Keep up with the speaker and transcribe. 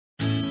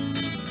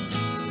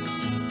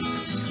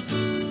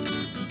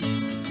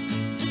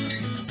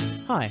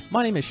Hi,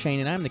 my name is Shane,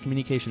 and I'm the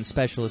Communications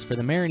Specialist for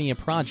the Marinea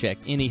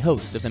Project and the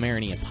host of the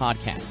Marinea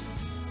Podcast.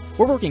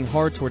 We're working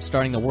hard towards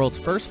starting the world's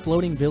first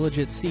floating village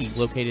at sea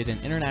located in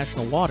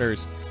international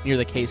waters near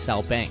the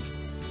Sal Bank.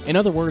 In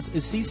other words, a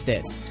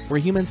seastead,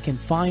 where humans can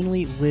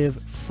finally live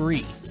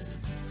free.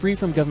 Free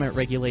from government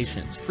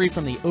regulations, free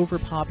from the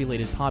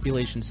overpopulated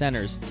population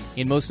centers,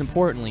 and most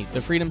importantly,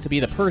 the freedom to be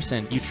the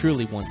person you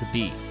truly want to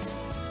be.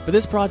 But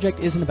this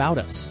project isn't about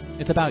us.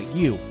 It's about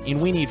you,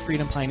 and we need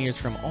freedom pioneers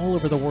from all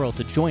over the world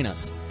to join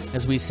us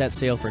as we set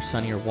sail for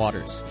sunnier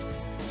waters.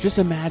 Just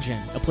imagine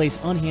a place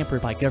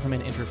unhampered by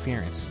government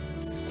interference,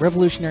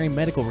 revolutionary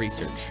medical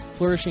research,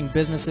 flourishing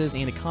businesses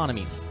and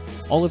economies,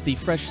 all of the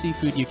fresh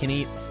seafood you can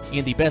eat,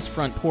 and the best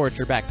front porch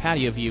or back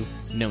patio view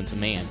known to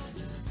man.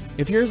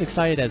 If you're as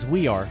excited as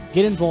we are,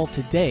 get involved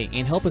today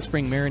and help us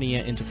bring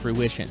Marinea into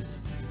fruition.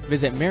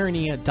 Visit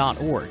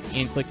marinea.org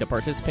and click the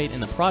Participate in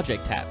the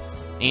Project tab.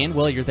 And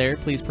while you're there,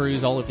 please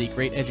peruse all of the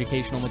great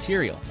educational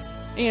material.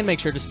 And make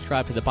sure to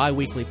subscribe to the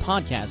bi-weekly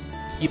podcast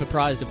to keep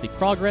apprised of the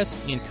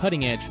progress and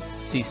cutting-edge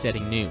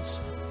seasteading news.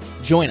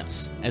 Join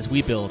us as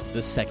we build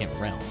the second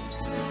realm.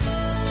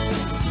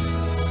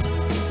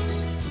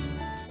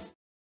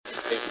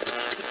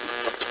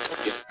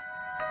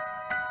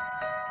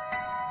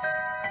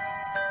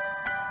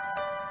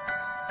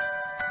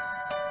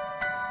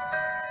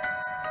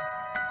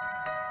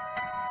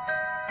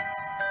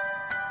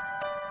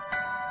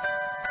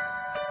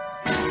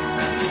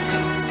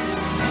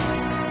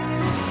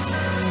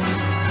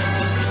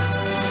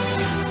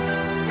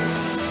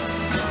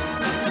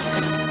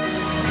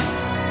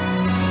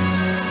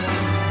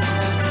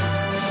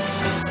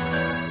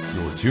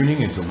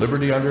 Tuning into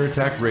Liberty Under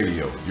Attack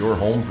Radio, your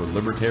home for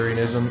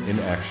libertarianism in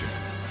action.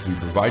 We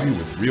provide you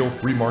with real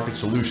free market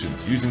solutions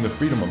using the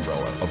freedom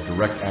umbrella of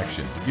direct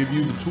action to give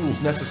you the tools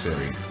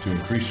necessary to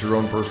increase your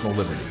own personal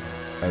liberty.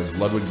 As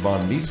Ludwig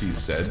von Mises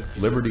said,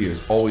 liberty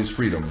is always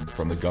freedom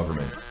from the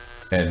government.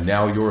 And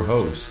now your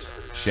host,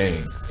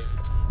 Shane.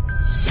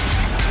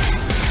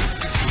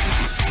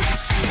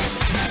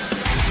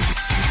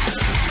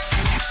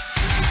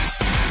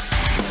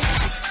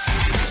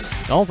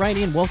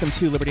 Alrighty, and welcome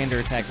to Liberty Under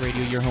Attack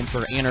Radio, your home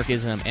for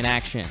anarchism in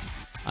action.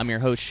 I'm your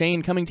host,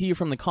 Shane, coming to you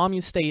from the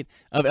communist state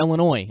of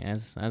Illinois,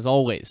 as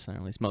always, or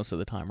at least most of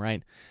the time,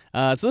 right?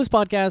 So this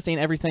podcast and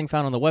everything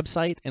found on the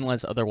website,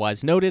 unless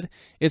otherwise noted,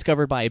 is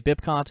covered by a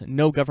BIPCOT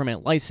no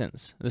government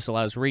license. This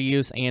allows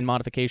reuse and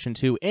modification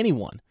to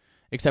anyone,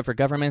 except for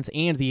governments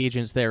and the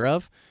agents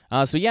thereof.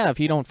 So yeah,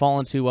 if you don't fall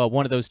into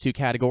one of those two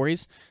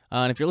categories,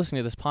 and if you're listening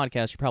to this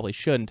podcast, you probably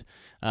shouldn't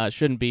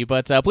be,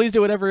 but please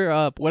do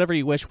whatever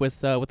you wish with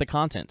the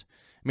content.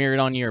 Mirror it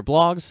on your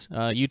blogs,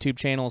 YouTube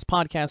channels,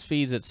 podcast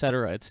feeds,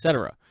 etc.,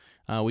 etc.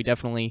 We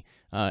definitely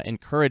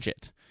encourage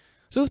it.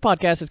 So this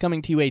podcast is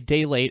coming to you a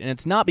day late, and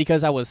it's not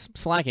because I was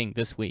slacking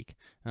this week.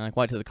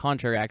 Quite to the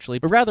contrary, actually,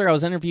 but rather I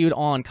was interviewed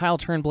on Kyle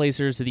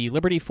Turnblazer's The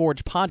Liberty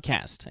Forge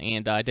podcast,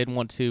 and I didn't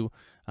want to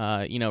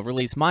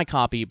release my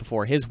copy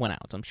before his went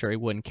out. I'm sure he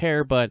wouldn't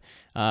care, but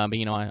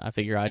I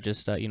figure I'd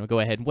just, go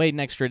ahead and wait an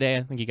extra day.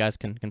 I think you guys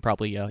can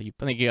probably, I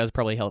think you guys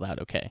probably held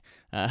out okay.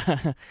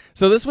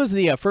 So this was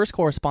the first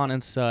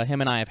correspondence him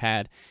and I have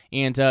had,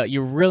 and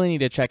you really need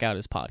to check out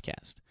his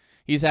podcast.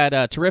 He's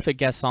had terrific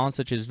guests on,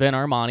 such as Vin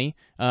Armani,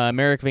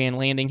 Merrick Van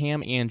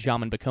Landingham, and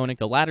Jamin Bakonik.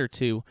 The latter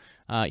two,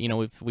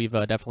 we've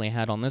definitely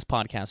had on this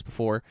podcast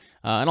before,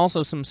 and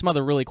also some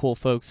other really cool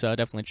folks.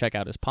 Definitely check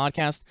out his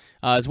podcast.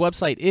 His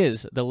website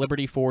is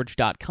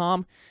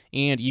thelibertyforge.com,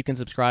 and you can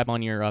subscribe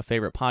on your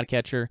favorite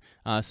podcatcher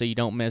so you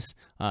don't miss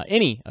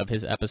any of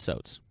his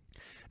episodes.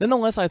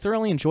 Nonetheless, I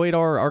thoroughly enjoyed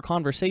our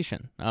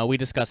conversation. We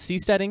discussed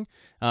seasteading,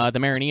 the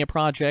Marinea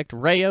Project,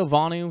 Rayo,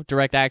 Vonu,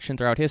 direct action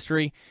throughout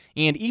history,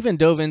 and even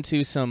dove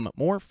into some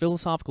more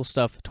philosophical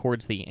stuff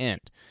towards the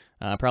end.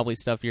 Probably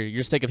stuff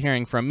you're sick of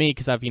hearing from me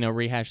because I've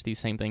rehashed these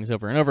same things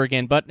over and over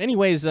again. But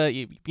anyways,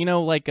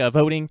 like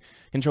voting,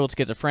 controlled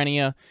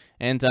schizophrenia,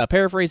 and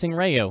paraphrasing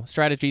Rayo,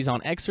 strategies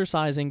on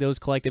exorcising those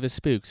collectivist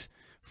spooks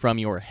from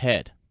your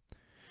head.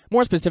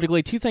 More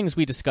specifically, two things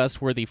we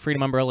discussed were the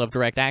freedom umbrella of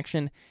direct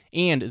action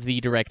and the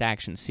direct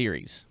action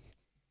series.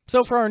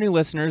 So for our new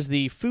listeners,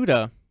 the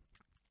FUDA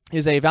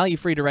is a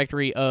value-free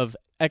directory of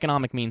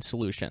economic means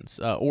solutions,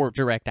 or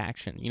direct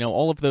action.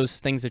 All of those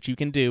things that you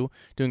can do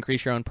to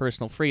increase your own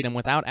personal freedom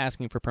without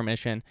asking for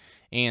permission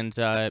and,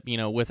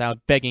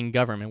 without begging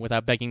government,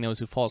 without begging those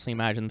who falsely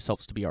imagine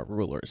themselves to be our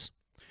rulers.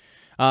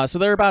 So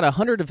there are about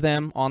 100 of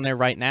them on there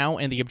right now,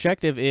 and the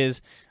objective is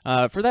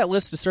for that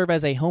list to serve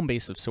as a home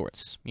base of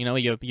sorts.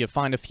 You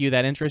find a few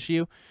that interest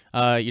you,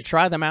 you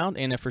try them out,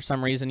 and if for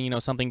some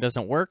reason, something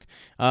doesn't work,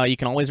 you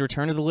can always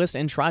return to the list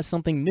and try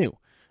something new.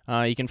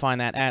 You can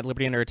find that at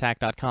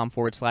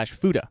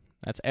libertyunderattack.com/FUDA.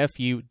 That's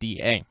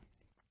FUDA.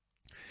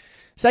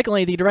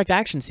 Secondly, the direct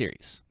action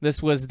series. This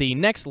was the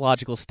next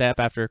logical step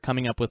after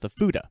coming up with the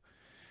FUDA.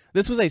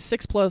 This was a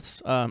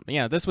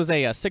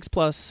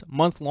 6+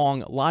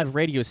 month-long live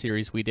radio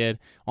series we did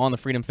on the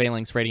Freedom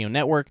Phalanx Radio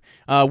Network,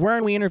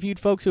 wherein we interviewed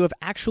folks who have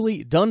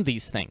actually done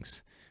these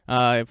things.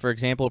 For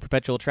example,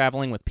 Perpetual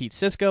Traveling with Pete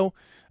Sisko,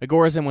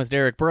 Agorism with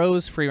Derek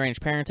Bros, Free-Range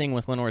Parenting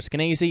with Lenore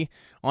Skenazy,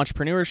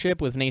 Entrepreneurship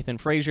with Nathan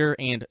Frazier,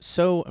 and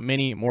so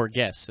many more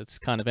guests. It's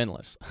kind of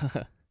endless. You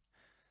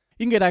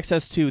can get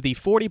access to the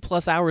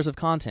 40-plus hours of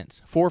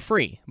content for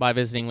free by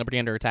visiting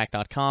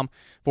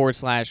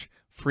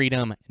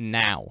libertyunderattack.com/freedom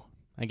now.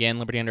 Again,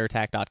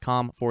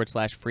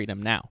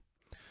 libertyunderattack.com/freedom now.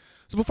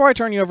 So before I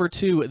turn you over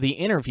to the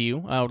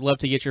interview, I would love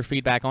to get your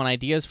feedback on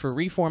ideas for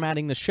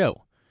reformatting the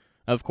show.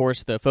 Of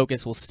course, the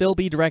focus will still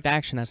be direct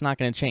action. That's not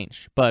going to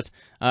change. But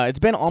it's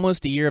been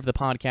almost a year of the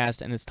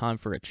podcast, and it's time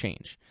for a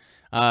change.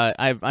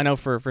 I know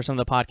for some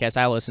of the podcasts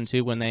I listen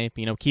to, when they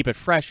keep it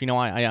fresh,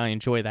 I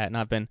enjoy that,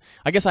 and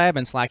I guess I have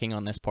been slacking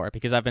on this part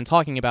because I've been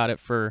talking about it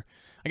for,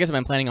 I guess I've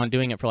been planning on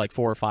doing it for like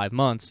 4 or 5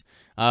 months,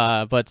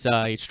 but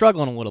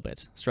struggling a little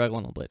bit,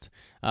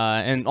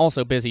 and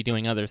also busy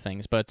doing other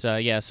things. But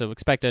so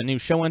expect a new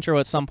show intro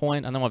at some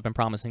point. I know I've been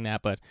promising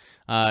that, but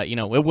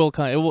it will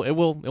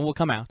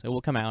come out.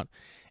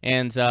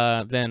 And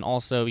then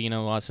also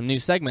some new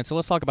segments. So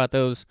let's talk about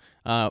those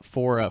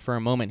for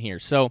a moment here.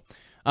 So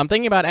I'm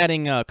thinking about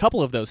adding a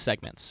couple of those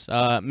segments,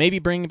 maybe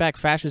bringing back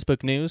Fascist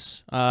Book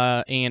News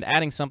and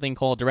adding something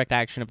called Direct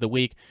Action of the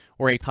Week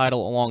or a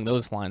title along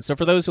those lines. So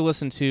for those who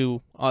listen to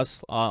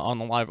us on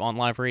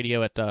live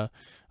radio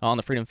on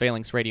the Freedom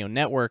Phalanx Radio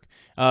Network,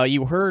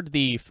 you heard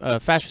the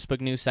Fascist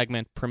Book News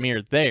segment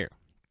premiered there.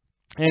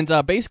 And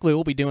basically what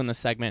we'll be doing this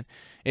segment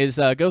is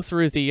go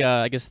through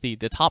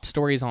the top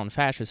stories on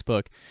Fascist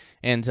Book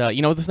and,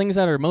 the things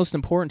that are most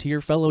important to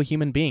your fellow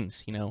human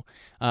beings,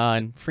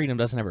 and freedom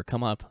doesn't ever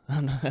come up,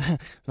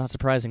 not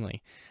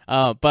surprisingly.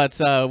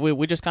 But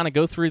we just kind of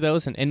go through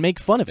those and make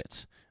fun of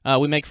it.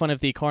 We make fun of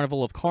the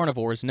carnival of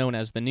carnivores known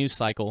as the news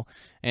cycle,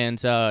 and,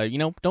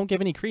 don't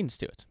give any credence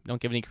to it.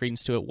 Don't give any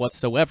credence to it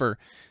whatsoever.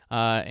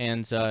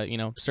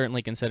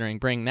 Certainly considering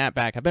bringing that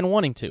back. I've been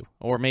wanting to,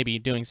 or maybe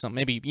doing some,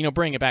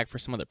 bring it back for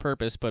some other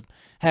purpose, but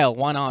hell,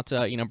 why not,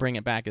 bring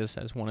it back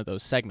as one of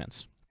those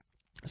segments.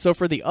 So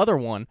for the other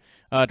one,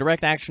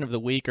 Direct Action of the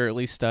Week, or at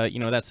least,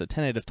 that's the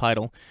tentative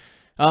title,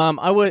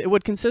 it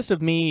would consist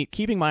of me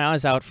keeping my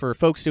eyes out for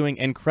folks doing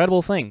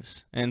incredible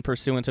things in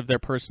pursuance of their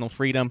personal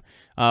freedom,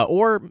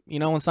 or,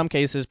 in some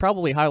cases,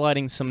 probably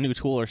highlighting some new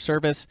tool or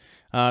service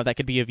that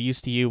could be of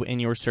use to you in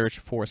your search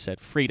for said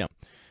freedom.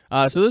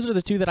 So those are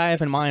the two that I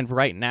have in mind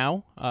right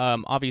now.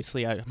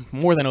 Obviously, I'm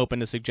more than open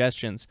to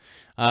suggestions,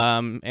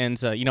 I'd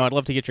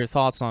love to get your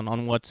thoughts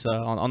on what's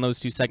on those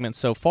two segments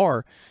so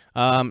far,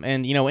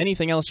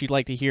 anything else you'd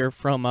like to hear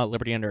from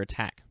Liberty Under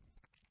Attack.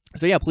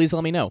 So yeah, please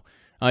let me know.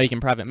 You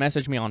can private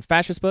message me on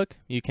Fascist Book.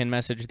 You can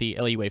message the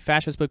LUA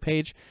Fascist Book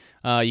page.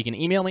 You can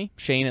email me,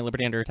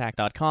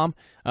 shane@libertyunderattack.com,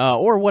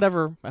 or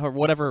whatever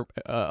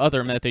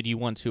other method you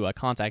want to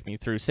contact me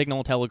through,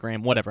 Signal,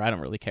 Telegram, whatever. I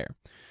don't really care.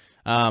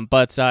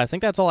 But I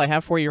think that's all I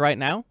have for you right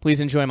now.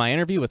 Please enjoy my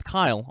interview with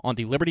Kyle on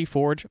the Liberty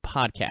Forge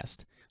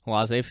podcast.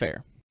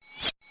 Laissez-faire.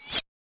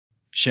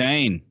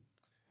 Shane.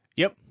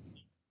 Yep.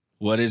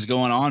 What is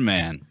going on,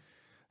 man?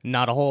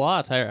 Not a whole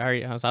lot.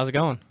 How's it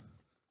going?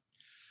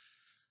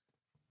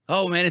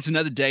 Oh, man, it's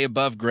another day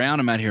above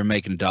ground. I'm out here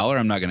making $1.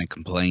 I'm not going to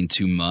complain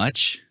too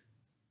much.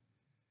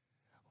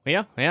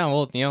 Yeah.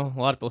 Well, a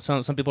lot of people,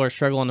 some people are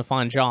struggling to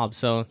find jobs.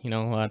 So,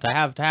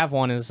 to have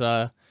one is,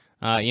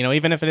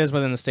 even if it is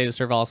within the state of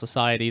servile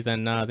society,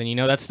 then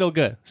that's still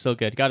good. Still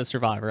good. Got to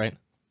survive, right?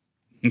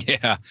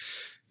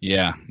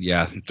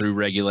 Yeah. Through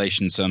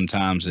regulation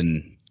sometimes,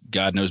 and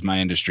God knows my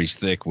industry's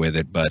thick with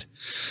it. But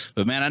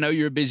man, I know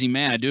you're a busy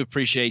man. I do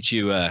appreciate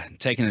you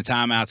taking the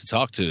time out to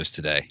talk to us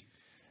today.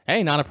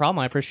 Hey, not a problem.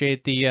 I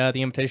appreciate the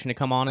invitation to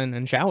come on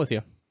and chat with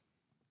you.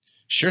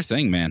 Sure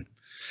thing, man.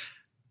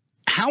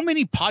 How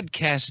many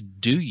podcasts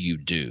do you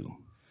do?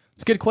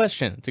 It's a good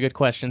question.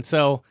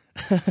 So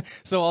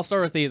I'll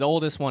start with the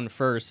oldest one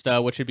first,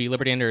 which would be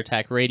Liberty Under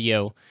Attack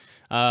Radio,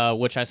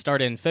 which I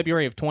started in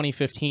February of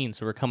 2015.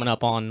 So we're coming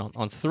up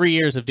on 3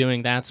 years of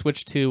doing that.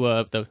 Switched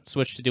to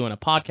doing a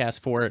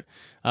podcast for it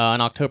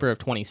in October of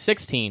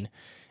 2016.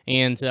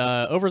 And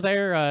over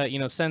there,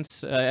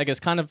 since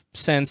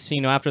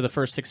after the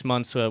first 6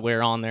 months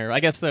we're on there, I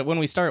guess that when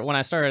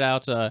I started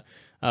out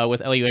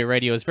with LUA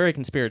Radio, it was very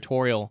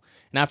conspiratorial.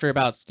 And after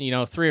about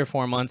 3 or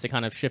 4 months, it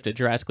kind of shifted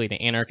drastically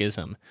to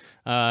anarchism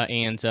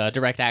and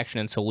direct action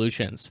and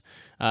solutions.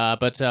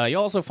 But you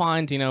also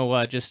find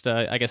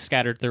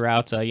scattered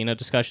throughout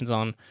discussions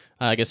on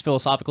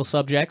philosophical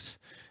subjects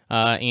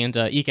and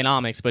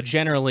economics. But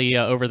generally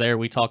over there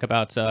we talk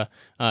about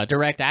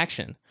direct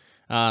action.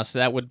 So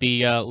that would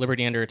be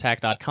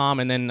libertyunderattack.com.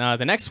 And then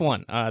the next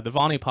one, the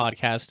Vonu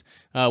podcast,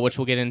 which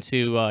we'll get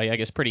into,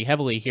 pretty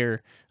heavily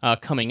here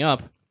coming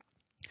up.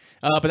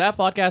 But that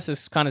podcast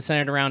is kind of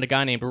centered around a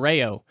guy named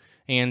Rayo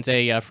and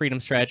a freedom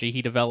strategy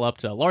he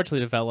largely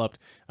developed,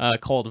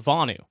 called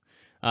Vonu.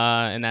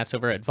 And that's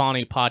over at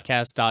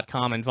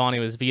vonupodcast.com. And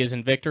Vonu is V as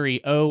in Victory,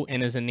 O,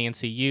 N as in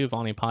Nancy, U,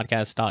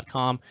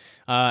 vonupodcast.com.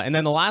 And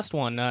then the last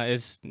one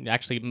is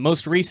actually the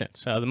most recent,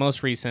 the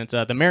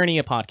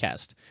Marinea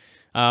Project.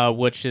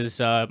 which is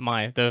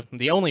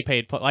the only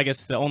paid,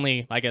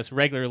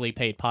 regularly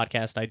paid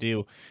podcast I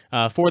do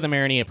for the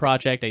Marinea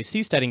Project, a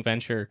seasteading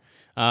venture.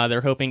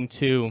 They're hoping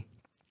to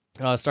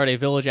start a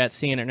village at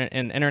sea in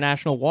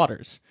international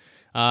waters.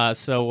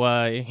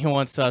 So he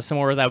wants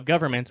somewhere without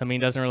government. I mean,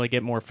 doesn't really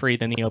get more free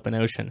than the open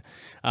ocean.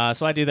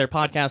 So I do their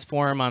podcast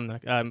for him.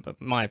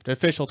 My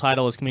official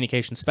title is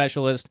communication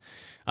specialist.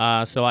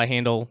 So I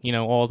handle,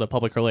 all the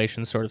public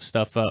relations sort of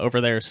stuff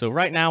over there. So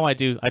right now I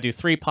do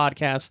 3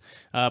 podcasts,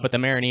 but the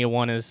Marinea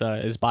one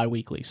is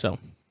bi-weekly. So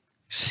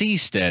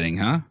Seasteading,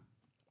 huh?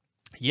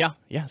 Yeah,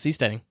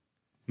 seasteading.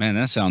 Man,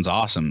 that sounds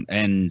awesome.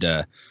 And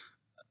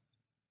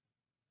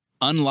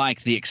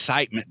unlike the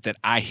excitement that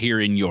I hear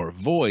in your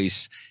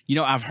voice,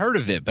 I've heard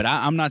of it, but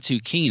I'm not too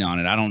keen on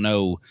it. I don't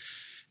know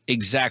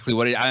exactly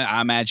what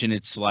I imagine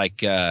it's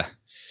like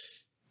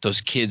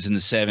those kids in the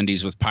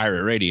 70s with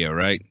pirate radio,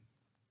 right?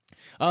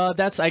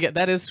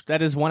 That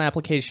is one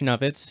application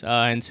of it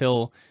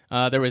until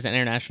there was an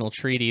international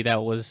treaty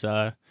that was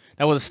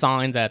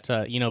signed that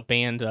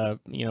banned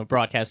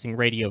broadcasting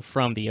radio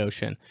from the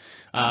ocean.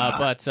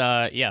 But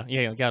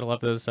gotta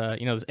love those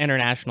those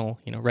international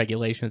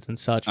regulations and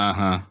such.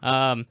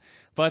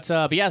 But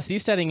yeah,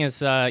 seasteading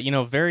is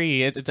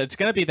it's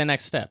going to be the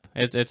next step.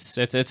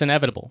 It's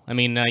inevitable. I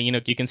mean,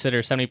 you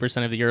consider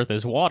 70% of the Earth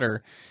is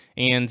water,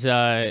 and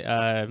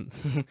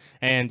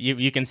and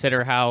you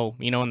consider how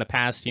in the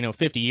past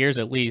 50 years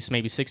at least,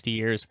 maybe 60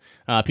 years,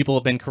 people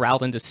have been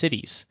corralled into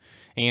cities.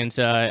 And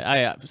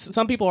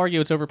some people argue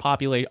it's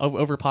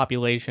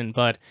overpopulation,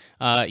 but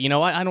I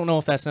don't know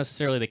if that's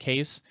necessarily the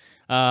case.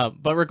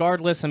 But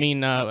regardless, I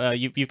mean,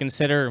 you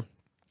consider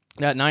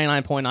that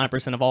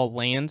 99.9% of all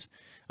land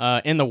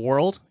in the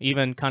world,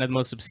 even kind of the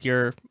most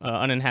obscure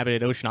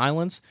uninhabited ocean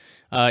islands,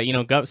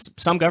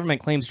 some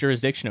government claims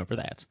jurisdiction over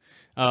that.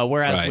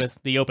 Whereas with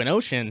the open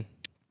ocean,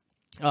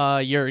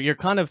 you're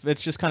kind of,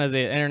 it's just kind of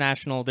the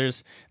international,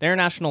 there's the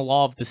international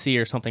law of the sea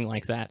or something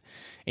like that.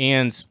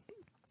 And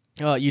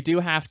you do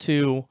have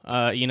to,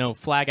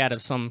 flag out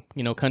of some,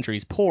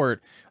 country's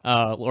port,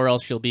 or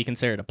else you'll be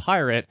considered a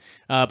pirate.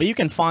 But you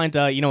can find,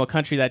 a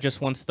country that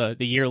just wants the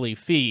yearly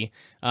fee,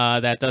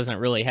 that doesn't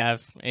really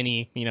have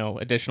any,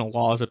 additional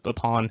laws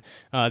upon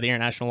the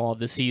international law of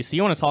the sea. So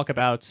you want to talk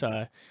about,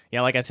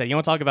 like I said, you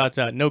want to talk about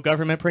no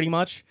government pretty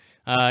much.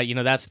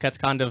 That's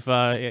kind of,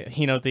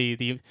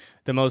 the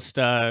most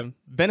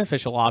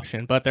beneficial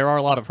option. But there are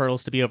a lot of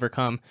hurdles to be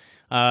overcome,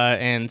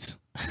 and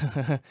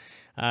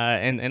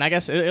I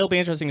guess it'll be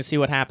interesting to see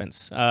what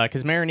happens,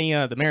 because the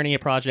Marinea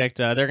Project,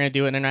 they're going to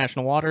do it in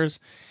international waters,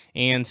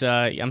 and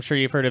I'm sure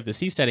you've heard of the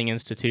Seasteading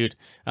Institute.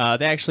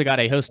 They actually got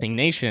a hosting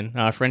nation,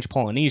 French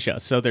Polynesia,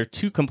 so they're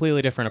 2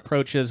 completely different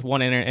approaches,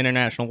 one in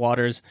international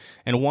waters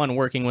and one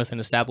working with an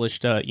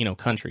established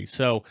country.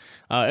 So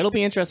it'll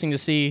be interesting to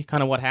see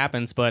kind of what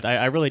happens, but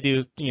I really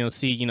do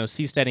see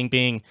seasteading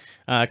being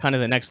kind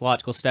of the next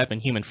logical step in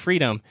human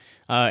freedom.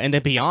 And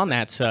then beyond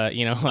that,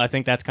 I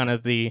think that's kind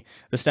of the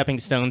stepping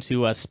stone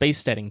to space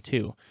steading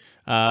too.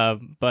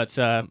 But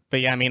yeah,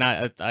 I mean,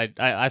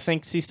 I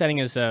think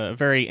seasteading is a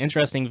very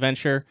interesting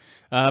venture.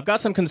 I've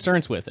got some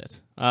concerns with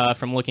it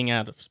from looking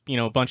at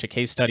a bunch of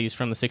case studies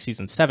from the 60s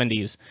and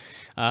 70s.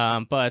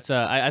 But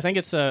I think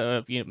it's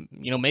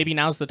maybe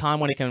now's the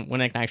time when it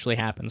can actually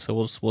happen. So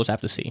we'll just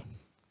have to see.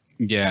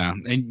 Yeah,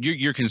 and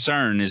your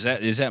concern is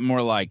that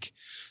more like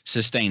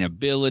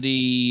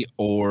sustainability,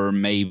 or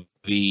maybe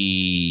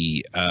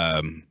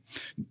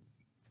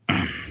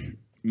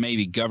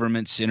maybe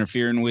governments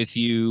interfering with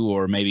you,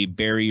 or maybe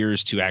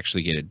barriers to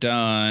actually get it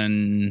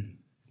done?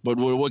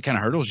 What kind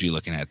of hurdles are you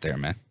looking at there,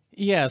 man?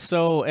 Yeah,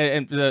 so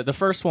and the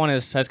first one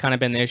has kind of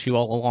been the issue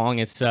all along.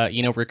 It's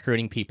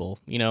recruiting people.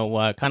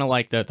 Kind of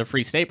like the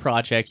Free State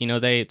Project.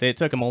 They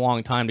took them a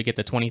long time to get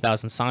the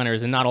 20,000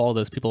 signers, and not all of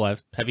those people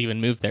have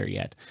even moved there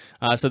yet.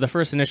 So the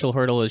first initial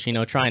hurdle is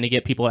trying to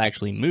get people to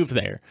actually move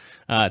there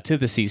to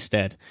the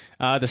seastead.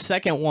 The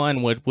second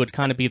one would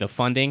kind of be the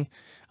funding.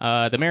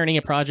 The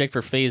Marinea Project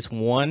for Phase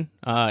 1,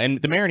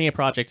 and the Marinea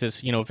Project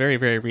is, very,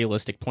 very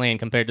realistic plan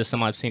compared to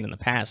some I've seen in the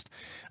past.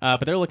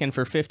 But they're looking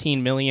for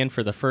 $15 million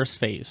for the first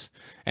phase.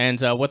 And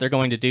what they're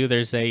going to do,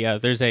 it's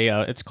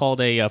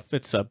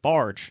a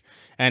barge,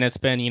 and it's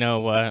been,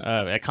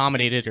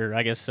 accommodated, or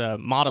I guess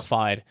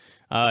modified.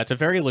 It's a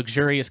very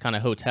luxurious kind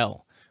of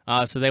hotel.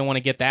 So they want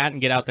to get that and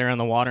get out there on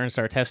the water and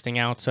start testing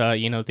out,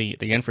 the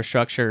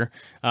infrastructure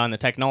and the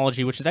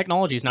technology, which the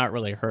technology is not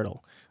really a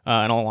hurdle.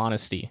 In all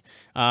honesty.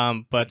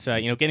 But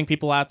getting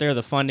people out there,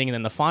 the funding, and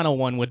then the final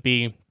one would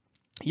be,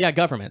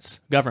 governments.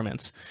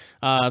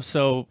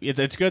 So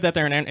it's good that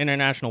they're in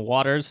international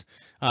waters,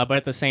 but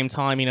at the same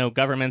time,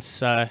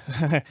 governments,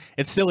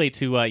 it's silly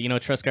to,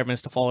 trust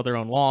governments to follow their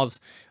own laws,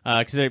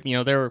 because,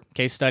 there were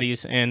case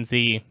studies in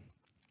the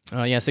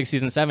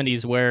 60s and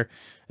 70s where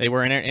they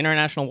were in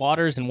international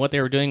waters, and what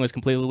they were doing was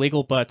completely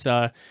legal, but,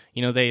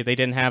 they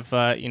didn't have,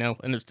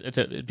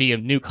 it'd be a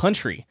new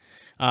country.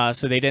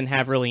 So they didn't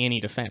have really any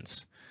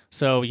defense.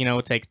 So,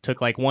 it took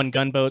like one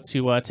gunboat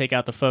to take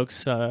out the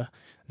folks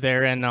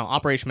there, and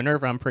Operation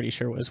Minerva, I'm pretty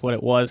sure, was what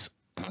it was.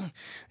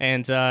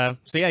 And so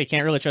yeah, you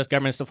can't really trust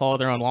governments to follow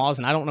their own laws,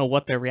 and I don't know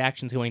what their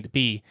reaction is going to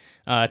be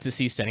to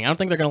seasteading. I don't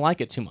think they're going to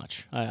like it too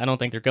much. I don't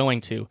think they're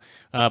going to,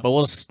 but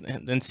we'll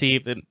then see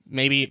if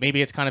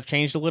maybe it's kind of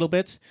changed a little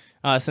bit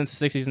since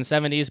the 60s and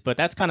 70s. But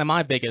that's kind of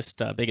my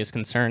biggest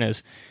concern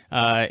is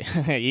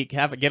you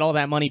get all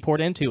that money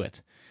poured into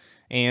it,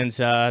 and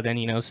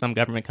then some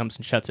government comes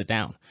and shuts it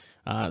down.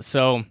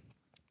 So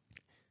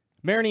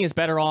Marinea is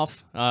better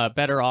off.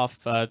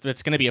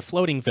 It's going to be a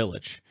floating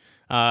village.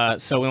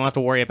 So we don't have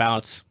to worry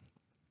about,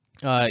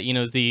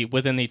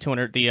 within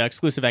the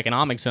exclusive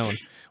economic zone,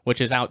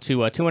 which is out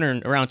to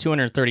around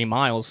 230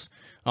 miles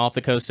off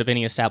the coast of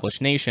any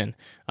established nation.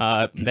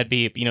 That'd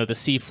be, the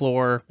sea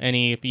floor,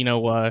 any,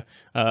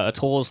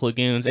 atolls,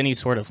 lagoons, any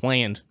sort of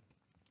land,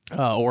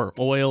 or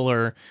oil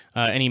or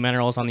any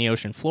minerals on the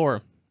ocean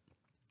floor.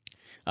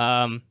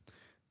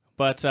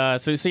 But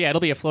yeah, it'll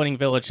be a floating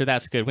village, so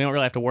that's good. We don't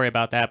really have to worry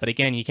about that. But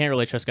again, you can't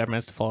really trust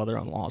governments to follow their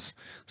own laws.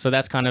 So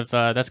that's kind of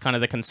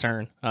the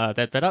concern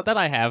that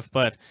I have.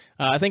 But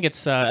I think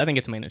it's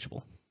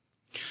manageable.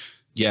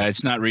 Yeah,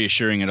 it's not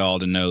reassuring at all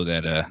to know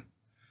that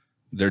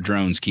their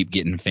drones keep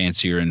getting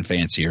fancier and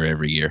fancier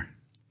every year.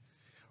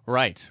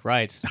 Right.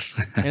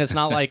 And it's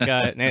not like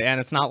maybe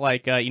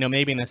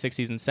in the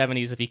 60s and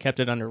 70s, if you kept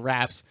it under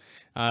wraps,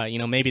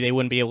 maybe they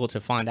wouldn't be able to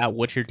find out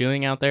what you're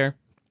doing out there.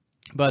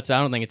 But I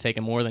don't think it's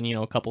taken more than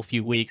a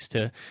few weeks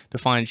to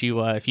find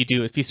you.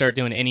 If you start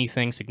doing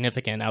anything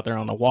significant out there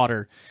on the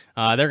water,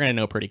 they're going to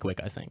know pretty quick,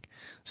 I think.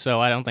 So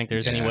I don't think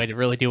there's any way to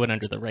really do it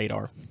under the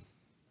radar.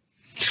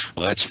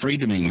 Well, that's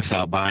freedoming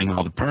without buying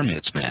all the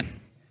permits, man.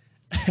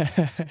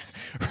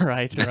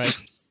 Right.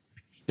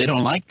 They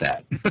don't like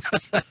that.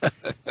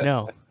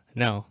 No,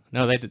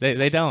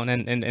 they don't.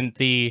 And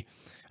the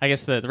I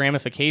guess the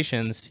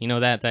ramifications,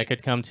 that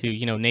could come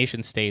to,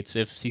 nation states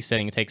if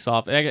seasteading takes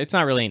off. It's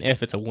not really an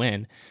if, it's a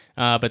when.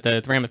 But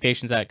the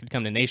ramifications that could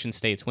come to nation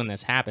states when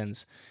this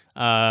happens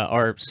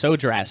are so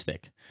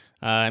drastic.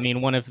 I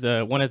mean, one of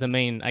the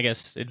main, I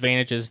guess,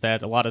 advantages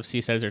that a lot of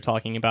seasteaders are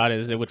talking about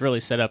is it would really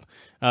set up,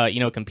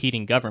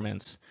 competing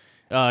governments.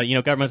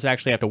 Governments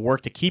actually have to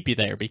work to keep you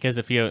there, because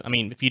if you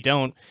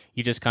don't,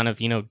 you just kind of,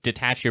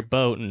 detach your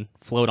boat and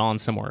float on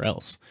somewhere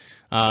else.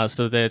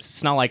 So that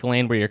it's not like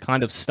land where you're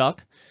kind of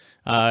stuck.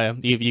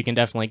 You can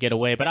definitely get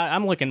away, but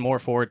I'm looking more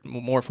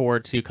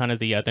forward to kind of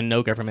the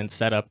no government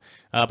setup.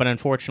 But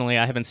unfortunately,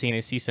 I haven't seen a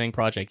seasteading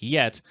project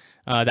yet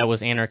that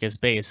was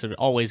anarchist based. So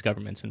always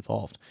governments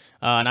involved,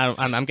 and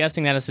I'm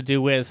guessing that has to do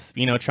with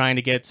trying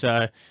to get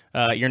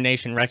your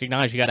nation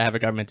recognized. You got to have a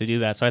government to do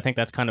that. So I think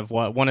that's kind of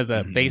one of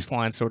the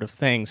baseline sort of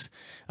things,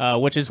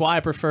 which is why I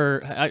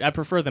prefer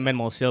the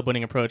minimal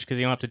sailboating approach, because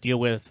you don't have to deal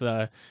with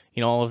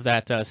all of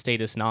that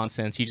status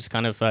nonsense. You just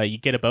kind of you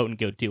get a boat and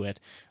go do it.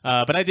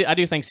 But I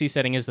do think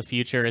seasteading is the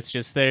future. It's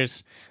just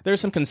there's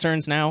some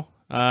concerns now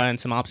and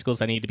some obstacles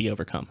that need to be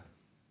overcome.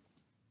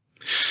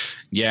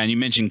 Yeah, and you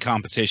mentioned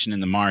competition in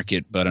the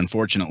market, but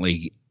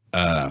unfortunately,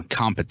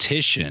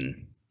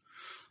 competition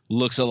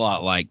looks a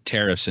lot like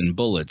tariffs and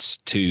bullets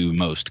to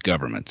most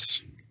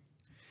governments.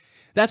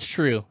 That's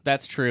true.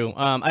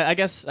 I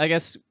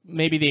guess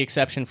maybe the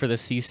exception for the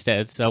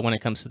seasteads when it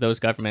comes to those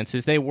governments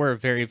is they were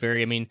very,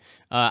 very. I mean,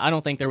 I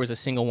don't think there was a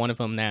single one of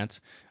them that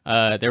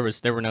there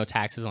were no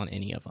taxes on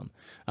any of them.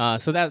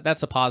 So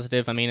that's a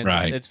positive. I mean,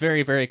 it's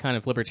very, very kind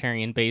of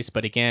libertarian based.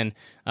 But again,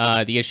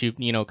 the issue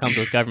comes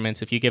with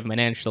governments. If you give them an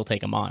inch, they'll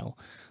take a mile.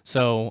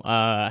 So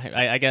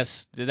I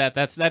guess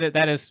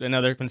that is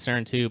another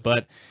concern too.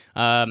 But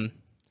at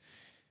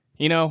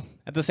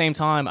the same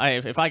time,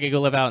 if I could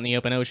go live out in the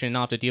open ocean and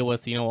not have to deal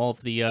with all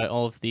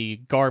of the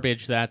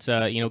garbage that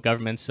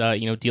governments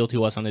deal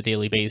to us on a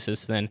daily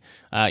basis, then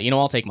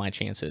I'll take my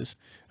chances.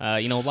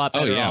 A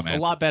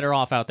lot better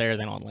off out there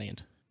than on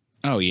land.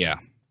 Oh yeah,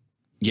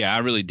 I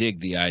really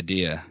dig the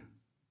idea.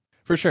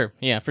 For sure,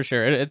 yeah, for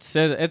sure.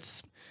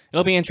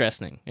 It'll be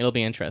interesting.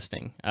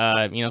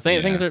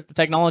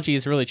 Technology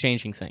is really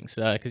changing things.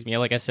 Because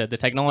like I said, the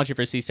technology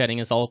for seasteading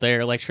is all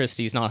there.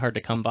 Electricity is not hard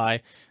to come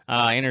by.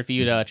 I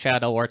interviewed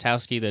Chad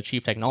Wartowski, the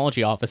chief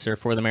technology officer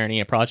for the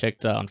Marinea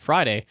Project, on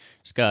Friday,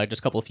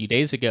 just a few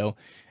days ago,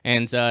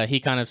 and he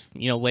kind of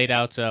laid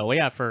out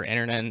for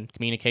internet and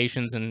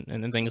communications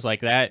and things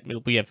like that.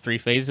 We have 3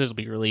 phases. It'll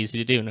be really easy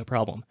to do, no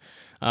problem.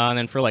 And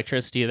then for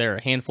electricity, there are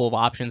a handful of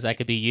options that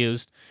could be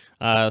used.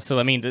 So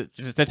I mean,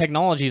 the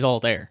technology is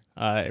all there.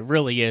 It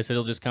really is.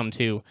 It'll just come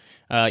to,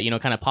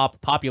 kind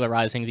of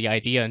popularizing the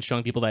idea and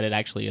showing people that it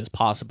actually is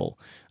possible.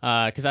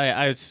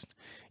 Because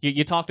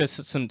you talk to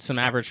some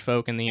average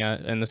folk in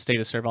the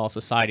state of servile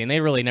society, and they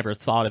really never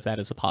thought of that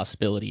as a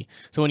possibility.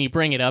 So when you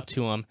bring it up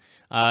to them,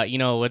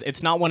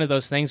 it's not one of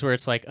those things where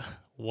it's like,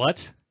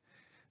 what?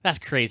 That's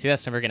crazy.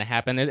 That's never going to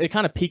happen. It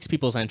kind of piques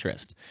people's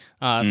interest.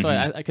 So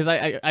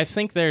I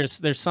think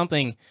there's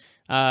something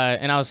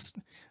And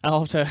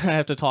I'll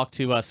have to talk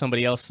to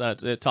somebody else,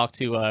 talk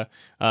to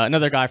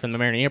another guy from the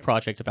Marinea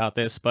Project about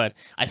this. But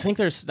I think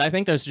there's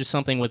just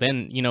something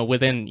within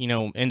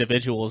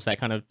individuals that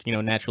kind of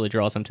naturally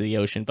draws them to the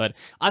ocean. But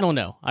I don't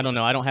know. I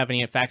don't have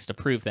any facts to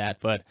prove that.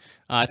 But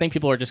I think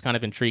people are just kind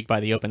of intrigued by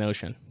the open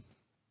ocean.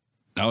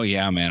 Oh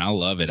yeah, man, I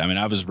love it. I mean,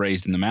 I was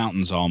raised in the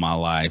mountains all my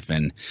life,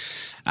 and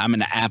I'm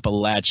an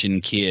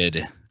Appalachian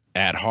kid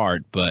at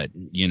heart. But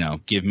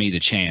give me the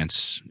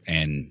chance,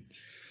 and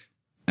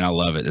I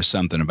love it. There's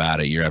something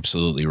about it. You're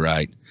absolutely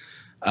right.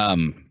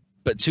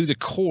 But to the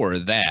core,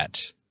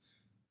 that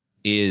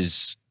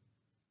is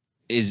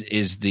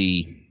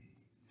the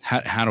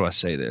how do I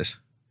say this?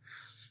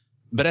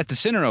 But at the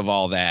center of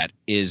all that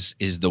is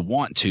the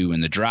want to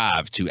and the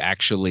drive to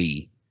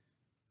actually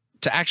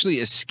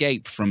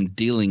escape from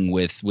dealing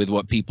with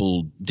what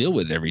people deal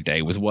with every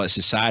day, with what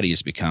society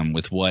has become,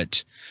 with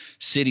what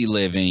city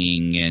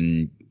living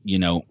and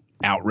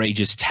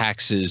outrageous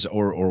taxes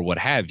or what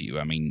have you.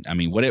 I mean,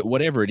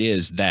 whatever it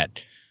is that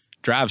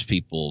drives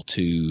people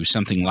to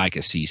something like a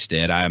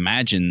seastead, I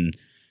imagine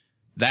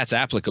that's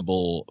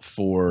applicable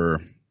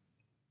for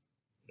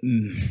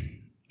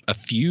a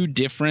few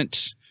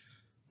different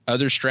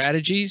other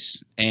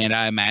strategies. And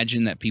I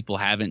imagine that people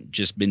haven't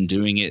just been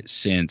doing it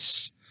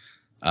since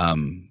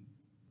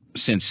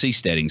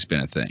seasteading's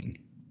been a thing.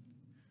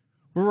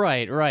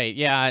 Right.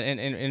 Yeah,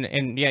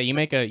 and yeah, you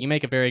make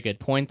a very good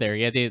point there.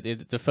 Yeah,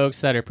 the folks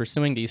that are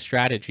pursuing these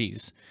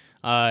strategies,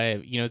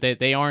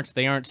 they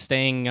aren't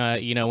staying,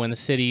 in the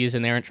cities,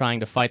 and they aren't trying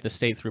to fight the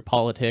state through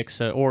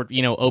politics, or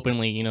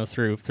openly,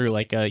 through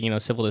like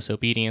civil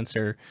disobedience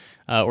or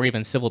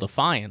even civil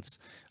defiance.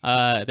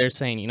 They're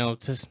saying,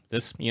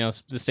 the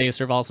state of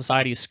survival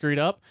society is screwed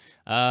up.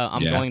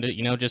 I'm going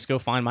to, just go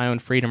find my own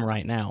freedom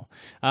right now.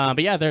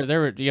 But yeah, the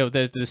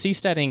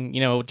seasteading,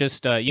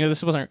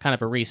 this wasn't kind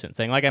of a recent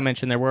thing. Like I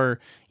mentioned, there were,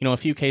 a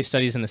few case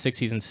studies in the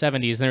 60s and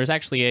 70s. And there was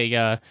actually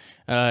I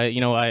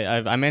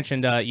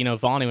mentioned,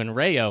 Vonu and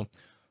Rayo.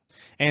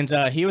 And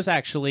he was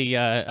actually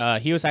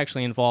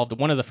involved.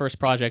 One of the first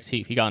projects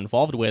he got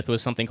involved with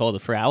was something called the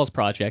Marinea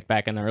Project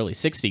back in the early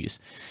 60s,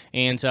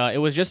 and it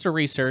was just a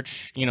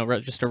research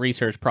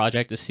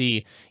project to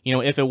see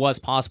if it was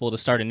possible to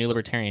start a new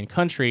libertarian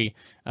country,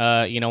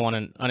 on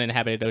an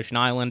uninhabited ocean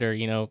island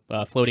or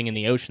floating in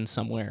the ocean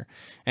somewhere.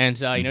 And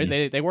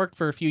they worked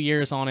for a few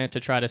years on it to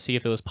try to see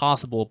if it was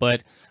possible,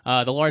 but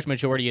the large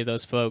majority of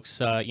those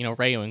folks,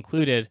 Rayo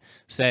included,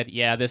 said,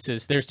 yeah,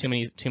 there's too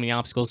many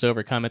obstacles to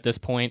overcome at this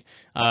point.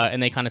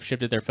 And they kind of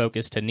shifted their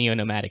focus to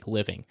neo-nomadic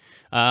living.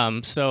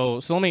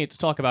 So let me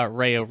talk about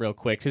Rayo real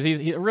quick, because he's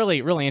a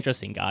really, really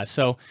interesting guy.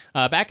 So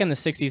back in the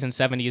 60s and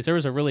 70s, there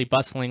was a really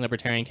bustling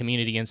libertarian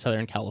community in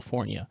Southern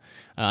California.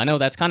 I know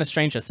that's kind of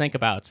strange to think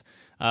about.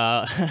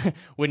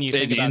 When you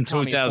think about in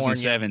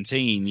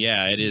 2017,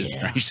 yeah, it is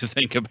strange to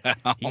think about.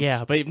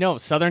 Yeah, but no,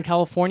 Southern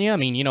California. I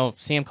mean,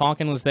 Sam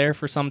Konkin was there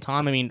for some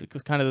time. I mean,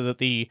 kind of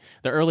the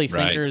early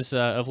thinkers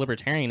of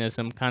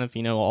libertarianism, kind of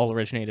all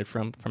originated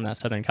from that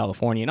Southern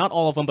California. Not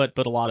all of them, but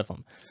a lot of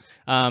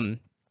them.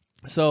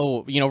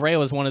 So, Rayo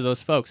was one of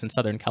those folks in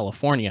Southern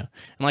California.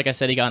 And like I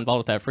said, he got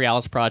involved with that Free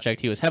Alice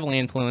Project. He was heavily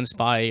influenced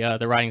by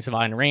the writings of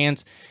Ayn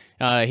Rand.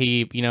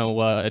 He,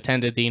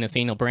 attended the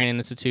Nathaniel Branden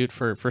Institute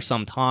for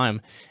some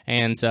time,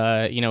 and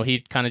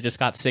he kind of just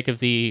got sick of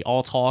the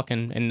all talk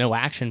and no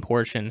action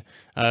portion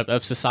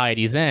of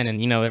society then,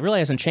 and it really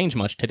hasn't changed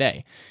much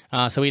today.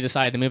 So he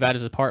decided to move out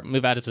of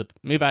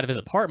his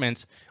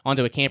apartment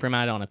onto a camper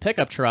mounted on a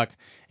pickup truck,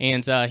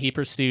 and he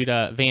pursued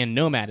van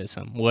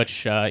nomadism,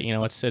 which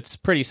it's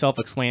pretty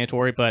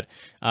self-explanatory, but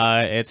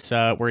it's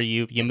where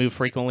you move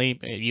frequently,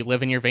 you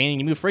live in your van and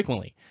you move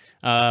frequently.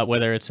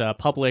 Whether it's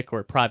public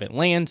or private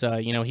land,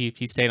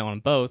 he stayed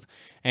on both,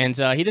 and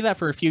he did that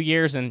for a few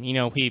years, and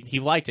he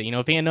liked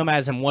it. Van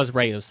nomadism was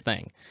Rayo's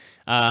thing,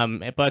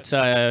 but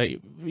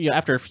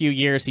after a few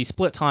years, he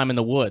split time in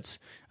the woods.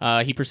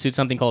 He pursued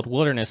something called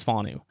wilderness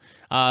Vonu.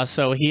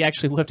 So he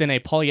actually lived in a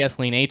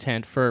polyethylene A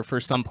tent for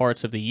some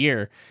parts of the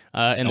year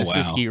in the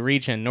Siskiyou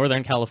region,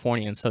 Northern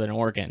California and Southern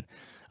Oregon.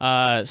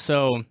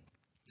 So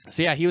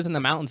yeah, he was in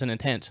the mountains in a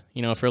tent,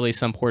 for at least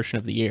some portion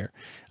of the year,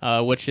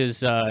 which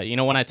is,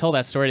 when I tell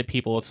that story to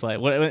people, it's like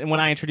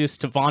when I introduce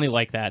to Vonu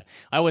like that,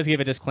 I always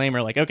give a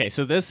disclaimer like, okay,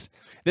 so this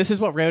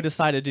is what Rayo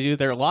decided to do.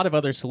 There are a lot of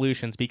other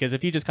solutions, because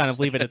if you just kind of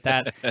leave it at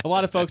that, a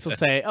lot of folks will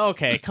say,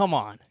 okay, come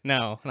on,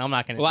 no, and I'm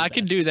not going to. Well, I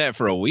could do that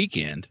for a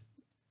weekend.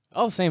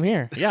 Oh, same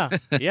here. Yeah,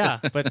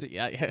 but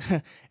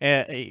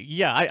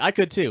I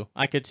could too.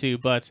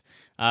 But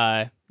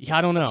I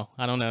don't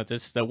know.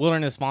 Just the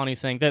wilderness Vonu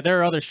thing.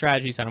 There are other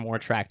strategies that are more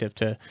attractive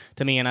to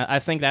me, and I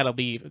think that'll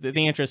be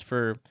the interest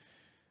for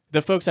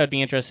the folks that would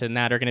be interested in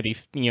that are going to be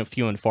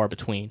few and far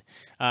between.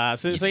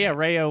 So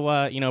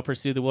Rayo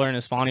pursued the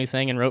wilderness Vonu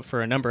thing and wrote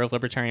for a number of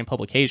libertarian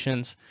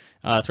publications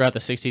throughout the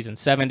 60s and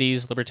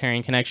 70s.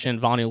 Libertarian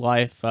Connection, Vonu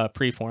Life,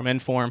 Preform,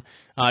 Inform,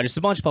 just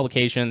a bunch of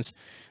publications.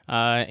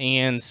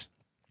 And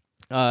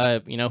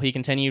he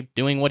continued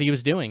doing what he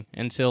was doing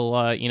until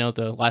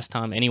the last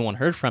time anyone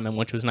heard from him,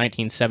 which was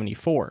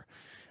 1974.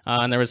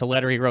 and there was a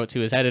letter he wrote to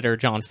his editor,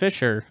 John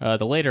Fisher,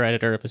 the later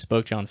editor of his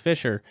book, John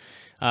Fisher,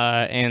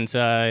 and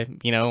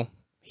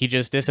he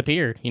just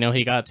disappeared.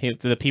 He got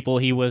the people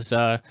he was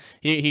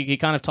he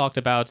kind of talked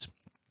about,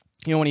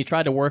 when he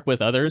tried to work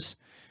with others.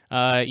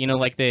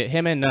 Like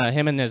him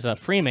and his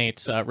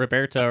freemates,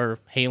 Roberta or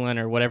Halen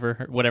or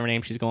whatever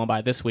name she's going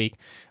by this week.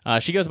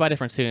 She goes by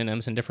different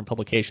pseudonyms in different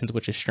publications,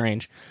 which is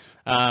strange.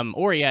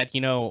 Or he had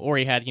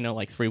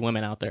like 3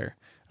 women out there.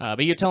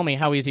 But you tell me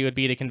how easy it would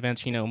be to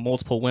convince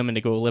multiple women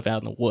to go live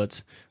out in the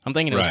woods. I'm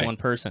thinking it was one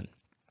person.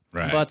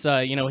 Right. But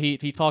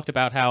he talked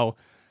about how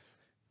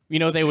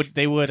they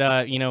would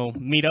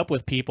meet up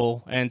with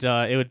people, and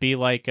it would be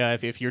like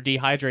if you're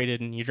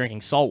dehydrated and you're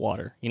drinking salt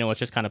water, it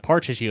just kind of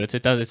parches you.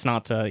 It's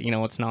not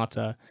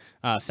satisfying.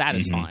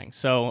 Mm-hmm.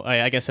 So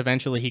I guess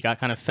eventually he got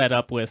kind of fed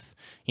up with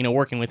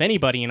working with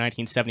anybody in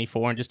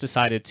 1974 and just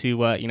decided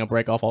to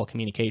break off all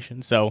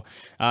communication. So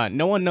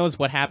no one knows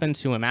what happened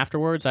to him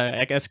afterwards.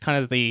 I guess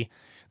kind of the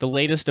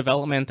latest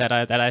development that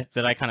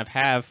I kind of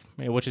have,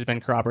 which has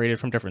been corroborated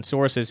from different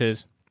sources,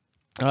 is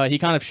he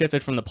kind of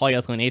shifted from the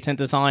polyethylene atent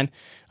design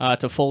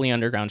to fully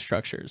underground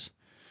structures.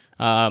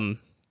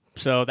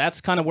 So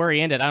that's kind of where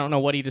he ended. I don't know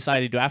what he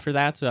decided to do after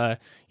that.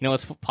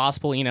 It's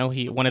possible,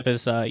 one of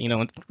his,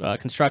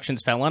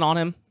 constructions fell in on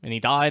him and he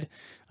died.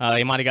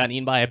 He might have gotten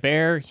eaten by a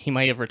bear. He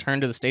might have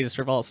returned to the State of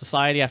Survival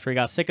Society after he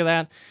got sick of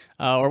that,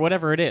 or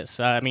whatever it is.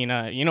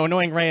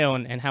 Knowing Rayo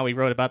and how he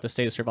wrote about the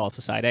State of Survival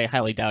Society, I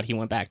highly doubt he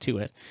went back to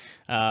it.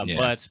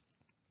 But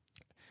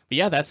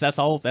yeah, that's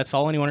all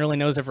anyone really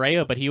knows of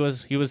Rayo. But he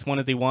was one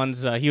of the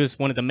ones. He was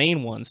one of the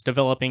main ones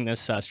developing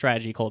this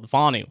strategy called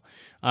Vonu.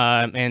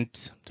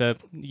 And to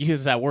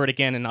use that word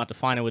again and not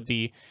define it would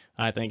be,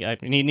 I think I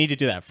need to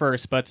do that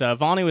first. But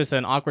Vonu is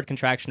an awkward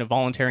contraction of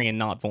voluntary and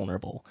not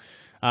vulnerable.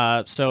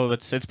 So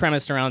it's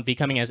premised around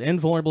becoming as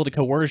invulnerable to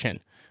coercion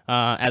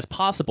as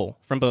possible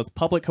from both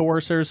public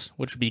coercers,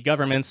 which would be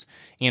governments,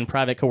 and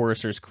private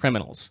coercers,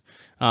 criminals.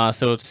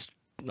 So it's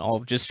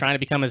all just trying to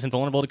become as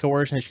invulnerable to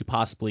coercion as you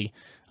possibly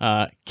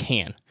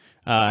can.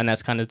 And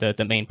that's kind of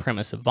the main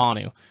premise of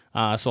Vonu.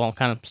 So I'll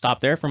kind of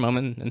stop there for a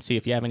moment and see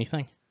if you have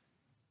anything.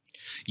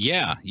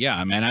 Yeah,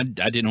 man.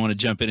 I didn't want to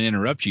jump in and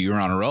interrupt you. You're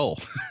on a roll.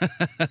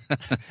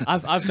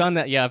 I've done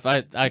that. Yeah,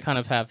 I kind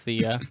of have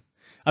the.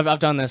 I've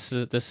done this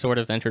sort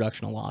of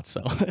introduction a lot.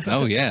 So.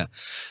 Oh yeah,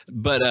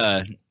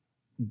 but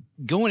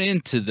going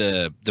into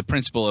the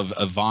principle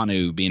of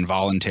Vonu being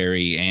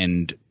voluntary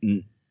and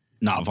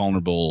not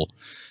vulnerable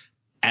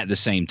at the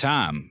same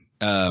time,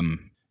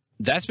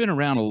 that's been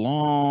around a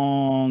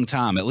long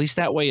time. At least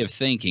that way of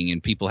thinking,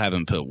 and people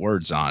haven't put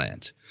words on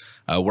it.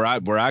 Where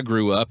I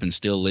grew up and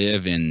still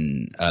live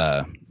in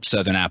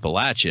Southern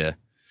Appalachia,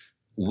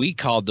 we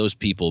called those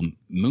people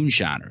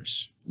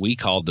moonshiners. We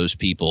called those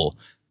people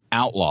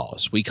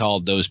outlaws. We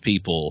called those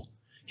people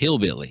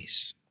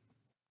hillbillies.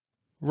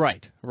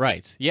 Right.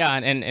 Yeah,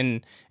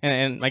 and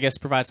I guess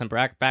provide some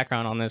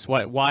background on this.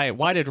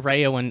 Why did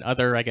Rayo and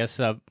other, I guess,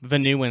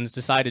 Vonuans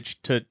decided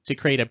to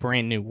create a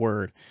brand new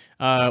word?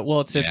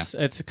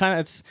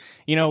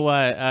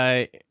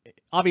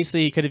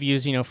 Obviously you could have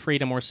used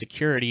freedom or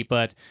security,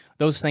 but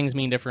those things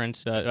mean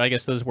different. I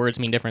guess those words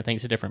mean different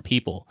things to different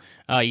people.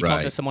 You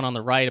talk to someone on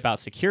the right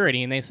about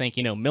security, and they think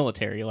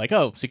military. You're like,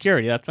 oh,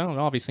 security. That's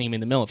obviously you mean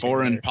the military.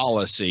 Foreign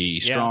policy,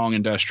 strong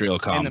industrial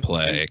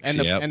complex,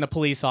 and the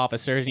police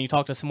officers. And you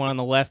talk to someone on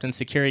the left, and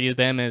security to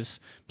them is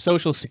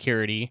social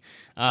security.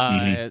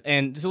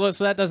 And so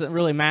that doesn't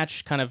really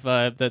match kind of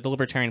the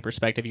libertarian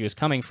perspective he was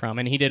coming from,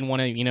 and he didn't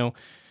want to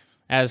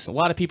as a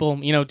lot of people,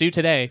 do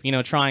today,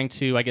 trying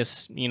to, I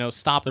guess,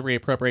 stop the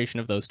reappropriation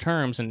of those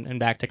terms and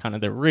back to kind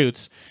of their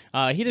roots.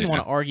 He didn't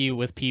want to argue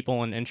with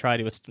people and try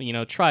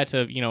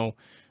to,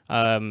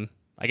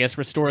 I guess,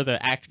 restore the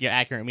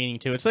accurate meaning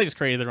to it. So they just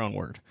created their own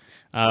word,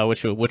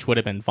 which would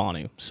have been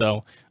Vonu.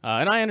 So,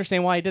 and I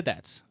understand why he did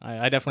that.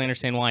 I definitely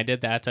understand why he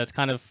did that. It's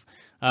kind of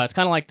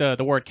like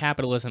the word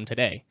capitalism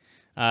today.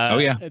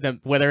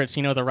 Whether it's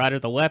the right or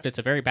the left, it's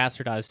a very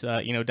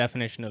bastardized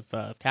definition of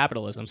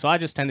capitalism. So I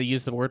just tend to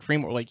use the word free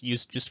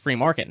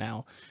market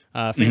now,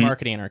 free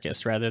market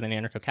anarchist rather than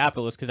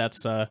anarcho-capitalist, because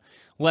that's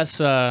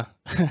less I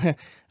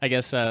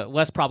guess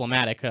less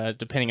problematic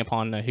depending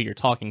upon who you're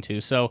talking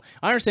to. So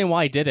I understand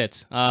why he did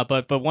it.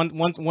 But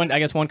one I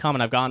guess one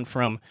comment I've gotten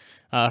from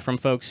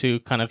folks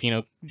who kind of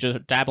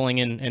just dabbling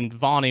in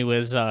Vonu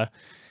is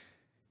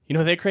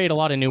they create a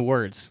lot of new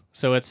words,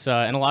 so it's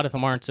and a lot of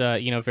them aren't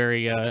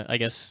very I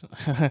guess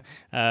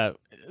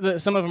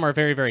some of them are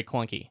very, very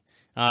clunky.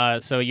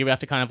 So you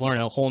have to kind of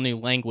learn a whole new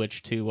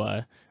language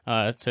to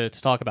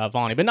talk about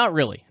Vonu, but not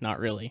really.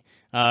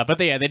 But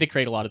they did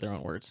create a lot of their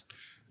own words.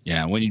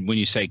 Yeah, when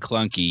you say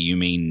clunky, you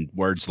mean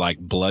words like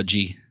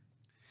bludgy?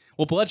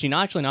 Well, bludgy,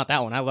 actually not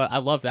that one. I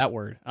love that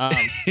word.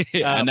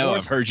 I know,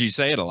 I've heard you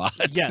say it a lot.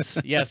 Yes,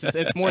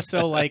 it's more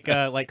so like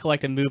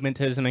collective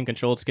movementism and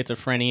controlled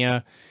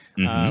schizophrenia.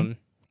 And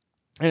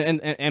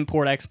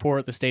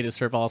import-export, the State of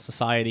Survival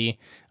Society.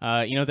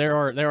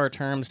 There are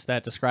terms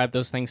that describe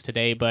those things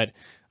today, but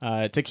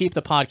to keep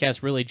the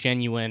podcast really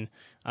genuine,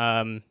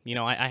 Kyle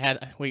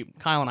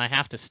and I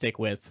have to stick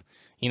with,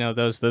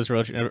 those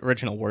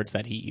original words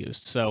that he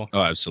used. So.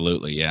 Oh,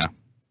 absolutely. Yeah.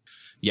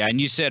 Yeah.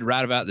 And you said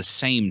right about the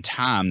same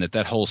time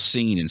that whole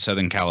scene in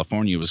Southern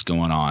California was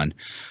going on,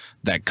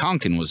 that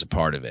Konkin was a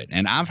part of it.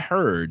 And I've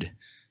heard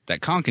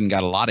that Konkin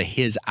got a lot of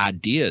his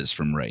ideas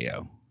from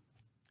Rayo.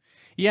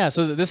 Yeah,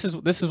 so this is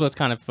what's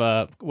kind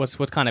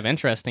of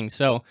interesting.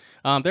 So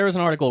there was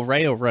an article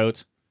Rayo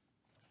wrote.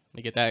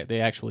 Let me get the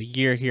actual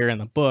year here in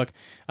the book.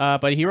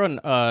 But he wrote an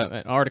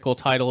article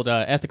titled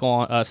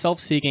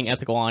 "Self-Seeking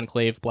Ethical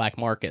Enclave: Black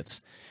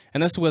Markets,"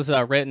 and this was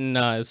written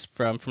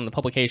from the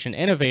publication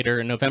Innovator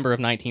in November of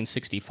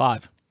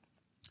 1965.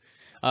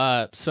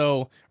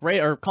 So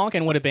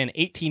Konkin would have been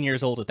 18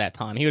 years old at that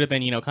time. He would have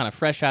been, kind of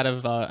fresh out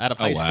of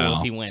high school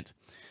if he went.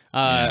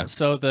 Yeah.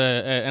 So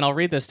and I'll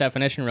read this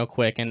definition real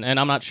quick, and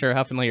I'm not sure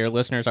how familiar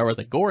listeners are with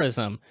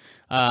agorism,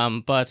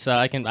 but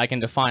I can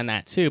define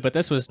that too. But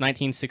this was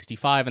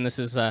 1965, and this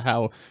is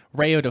how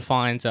Rayo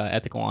defines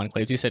ethical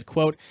enclaves. He said,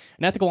 quote,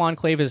 "An ethical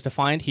enclave is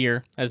defined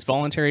here as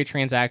voluntary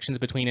transactions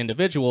between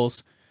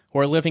individuals who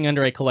are living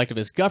under a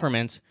collectivist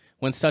government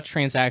when such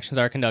transactions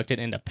are conducted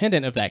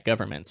independent of that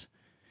government.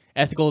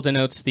 Ethical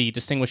denotes the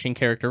distinguishing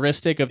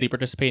characteristic of the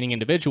participating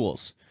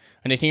individuals.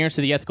 An adherence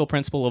to the ethical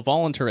principle of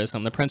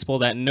voluntarism, the principle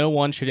that no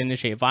one should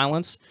initiate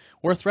violence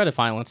or threat of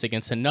violence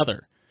against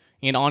another.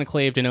 An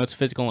enclave denotes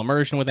physical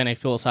immersion within a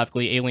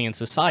philosophically alien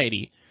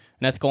society.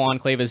 An ethical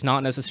enclave is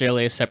not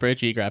necessarily a separate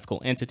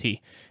geographical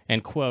entity."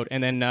 End quote.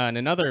 And then in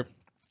another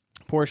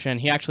portion,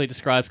 he actually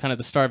describes kind of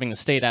the starving the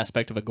state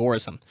aspect of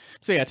agorism.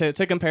 So yeah,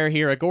 to compare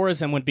here,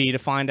 agorism would be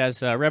defined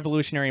as a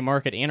revolutionary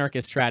market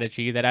anarchist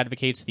strategy that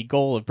advocates the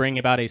goal of bringing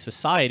about a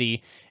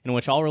society in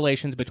which all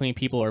relations between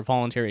people are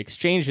voluntary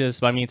exchanges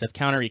by means of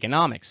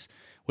counter-economics,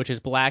 which is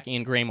black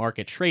and gray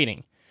market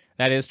trading.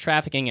 That is,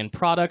 trafficking in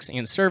products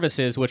and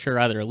services which are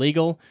either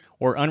illegal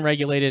or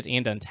unregulated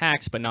and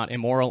untaxed, but not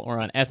immoral or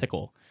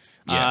unethical.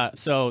 Yeah.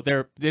 So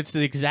it's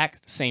the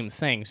exact same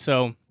thing.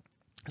 So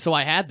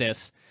I had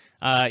this,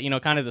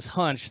 kind of this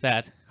hunch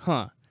that,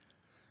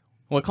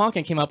 what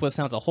Konkin came up with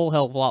sounds a whole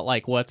hell of a lot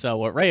like what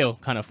Rayo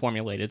kind of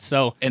formulated.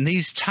 So, and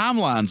these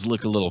timelines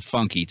look a little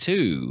funky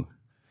too.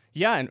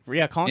 Yeah,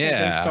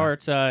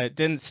 Konkin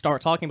didn't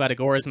start talking about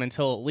agorism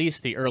until at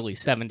least the early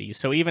 70s.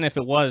 So even if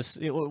I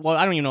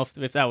don't even know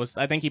if that was.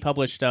 I think he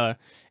published. It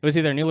was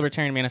either a New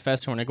Libertarian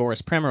Manifesto or an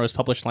Agorist Primer. It was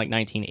published in like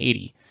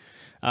 1980.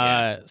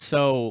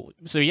 So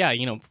yeah,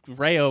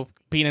 Rayo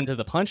beat him to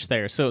the punch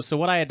there. So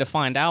what I had to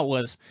find out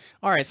was,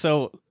 all right,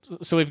 so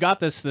we've got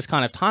this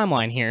kind of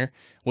timeline here,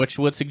 which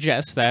would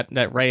suggest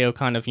that Rayo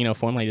kind of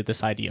formulated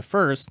this idea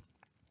first.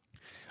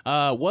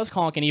 Was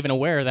Konkin even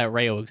aware that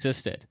Rayo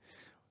existed?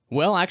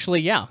 Well,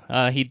 actually, yeah,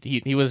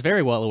 he was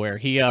very well aware.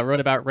 He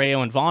wrote about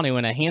Rayo and Vonu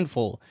in a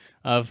handful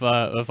of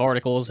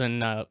articles in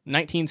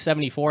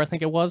 1974, I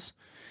think it was.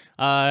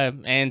 So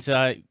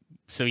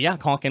yeah,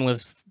 Konkin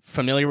was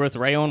familiar with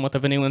Rayo and what the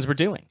Vonuans were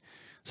doing.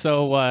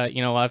 So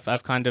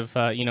I've kind of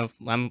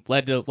I'm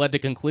led to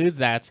conclude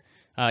that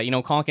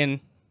Konkin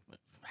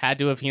had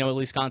to have at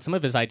least gotten some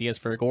of his ideas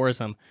for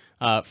agorism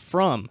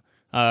from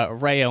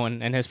Rayo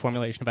and his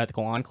formulation of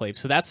ethical enclave.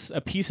 So that's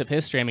a piece of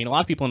history. I mean, a lot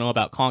of people know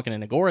about Konkin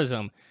and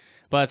agorism,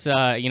 but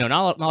not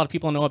a lot of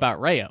people know about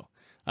Rayo.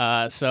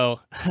 So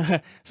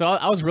I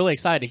was really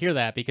excited to hear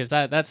that, because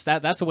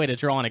that's a way to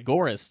draw an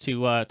agorist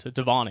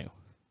to Vonu.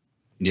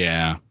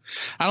 Yeah,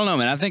 I don't know,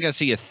 man. I think I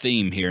see a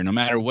theme here, no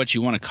matter what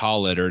you want to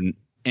call it,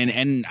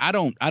 and I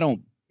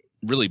don't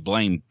really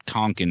blame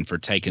Konkin for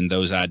taking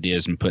those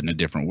ideas and putting a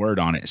different word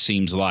on it. It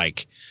seems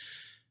like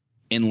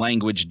in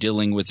language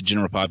dealing with the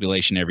general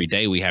population every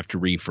day, we have to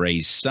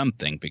rephrase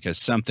something because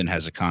something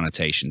has a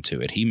connotation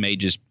to it. He may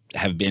just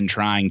have been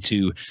trying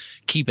to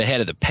keep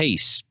ahead of the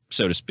pace,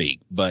 so to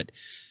speak. But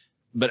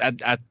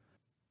I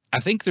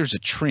think there's a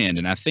trend,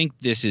 and I think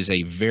this is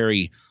a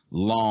very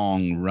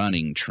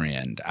long-running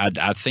trend.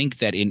 I think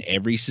that in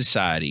every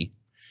society,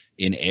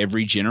 in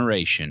every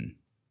generation,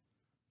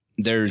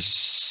 there's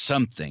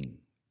something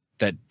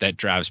that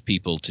drives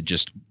people to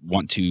just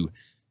want to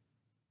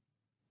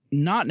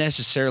not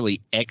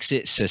necessarily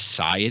exit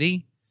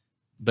society,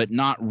 but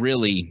not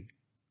really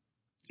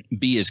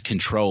be as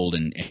controlled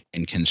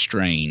and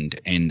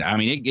constrained. And I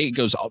mean, it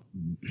goes all,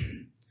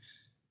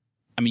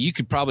 I mean, you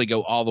could probably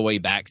go all the way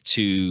back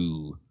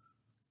to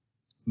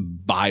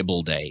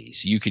Bible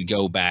days. You could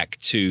go back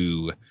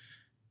to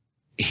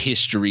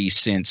history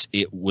since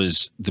it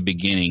was the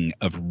beginning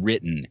of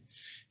written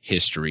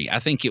history. I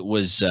think it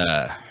was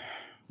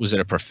it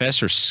a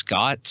Professor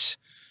Scott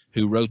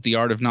who wrote The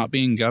Art of Not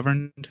Being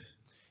Governed?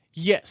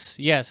 Yes,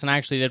 and I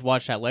actually did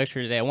watch that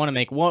lecture today. I want to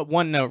make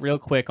one note real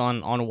quick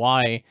on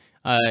why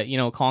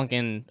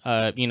Konkin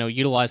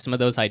utilized some of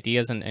those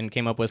ideas and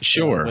came up with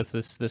with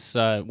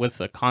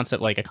a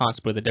concept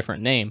with a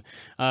different name.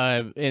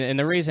 And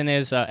the reason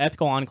is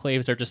ethical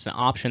enclaves are just an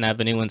option that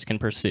Vonuans can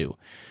pursue.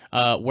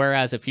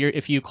 Whereas if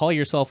you call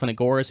yourself an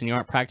agorist and you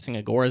aren't practicing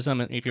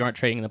agorism, if you aren't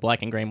trading in the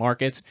black and gray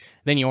markets,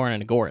 then you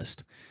aren't an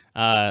agorist.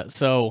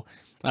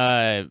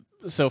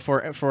 so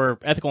for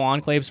ethical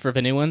enclaves for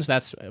Vonuans,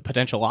 that's a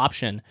potential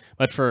option.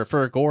 But for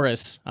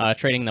agorists,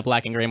 trading in the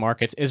black and gray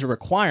markets is a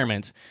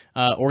requirement,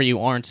 or you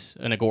aren't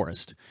an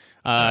agorist.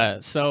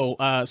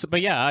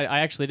 But yeah, I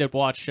actually did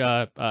watch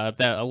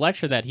a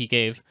lecture that he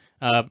gave,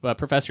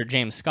 Professor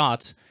James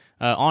Scott,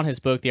 on his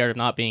book, The Art of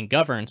Not Being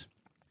Governed.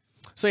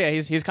 So yeah,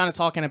 he's kind of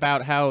talking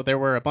about how there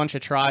were a bunch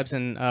of tribes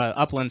in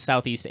upland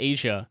Southeast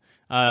Asia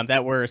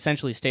that were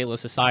essentially stateless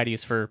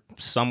societies for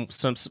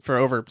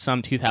over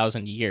some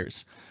 2,000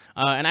 years.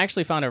 And I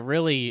actually found it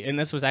really, and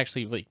this was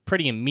actually like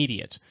pretty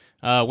immediate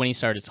when he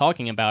started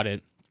talking about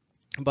it.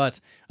 But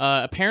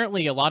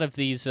apparently, a lot of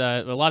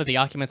the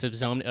occupants of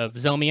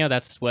Zomia,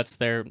 that's what's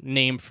their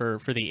name for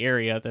the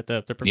area that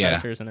the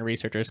professors and the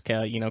researchers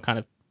kind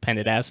of penned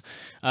it as.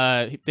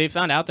 They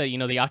found out that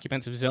the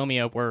occupants of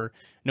Zomia were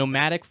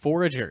nomadic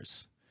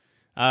foragers,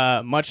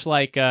 much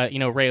like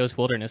Rayo's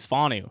wilderness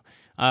Vonu.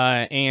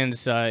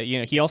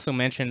 He also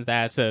mentioned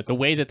that the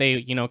way that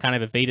they kind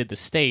of evaded the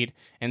state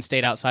and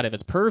stayed outside of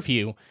its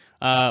purview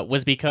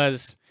was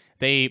because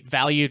they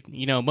valued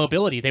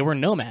mobility. They were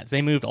nomads.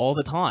 They moved all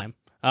the time.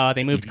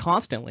 They moved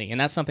constantly, and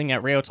that's something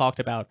that Rayo talked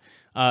about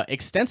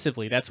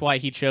extensively. That's why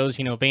he chose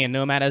van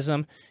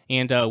nomadism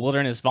and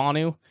wilderness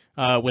Vonu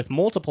with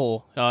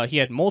multiple. He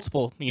had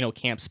multiple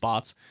camp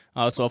spots.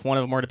 So if one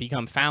of them were to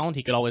become found,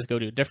 he could always go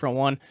to a different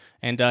one,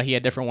 and he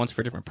had different ones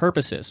for different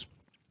purposes.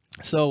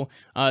 So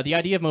the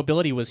idea of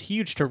mobility was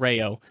huge to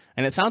Rayo,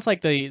 and it sounds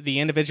like the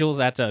individuals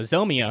at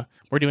Zomia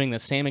were doing the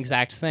same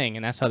exact thing,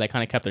 and that's how they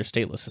kind of kept their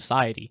stateless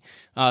society.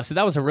 So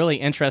that was a really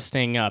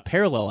interesting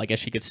parallel, I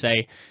guess you could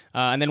say.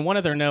 And then one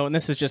other note, and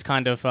this is just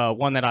kind of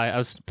one that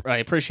I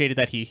appreciated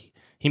that he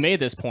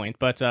made this point,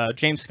 but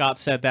James Scott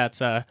said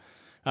that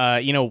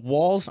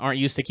walls aren't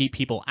used to keep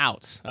people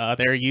out.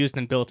 They're used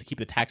and built to keep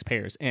the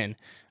taxpayers in.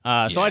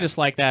 So I just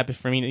like that. But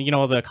for me,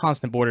 the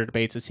constant border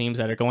debates, it seems,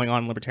 that are going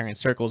on in libertarian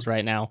circles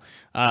right now.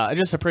 I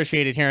just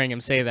appreciated hearing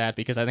him say that,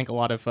 because I think a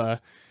lot of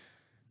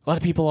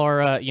people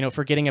are,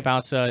 forgetting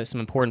about some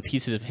important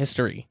pieces of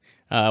history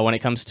when it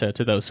comes to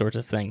those sorts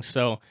of things.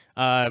 So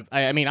I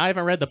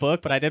haven't read the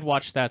book, but I did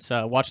watch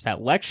that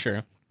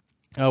lecture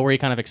where he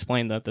kind of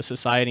explained the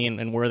society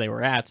and where they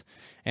were at.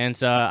 And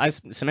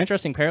some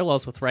interesting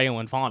parallels with Rayo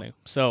and Vonu.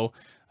 So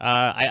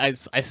I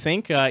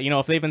think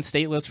if they've been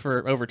stateless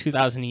for over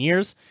 2,000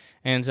 years,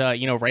 and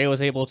Rayo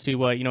was able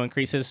to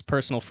increase his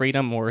personal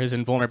freedom or his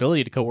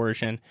invulnerability to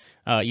coercion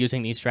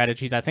using these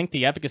strategies, I think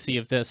the efficacy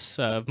of this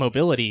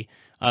mobility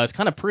is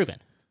kind of proven.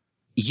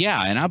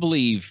 Yeah, and I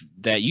believe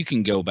that you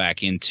can go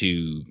back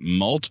into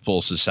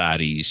multiple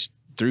societies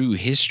through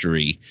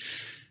history,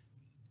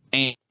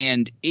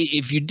 and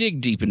if you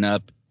dig deep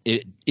enough,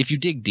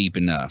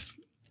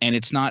 and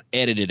it's not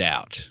edited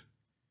out,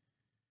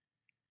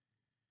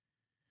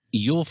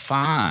 you'll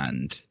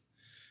find,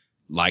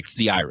 like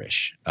the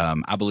Irish.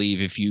 I believe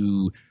if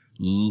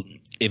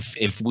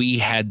we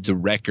had the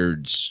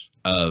records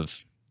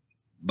of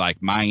like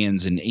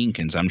Mayans and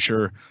Incans, I'm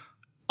sure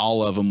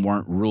all of them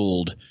weren't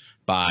ruled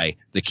by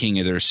the king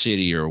of their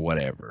city or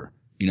whatever.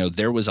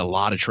 There was a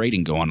lot of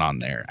trading going on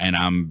there,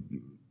 and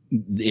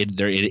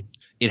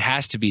it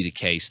has to be the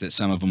case that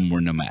some of them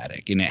were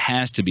nomadic, and it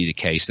has to be the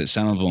case that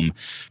some of them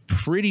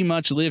pretty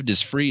much lived as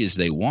free as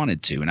they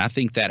wanted to. And I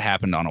think that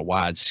happened on a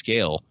wide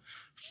scale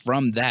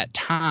from that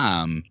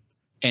time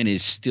and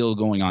is still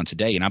going on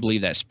today. And I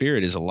believe that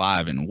spirit is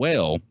alive and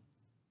well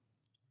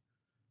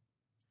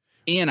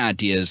in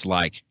ideas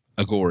like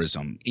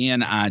agorism,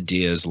 in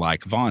ideas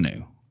like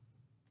Vonu.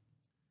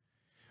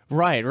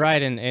 Right,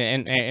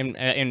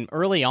 and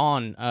early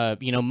on,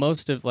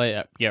 most of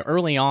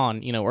early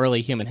on,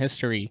 early human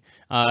history,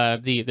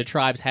 the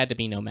tribes had to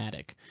be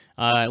nomadic,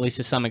 at least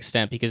to some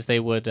extent, because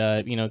their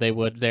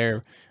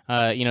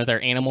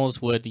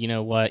animals would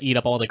eat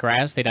up all the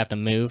grass. They'd have to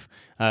move.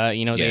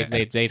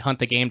 They'd hunt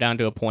the game down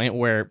to a point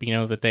where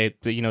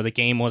the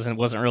game wasn't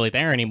really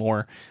there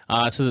anymore.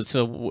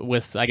 So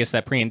with, I guess,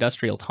 that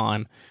pre-industrial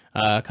time,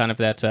 kind of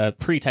that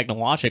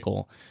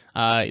pre-technological.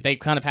 They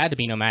kind of had to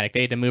be nomadic.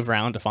 They had to move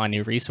around to find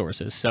new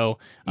resources. So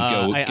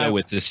go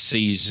with the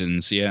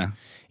seasons, yeah.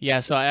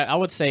 Yeah, so I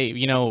would say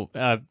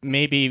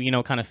maybe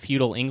kind of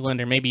feudal England,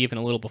 or maybe even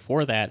a little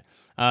before that.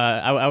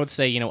 I would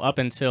say up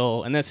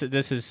until, and this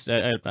is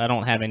I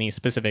don't have any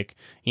specific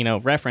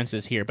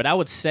references here, but I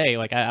would say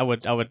I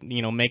would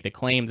make the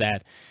claim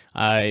that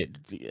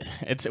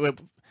it's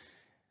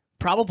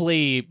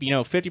probably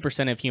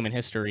 50% of human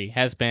history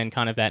has been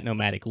kind of that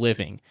nomadic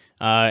living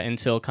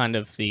until kind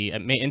of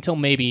until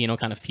maybe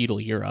kind of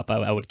feudal Europe,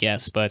 I would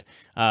guess. But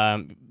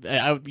I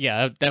would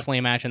definitely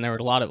imagine there were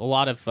a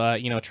lot of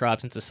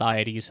tribes and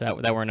societies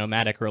that were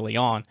nomadic early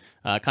on,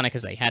 kind of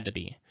because they had to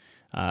be.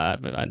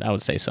 I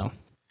would say so.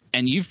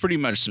 And you've pretty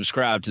much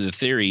subscribed to the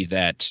theory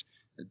that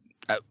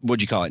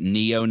what'd you call it,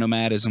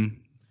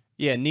 neo-nomadism?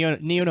 Yeah,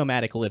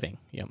 neo-nomadic living.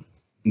 Yeah.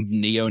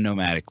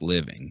 Neo-nomadic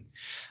living.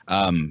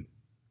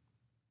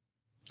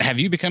 Have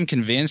you become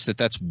convinced that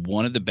that's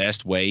one of the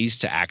best ways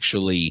to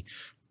actually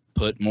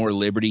put more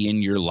liberty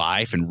in your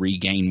life and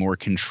regain more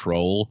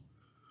control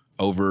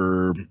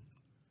over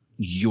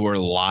your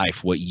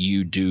life, what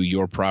you do,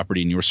 your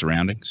property, and your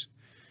surroundings?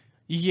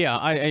 Yeah,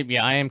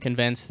 I am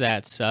convinced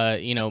that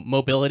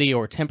mobility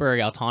or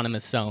temporary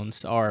autonomous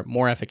zones are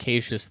more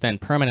efficacious than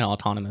permanent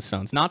autonomous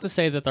zones. Not to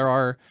say that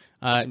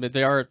but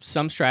there are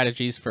some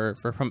strategies for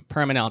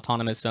permanent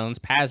autonomous zones,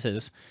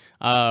 PAZs,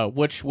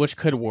 which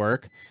could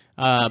work.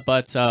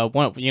 But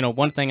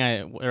one thing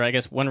I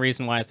guess one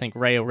reason why I think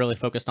Rayo really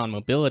focused on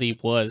mobility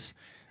was,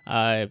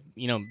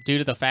 due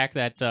to the fact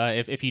that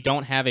if you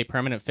don't have a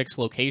permanent fixed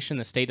location,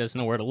 the state doesn't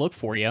know where to look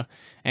for you,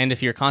 and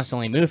if you're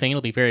constantly moving,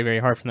 it'll be very, very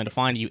hard for them to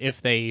find you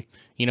if they,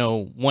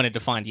 wanted to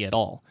find you at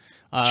all.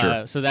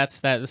 Sure. So that's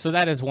that. So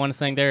that is one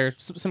thing.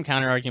 There's some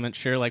counter arguments,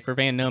 sure. Like for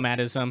van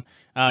nomadism,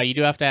 you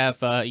do have to have,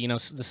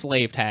 the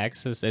slave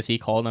tags, as he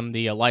called them,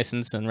 the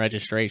license and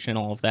registration,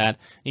 all of that.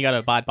 You got to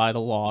abide by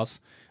the laws.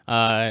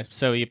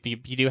 So you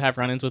do have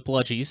run-ins with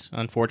bludgies,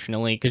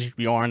 unfortunately, because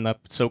you are on the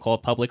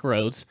so-called public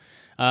roads.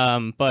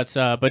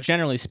 But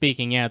generally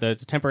speaking, yeah, the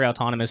temporary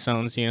autonomous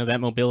zones,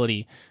 that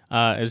mobility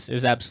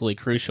is absolutely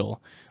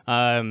crucial.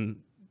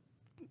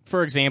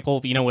 For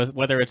example,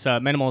 whether it's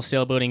minimal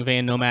sailboating,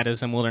 van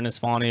nomadism, wilderness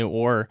Vonu,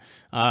 or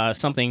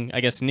something,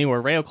 I guess,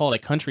 newer. Rayo called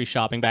it country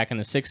shopping back in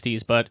the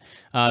 60s, but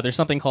there's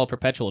something called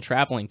perpetual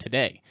traveling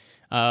today.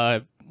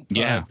 I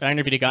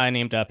interviewed a guy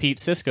named Pete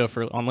Cisco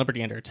on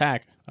Liberty Under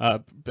Attack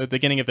at the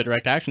beginning of the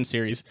Direct Action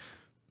series,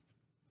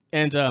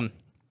 and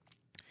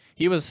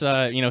he was,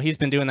 he's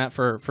been doing that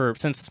for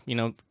since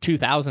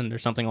 2000 or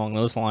something along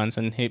those lines,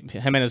 and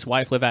him and his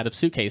wife live out of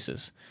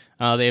suitcases.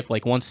 They have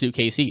like one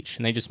suitcase each,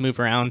 and they just move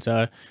around.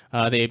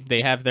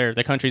 They have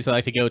the countries they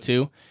like to go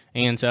to,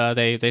 and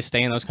they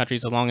stay in those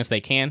countries as long as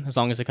they can, as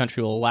long as the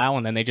country will allow,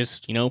 and then they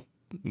just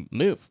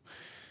move.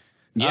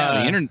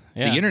 Yeah,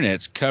 the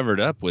internet's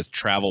covered up with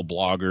travel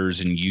bloggers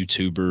and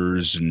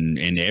YouTubers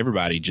and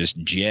everybody just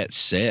jet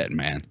set,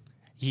 man.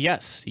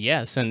 Yes,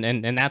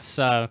 and that's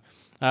so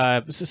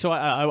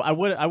I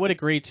would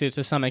agree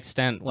to some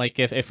extent. Like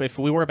if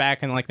we were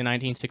back in like the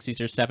 1960s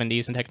or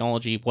 70s and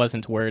technology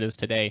wasn't where it is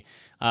today,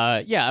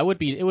 it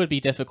would be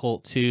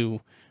difficult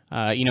to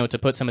to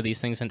put some of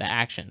these things into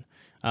action.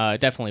 It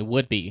definitely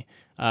would be.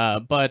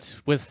 But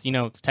with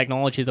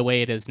technology the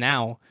way it is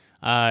now,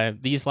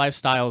 these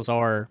lifestyles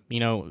are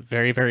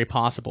very, very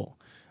possible.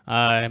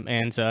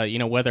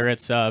 Whether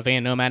it's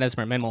van nomadism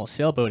or minimal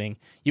sailboating,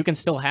 you can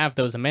still have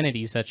those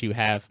amenities that you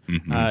have,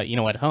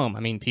 at home. I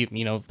mean,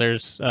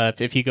 there's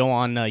if you go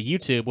on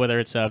YouTube, whether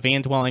it's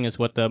van dwelling is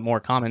what the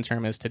more common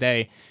term is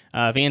today,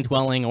 van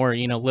dwelling, or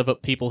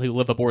people who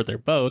live aboard their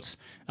boats,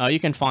 you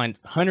can find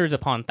hundreds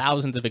upon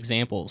thousands of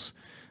examples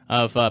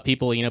of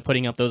people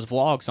putting up those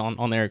vlogs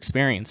on their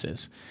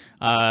experiences.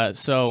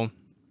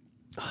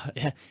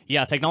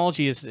 Yeah,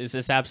 technology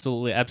is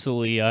absolutely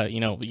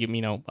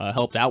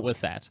helped out with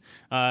that.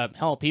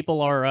 Hell,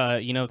 people are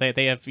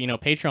they have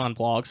Patreon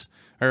blogs,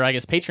 or I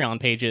guess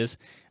Patreon pages,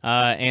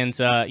 and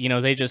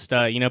they just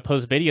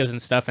post videos and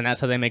stuff, and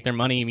that's how they make their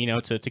money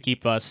to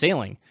keep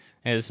sailing,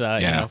 as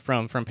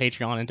from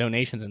Patreon and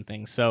donations and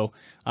things. So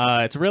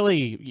it's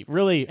really,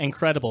 really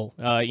incredible.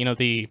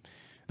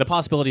 The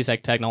possibilities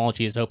that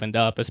technology has opened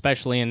up,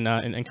 especially in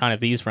kind of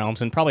these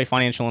realms, and probably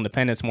financial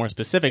independence more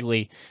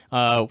specifically,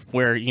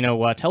 where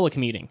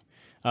telecommuting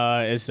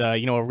is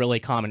a really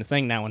common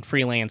thing now, and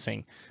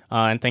freelancing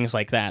and things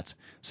like that.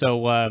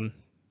 So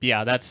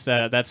that's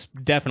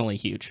definitely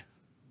huge.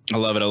 I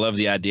love it. I love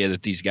the idea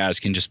that these guys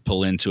can just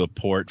pull into a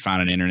port,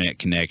 find an internet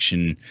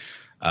connection,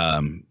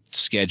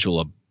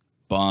 schedule a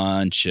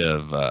bunch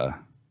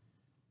of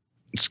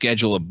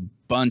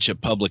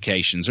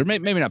publications, or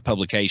maybe not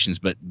publications,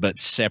 but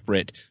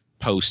separate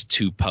posts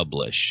to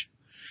publish.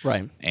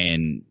 Right.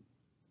 And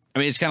I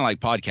mean, it's kind of like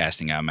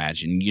podcasting, I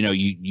imagine.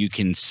 You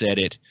can set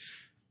it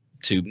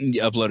to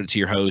upload it to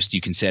your host. You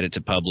can set it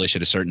to publish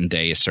at a certain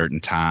day, a certain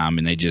time,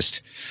 and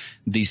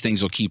these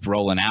things will keep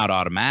rolling out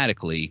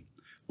automatically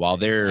while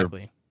they're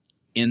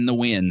in the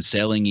wind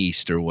sailing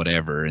east or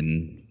whatever.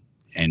 And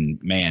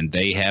man,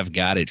 they have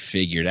got it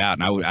figured out.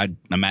 And I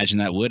imagine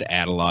that would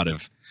add a lot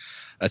of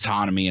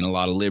autonomy and a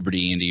lot of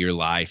liberty into your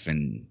life,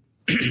 and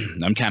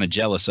I'm kind of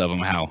jealous of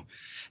them, how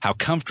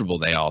comfortable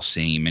they all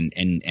seem,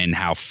 and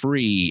how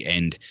free,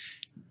 and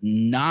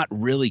not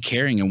really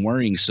caring and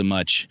worrying so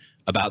much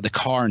about the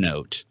car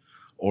note,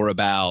 or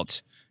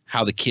about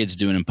how the kid's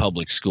doing in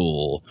public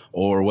school,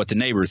 or what the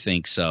neighbor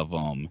thinks of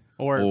them,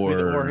 or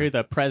who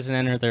the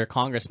president or their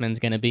congressman's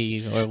going to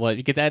be, or what.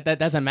 That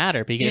doesn't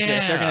matter, because if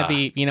they're going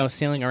to be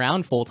sailing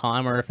around full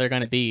time, or if they're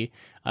going to be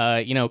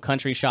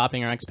country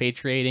shopping or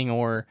expatriating,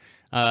 or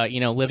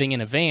living in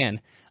a van.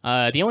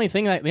 The only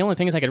things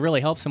that could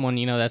really help someone,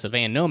 that's a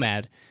van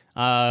nomad,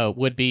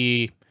 would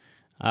be,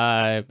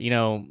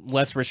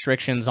 less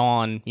restrictions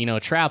on,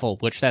 travel,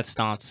 which that's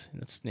not,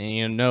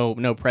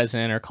 no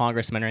president or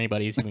congressman or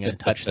anybody's even going to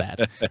touch that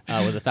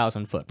with a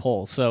 1,000-foot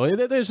pole. So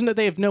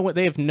they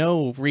have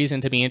no reason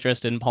to be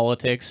interested in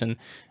politics, and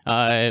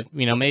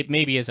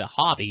maybe as a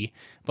hobby,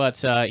 but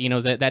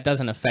that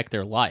doesn't affect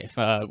their life.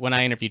 When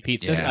I interviewed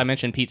Pete Cisco, I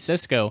mentioned Pete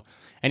Cisco,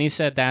 and he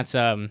said that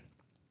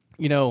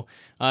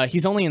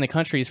he's only in the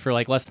countries for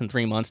like less than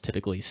 3 months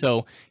typically,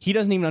 so he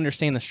doesn't even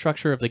understand the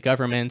structure of the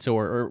government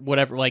or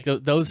whatever, like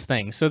those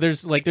things. So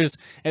there's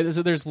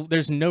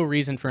no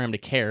reason for him to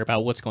care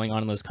about what's going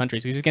on in those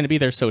countries. He's going to be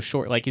there so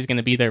short, like he's going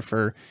to be there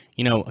for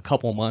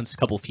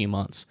a few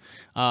months.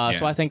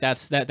 So I think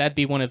that'd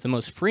be one of the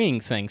most freeing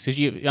things,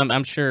 because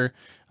I'm sure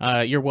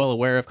you're well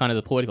aware of kind of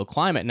the political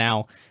climate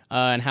now.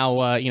 And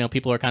how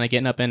people are kind of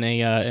getting up in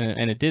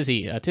a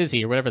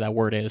tizzy or whatever that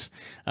word is.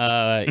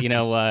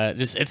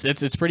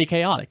 It's pretty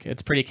chaotic.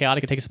 It's pretty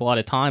chaotic. It takes up a lot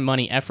of time,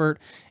 money, effort,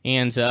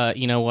 and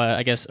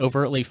I guess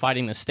overtly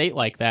fighting the state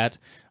like that,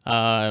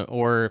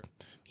 or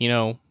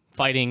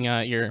fighting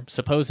your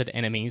supposed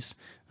enemies,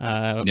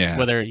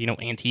 whether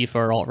Antifa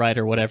or alt-right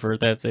or whatever,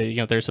 that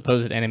their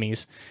supposed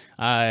enemies.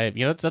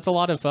 That's a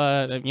lot of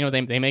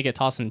they may get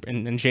tossed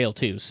in jail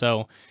too.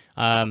 So.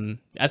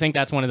 I think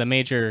that's one of the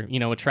major,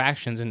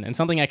 attractions, and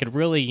something that could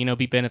really,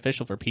 be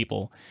beneficial for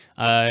people,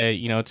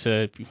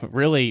 to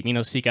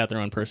really, seek out their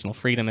own personal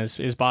freedom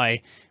is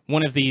by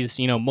one of these,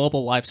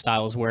 mobile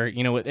lifestyles where,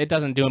 it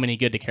doesn't do them any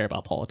good to care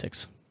about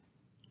politics.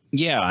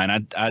 Yeah,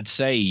 and I'd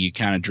say you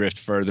kind of drift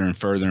further and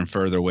further and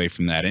further away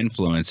from that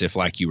influence if,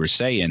 like you were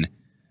saying,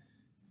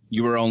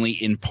 you were only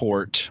in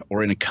port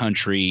or in a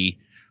country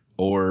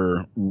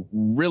or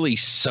really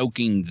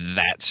soaking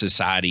that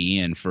society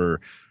in for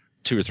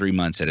 2 or 3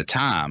 months at a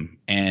time.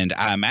 And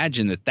I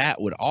imagine that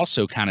would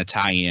also kind of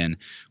tie in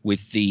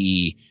with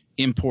the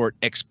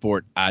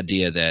import-export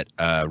idea that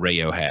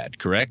Rayo had,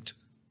 correct?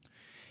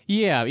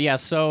 Yeah.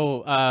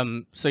 So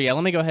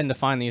let me go ahead and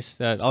define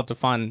these. I'll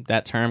define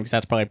that term because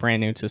that's probably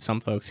brand new to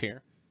some folks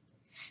here.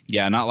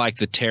 Yeah, not like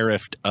the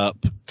tariffed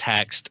up,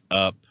 taxed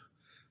up,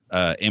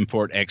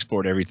 import,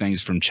 export,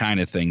 everything's from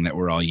China thing that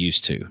we're all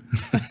used to.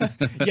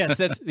 Yes,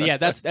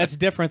 that's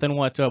different than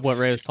what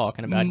Ray's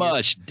talking about.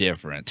 Much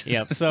different.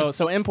 Yep.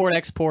 So import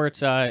export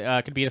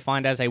could be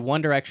defined as a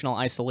one-directional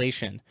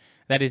isolation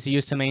that is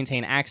used to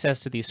maintain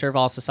access to the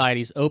servile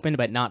society's open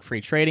but not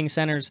free trading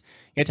centers,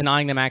 yet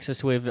denying them access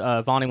to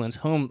a Vonuan's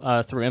home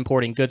through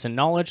importing goods and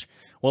knowledge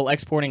while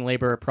exporting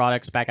labor or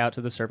products back out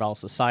to the servile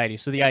society.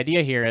 So the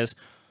idea here is,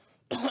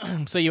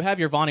 so you have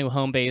your Vonu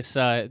home base,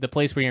 the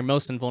place where you're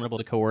most invulnerable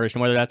to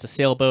coercion, whether that's a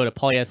sailboat, a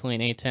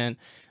polyethylene A tent,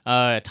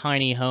 a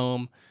tiny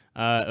home,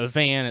 a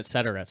van, et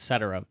cetera, et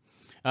cetera.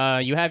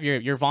 You have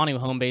your Vonu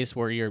home base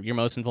where you're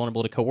most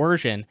invulnerable to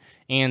coercion,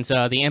 and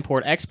the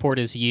import-export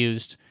is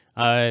used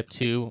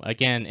to,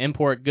 again,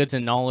 import goods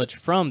and knowledge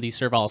from the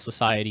servile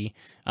society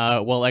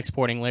while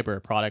exporting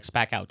labor products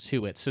back out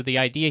to it. So the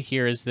idea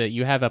here is that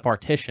you have a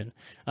partition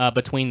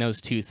between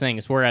those two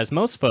things, whereas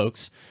most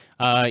folks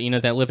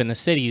that live in the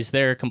cities,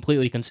 they're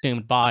completely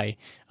consumed by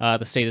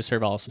the state of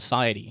servile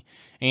society.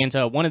 And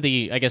one of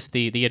the, I guess,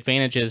 the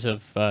advantages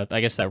of,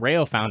 that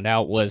Rayo found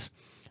out was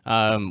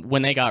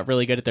when they got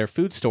really good at their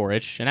food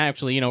storage, and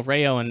actually,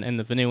 Rayo and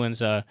the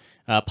Vonuans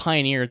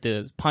pioneered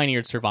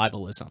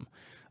survivalism,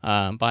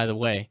 by the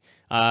way.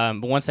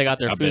 But once they got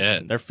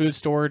their food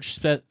storage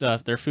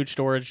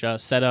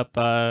set up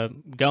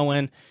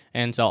going,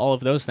 and all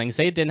of those things,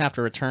 they didn't have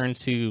to return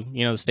to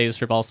the state of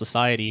servile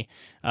society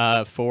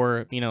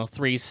for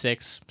 3,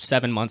 6,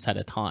 7 months at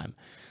a time.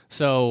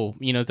 So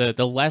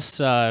the less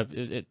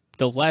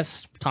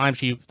times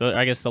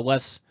the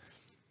less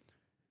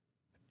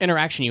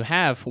interaction you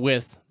have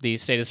with the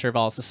state of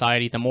servile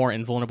society, the more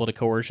invulnerable to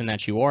coercion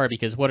that you are,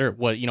 because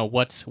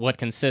what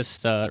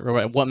consists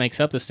or what makes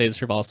up the state of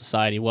servile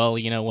society? Well,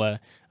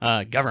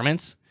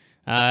 governments,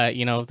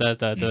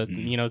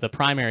 the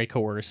primary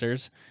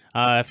coercers.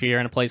 If you're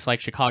in a place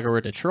like Chicago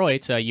or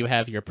Detroit, you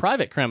have your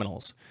private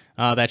criminals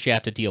that you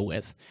have to deal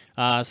with.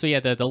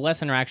 The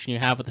less interaction you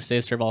have with the state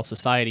of servile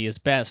society is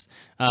best.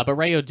 But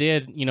Rayo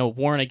did,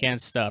 warn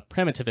against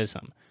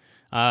primitivism.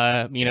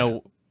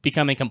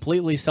 Becoming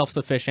completely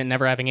self-sufficient,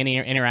 never having any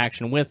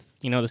interaction with,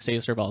 the state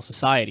of servile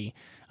society.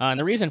 And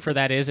the reason for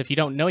that is if you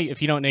don't know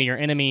your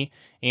enemy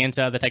and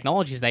the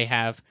technologies they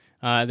have,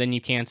 then you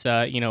can't,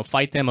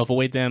 fight them,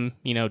 avoid them,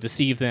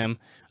 deceive them,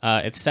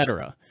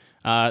 etc.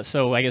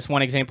 So I guess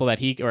one example that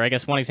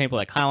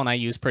Kyle and I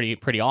use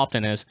pretty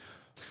often is,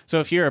 so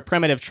if you're a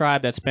primitive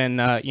tribe that's been,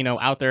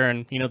 out there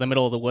in, the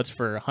middle of the woods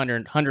for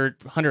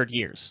 100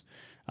 years,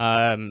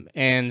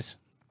 and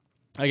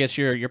I guess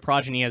your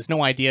progeny has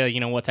no idea,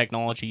 what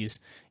technologies,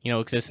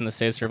 exist in the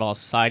state of servile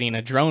society, and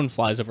a drone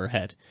flies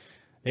overhead.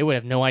 They would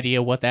have no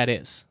idea what that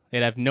is.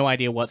 They'd have no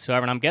idea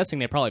whatsoever, and I'm guessing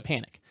they'd probably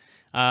panic.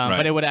 Right.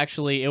 But it would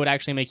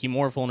actually make you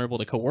more vulnerable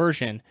to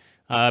coercion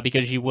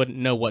because you wouldn't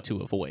know what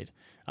to avoid.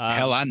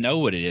 Hell, I know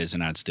what it is,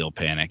 and I'd still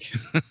panic.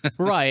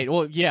 Right.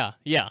 Well, yeah,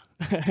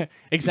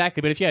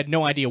 exactly. But if you had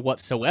no idea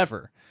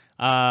whatsoever,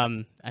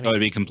 it'd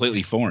be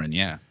completely foreign.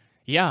 Yeah.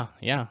 Yeah,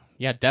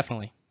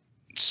 definitely.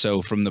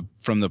 So from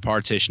the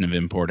partition of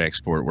import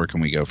export, where can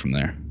we go from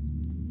there?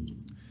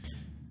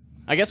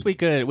 I guess we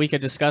could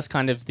discuss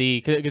kind of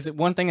because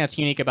one thing that's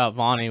unique about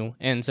Vonu,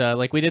 and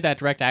like we did that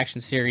direct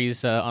action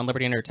series on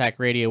Liberty Under Attack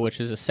Radio, which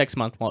is a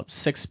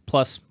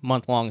 6+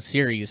 month long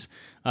series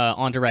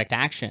on direct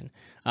action.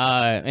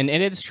 And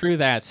it is true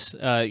that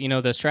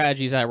the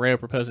strategies that Rayo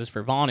proposes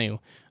for Vonu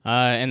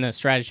and the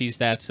strategies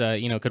that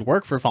could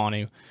work for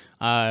Vonu,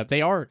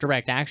 they are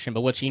direct action.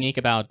 But what's unique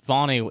about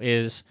Vonu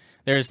is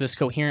there's this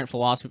coherent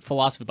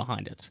philosophy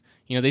behind it.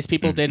 These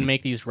people didn't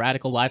make these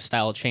radical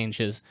lifestyle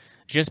changes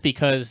just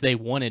because they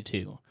wanted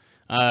to.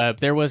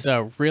 There was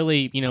a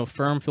really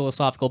firm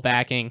philosophical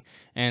backing,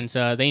 and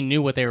they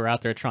knew what they were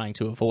out there trying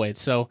to avoid.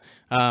 So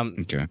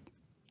Okay.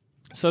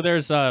 So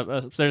there's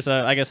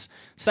I guess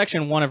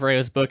section 1 of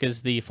Rayo's book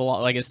is the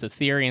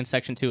theory, and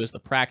section 2 is the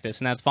practice,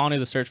 and that's Vonu,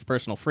 the search for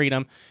personal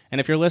freedom.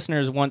 And if your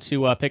listeners want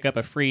to pick up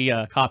a free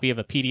copy of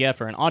a PDF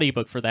or an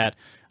audiobook for that,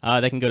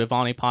 they can go to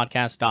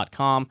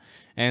vonupodcast.com,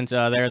 and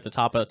there at the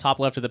top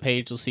left of the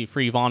page you'll see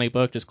free Vonu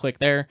book. Just click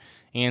there,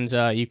 and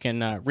you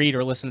can read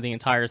or listen to the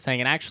entire thing.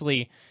 And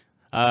actually,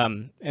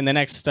 in the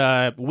next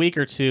week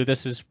or two,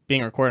 this is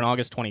being recorded on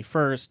August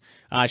 21st,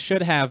 I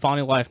should have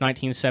Vonu Life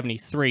March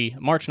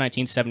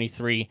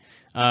 1973,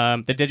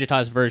 the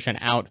digitized version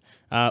out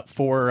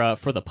for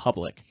the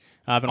public.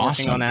 I've been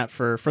working on that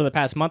for the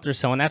past month or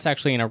so, and that's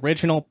actually an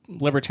original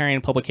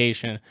libertarian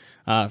publication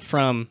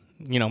from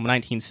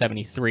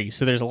 1973.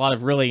 So there's a lot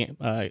of really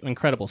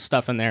incredible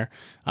stuff in there.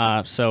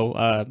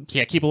 So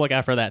keep a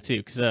lookout for that too,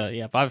 because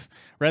if I've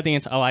read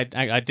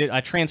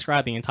I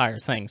transcribed the entire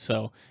thing,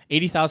 so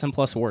 80,000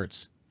 plus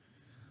words.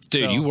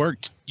 Dude, So,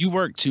 you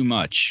work too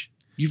much.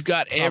 You've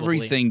got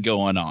everything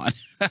going on.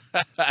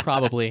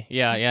 Probably,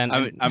 yeah.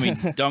 And, I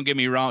mean, don't get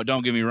me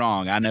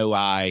wrong. I know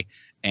I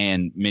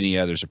and many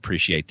others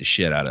appreciate the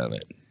shit out of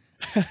it.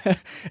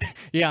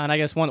 Yeah, and I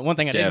guess one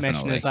thing I did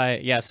mention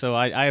Definitely. is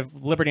I have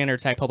Liberty Under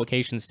Attack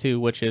Publications too,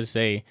 which is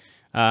an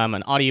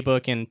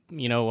audiobook and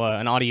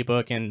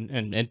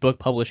book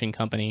publishing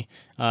company.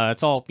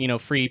 It's all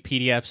free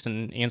PDFs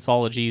and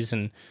anthologies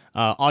and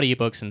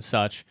audiobooks and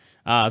such.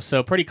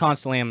 So pretty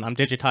constantly I'm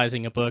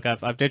digitizing a book. I've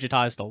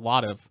digitized a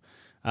lot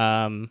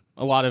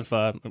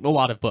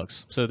of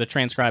books. So the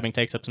transcribing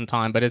takes up some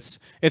time, but it's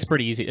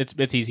pretty easy.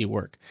 It's easy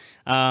work.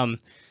 But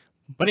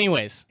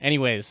anyways.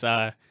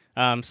 So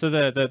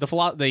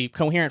the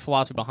coherent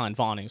philosophy behind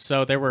Vonu.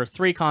 So there were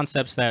 3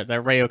 concepts that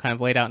Rayo kind of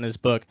laid out in his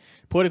book: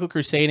 political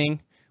crusading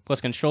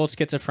plus controlled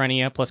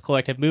schizophrenia plus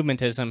collective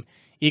movementism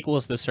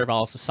equals the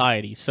servile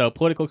society. So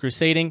political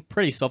crusading,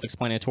 pretty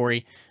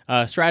self-explanatory.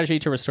 Strategy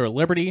to restore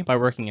liberty by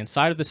working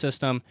inside of the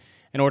system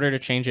in order to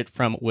change it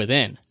from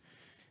within.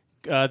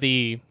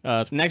 The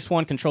next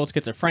one, controlled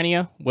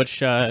schizophrenia,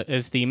 which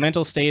is the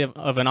mental state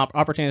of an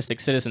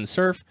opportunistic citizen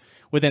serf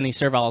within the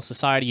servile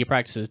society who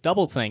practices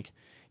doublethink,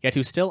 yet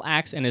who still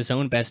acts in his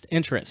own best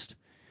interest.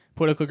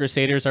 Political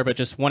crusaders are but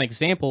just one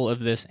example of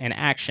this in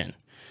action.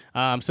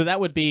 So that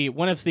would be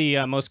one of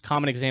the most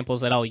common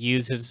examples that I'll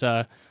use is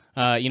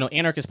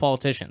anarchist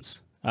politicians.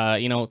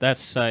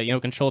 That's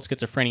controlled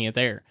schizophrenia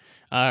there.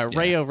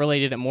 Rayo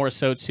related it more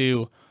so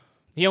to,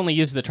 he only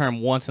used the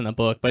term once in the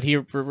book, but he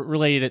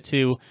related it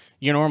to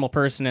your normal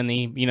person in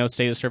the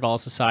state of servile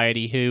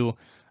society who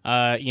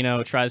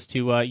tries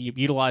to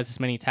utilize as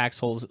many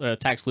tax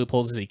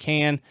loopholes as he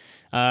can.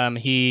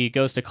 He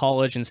goes to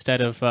college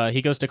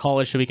he goes to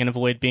college so he can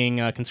avoid being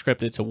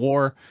conscripted to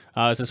war,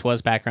 as this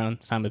was back around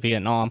the time of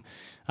Vietnam.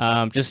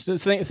 Just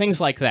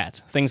things like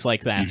that.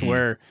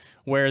 Mm-hmm.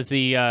 where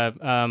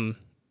the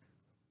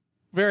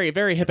very,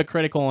 very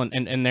hypocritical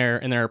in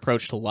their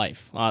approach to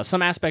life.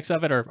 Some aspects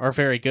of it are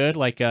very good,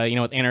 like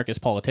with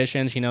anarchist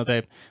politicians,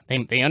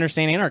 they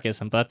understand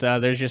anarchism, but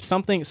there's just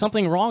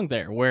something wrong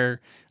there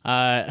where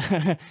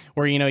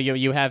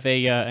you have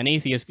an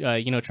atheist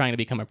trying to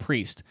become a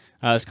priest.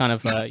 It's kind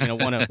of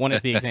one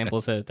of the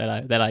examples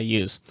that I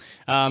use.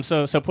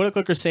 So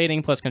political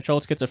crusading plus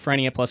controlled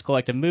schizophrenia plus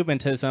collective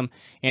movementism,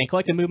 and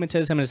collective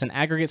movementism is an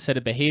aggregate set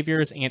of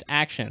behaviors and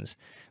actions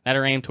that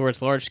are aimed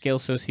towards large-scale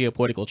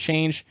socio-political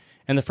change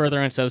and the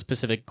furtherance of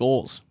specific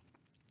goals.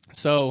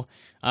 So,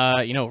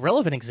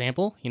 relevant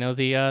example,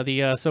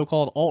 the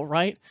so-called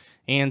alt-right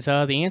and the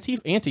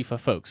Antifa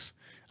folks.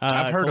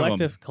 I've heard of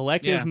them.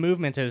 Collective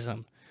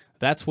movementism.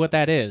 That's what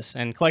that is.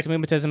 And collective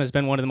movementism has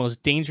been one of the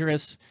most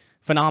dangerous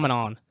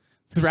phenomenon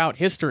throughout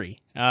history.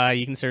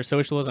 You consider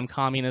socialism,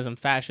 communism,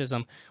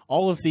 fascism,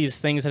 all of these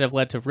things that have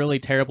led to really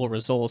terrible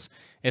results.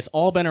 It's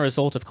all been a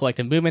result of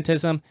collective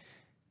movementism,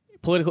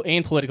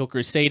 political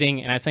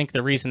crusading, and I think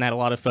the reason that a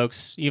lot of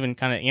folks, even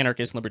kind of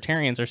anarchist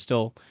libertarians, are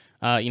still,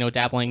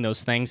 dabbling in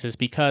those things is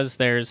because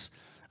there's,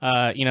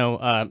 a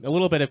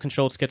little bit of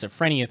controlled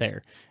schizophrenia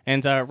there.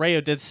 And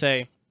Rayo did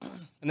say,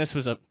 and this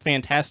was a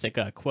fantastic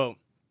quote.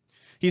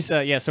 He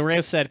said, so Rayo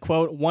said,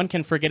 quote, "One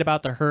can forget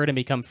about the herd and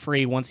become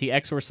free once he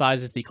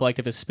exorcises the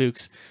collectivist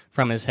spooks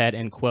from his head,"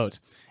 end quote.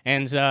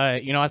 And,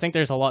 I think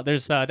there's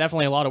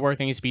definitely a lot of work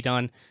that needs to be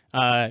done,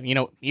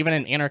 even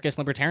in anarchist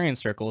libertarian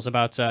circles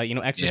about,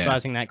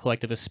 exercising that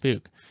collectivist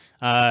spook.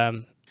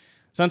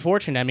 It's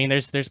unfortunate. I mean,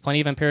 there's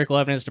plenty of empirical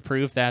evidence to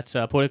prove that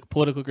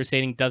political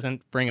crusading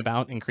doesn't bring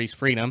about increased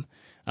freedom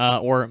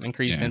or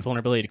increased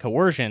invulnerability to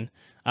coercion.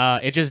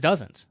 It just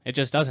doesn't. It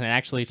just doesn't. It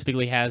actually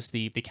typically has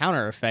the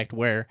counter effect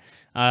where,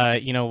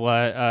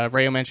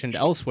 Rayo mentioned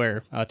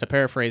elsewhere, to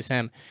paraphrase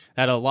him,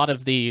 that a lot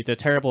of the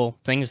terrible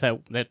things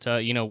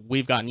that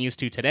we've gotten used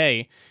to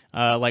today,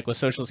 like with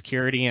Social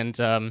Security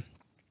and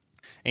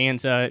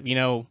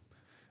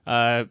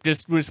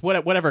just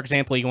whatever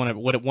example you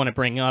want to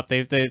bring up,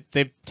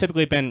 they've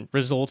typically been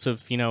results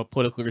of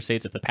political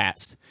crusades of the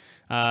past.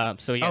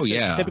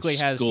 Typically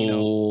has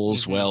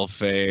schools,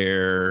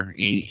 welfare,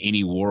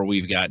 any war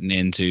we've gotten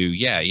into.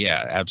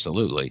 Yeah,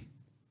 absolutely.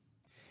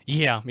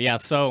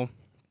 So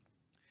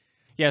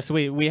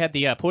we had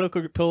the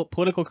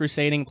political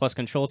crusading plus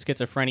controlled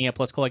schizophrenia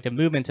plus collective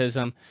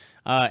movementism,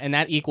 and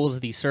that equals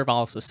the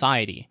servile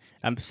society.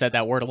 I've said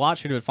that word a lot,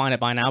 should have defined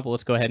it by now, but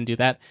let's go ahead and do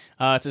that.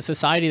 It's a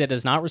society that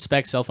does not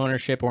respect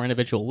self-ownership or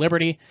individual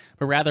liberty,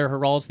 but rather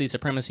heralds the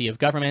supremacy of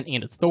government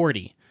and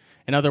authority.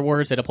 In other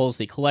words, it upholds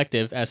the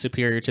collective as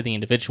superior to the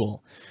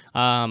individual.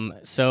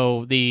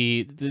 So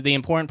the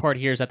important part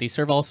here is that the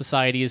servile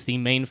society is the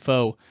main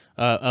foe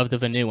of the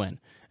Vonuan.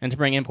 And to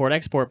bring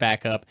import-export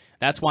back up,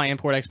 that's why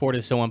import-export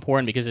is so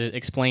important, because it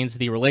explains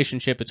the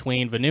relationship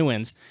between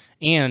Vonuans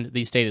and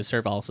the state of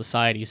servile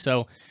society.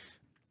 So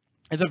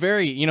it's a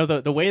very,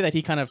 the way that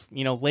he kind of,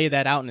 laid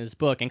that out in his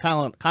book, and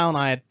Kyle and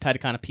I had to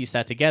kind of piece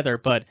that together,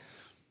 but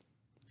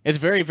it's a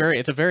very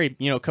coherent,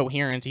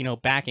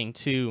 backing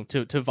to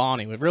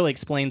Vonu. It really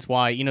explains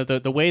why,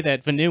 the way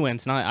that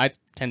Vonuans, and I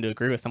tend to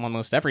agree with them on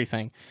most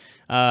everything,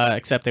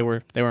 except they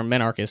were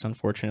minarchists,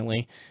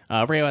 unfortunately.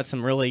 Rayo had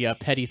some really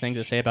petty things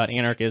to say about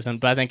anarchism,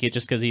 but I think it's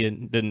just because he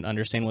didn't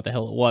understand what the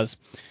hell it was.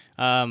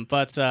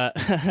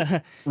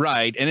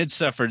 Right, and it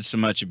suffered so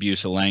much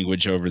abuse of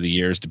language over the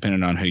years.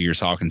 Depending on who you're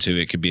talking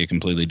to, it could be a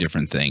completely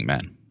different thing,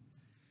 man.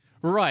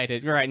 Right,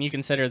 and you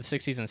consider the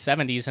 60s and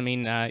 70s. I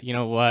mean,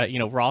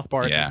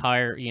 Rothbard's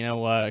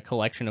entire,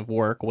 collection of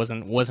work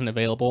wasn't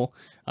available.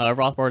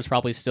 Rothbard's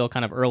probably still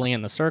kind of early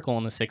in the circle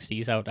in the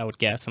 60s. I would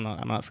guess. I'm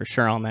not for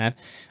sure on that.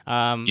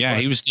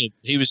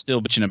 He was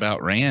still bitching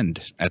about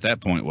Rand at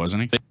that point,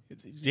 wasn't he?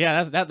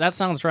 Yeah, that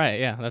sounds right.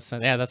 Yeah, that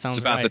sounds right. It's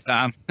about the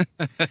time.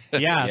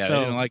 Yeah, so I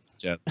didn't like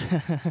it yet.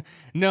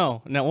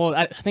 No. Well,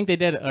 I think they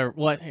did. Or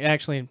what?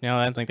 Actually, no,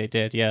 I don't think they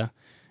did. Yeah,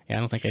 I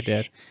don't think they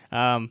did.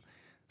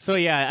 So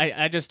yeah,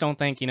 I just don't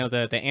think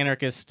the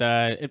anarchist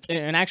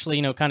and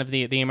actually kind of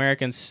the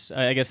Americans,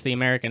 I guess the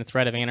American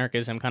threat of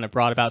anarchism kind of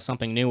brought about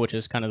something new, which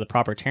is kind of the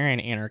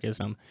propertarian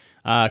anarchism,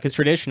 because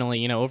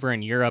traditionally over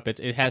in Europe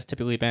it has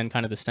typically been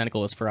kind of the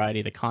syndicalist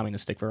variety, the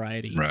communistic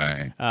variety.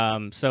 Right.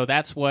 So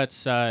that's what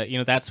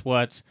that's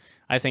what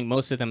I think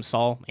most of them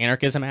saw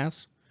anarchism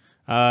as.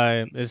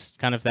 Is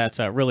kind of that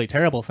really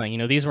terrible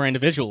thing. These were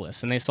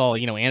individualists, and they saw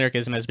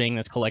anarchism as being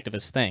this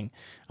collectivist thing,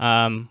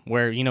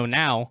 where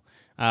now.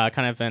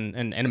 Kind of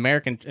an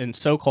American and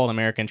so-called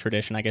American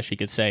tradition, I guess you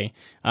could say,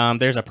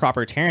 there's a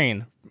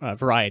propertarian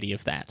variety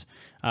of that.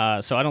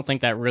 So I don't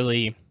think that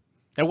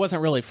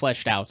wasn't really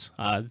fleshed out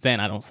then,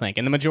 I don't think.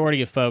 And the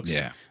majority of folks,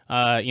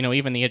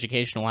 even the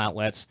educational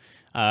outlets,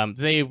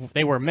 they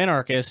were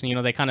minarchists,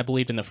 and they kind of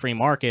believed in the free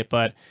market,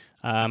 but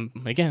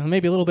again,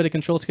 maybe a little bit of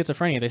controlled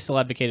schizophrenia. They still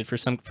advocated for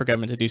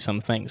government to do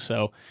some things.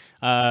 So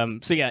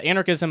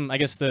anarchism, I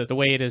guess the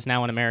way it is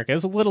now in America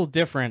is a little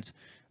different.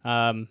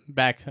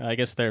 Back, I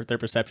guess their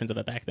perceptions of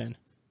it back then.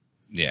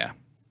 Yeah.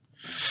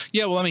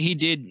 Well, I mean, he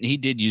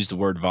did use the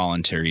word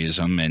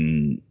voluntarism,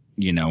 and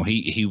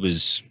he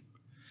was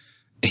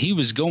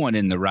going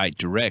in the right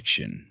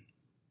direction.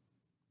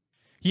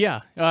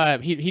 Yeah,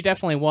 he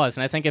definitely was,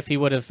 and I think if he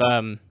would have,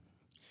 and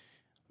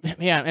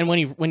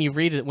when you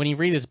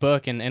read his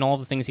book and all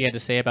the things he had to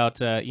say about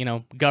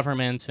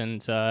government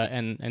and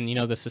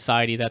the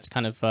society that's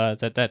kind of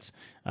that's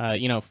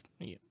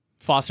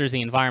fosters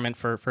the environment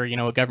for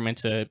a government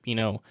to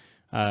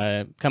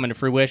come into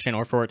fruition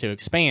or for it to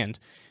expand.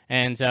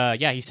 And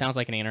he sounds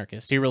like an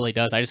anarchist. He really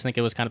does. I just think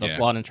it was kind of a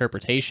flawed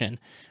interpretation.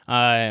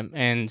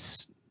 Even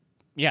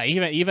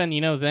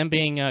them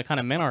being kind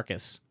of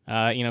minarchists,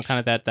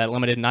 kind of that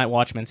limited night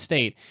watchman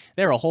state,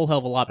 they're a whole hell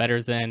of a lot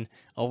better than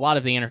a lot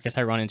of the anarchists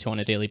I run into on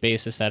a daily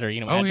basis that are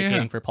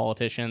advocating for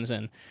politicians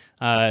and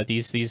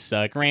these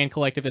grand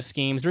collectivist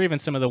schemes, or even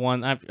some of the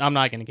one I'm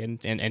not going to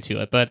get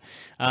into it, but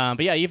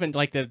even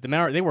like the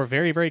they were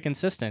very, very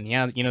consistent.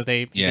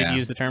 They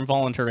used the term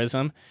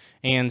voluntarism,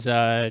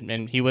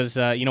 and he was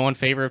in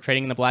favor of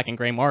trading in the black and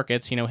gray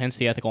markets, hence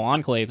the ethical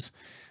enclaves.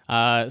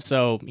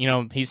 So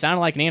he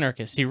sounded like an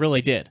anarchist. He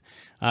really did.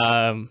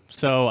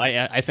 So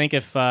I think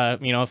if I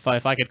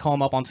could call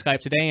him up on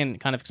Skype today and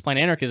kind of explain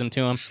anarchism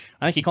to him,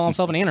 I think he'd call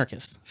himself an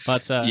anarchist.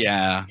 But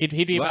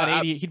he'd be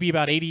about 80. He'd be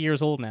about 80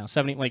 years old now.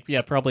 70,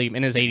 probably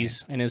in his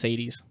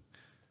 80s.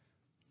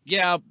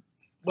 Yeah.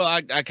 Well,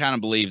 I kind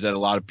of believe that a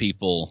lot of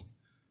people,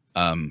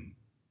 I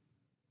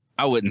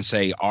wouldn't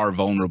say are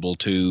vulnerable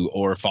to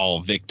or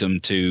fall victim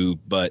to,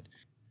 but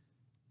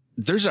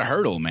there's a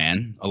hurdle,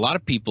 man. A lot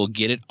of people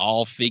get it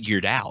all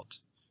figured out,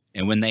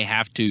 and when they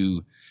have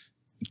to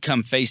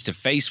come face to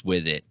face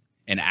with it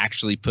and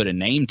actually put a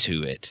name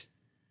to it,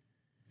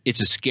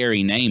 it's a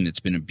scary name that's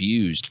been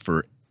abused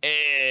forever.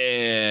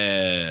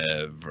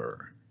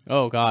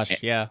 Oh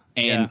gosh, yeah.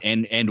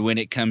 And when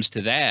it comes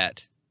to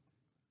that,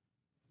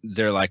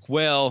 they're like,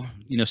 well,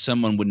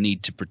 someone would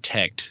need to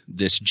protect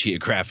this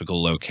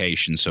geographical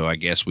location, so I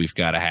guess we've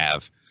got to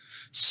have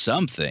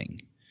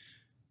something.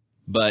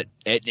 But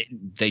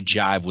they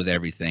jive with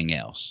everything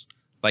else.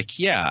 Like,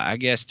 yeah, I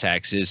guess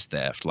tax is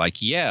theft.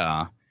 Like,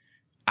 yeah,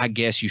 I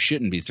guess you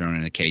shouldn't be thrown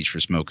in a cage for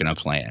smoking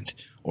up land.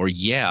 Or,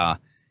 yeah,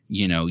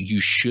 you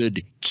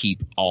should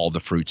keep all the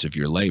fruits of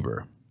your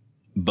labor.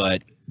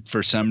 But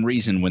for some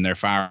reason, when they're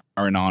firing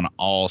on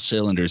all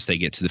cylinders, they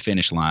get to the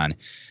finish line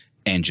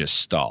and just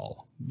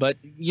stall. But,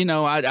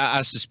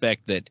 I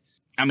suspect that,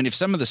 if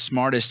some of the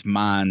smartest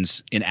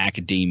minds in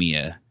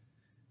academia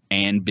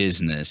and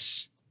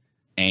business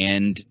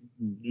and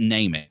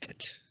name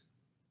it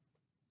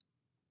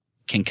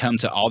can come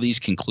to all these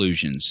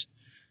conclusions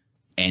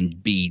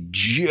and be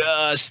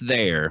just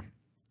there,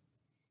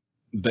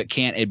 but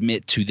can't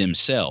admit to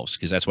themselves,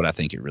 because that's what I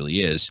think it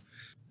really is,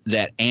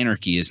 that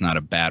anarchy is not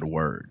a bad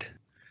word,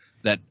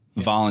 that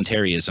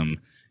voluntarism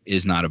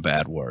is not a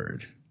bad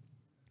word.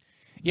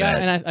 Yeah,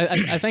 and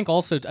I think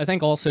also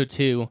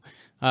too,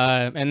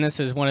 and this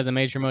is one of the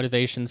major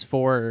motivations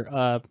for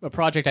a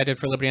project I did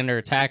for Liberty Under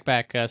Attack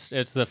back. It's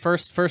the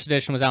first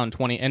edition was out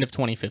in end of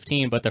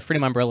 2015, but the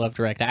Freedom Umbrella of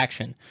Direct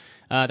Action.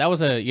 That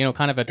was a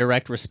kind of a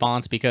direct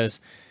response because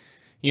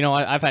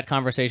I've had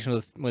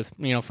conversations with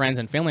friends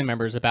and family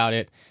members about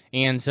it,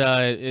 and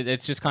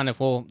it's just kind of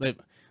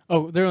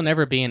there will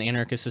never be an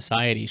anarchist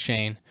society,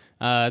 Shane.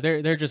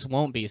 There just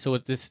won't be. So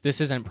this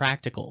isn't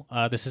practical.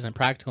 This isn't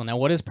practical. Now,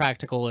 what is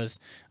practical is,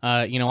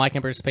 I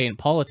can participate in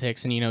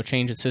politics and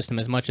change the system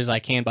as much as I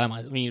can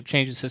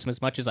change the system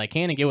as much as I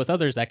can and get with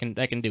others that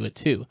can do it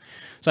too.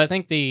 So I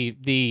think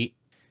it's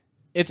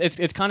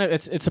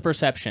a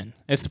perception.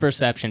 It's the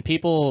perception.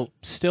 People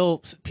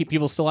still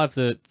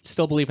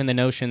believe in the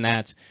notion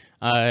that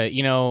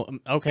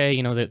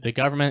the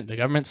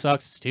government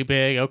sucks, it's too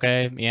big,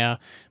 okay, yeah,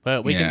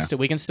 but we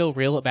can still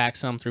reel it back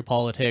some through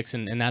politics,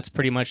 and that's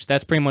pretty much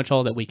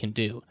all that we can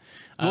do.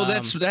 Well,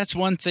 that's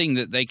one thing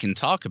that they can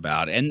talk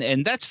about,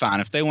 and that's fine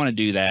if they want to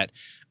do that.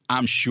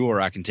 I'm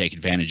sure I can take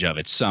advantage of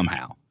it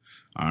somehow.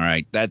 All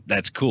right,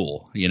 that's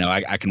cool.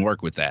 I can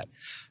work with that.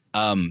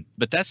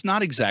 But that's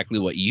not exactly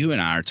what you and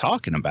I are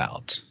talking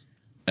about,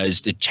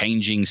 as to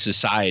changing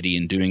society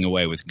and doing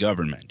away with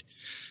government.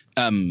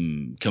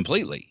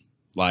 Completely.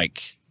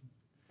 Like,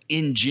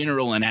 in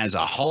general and as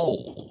a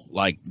whole,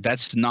 like,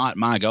 that's not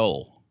my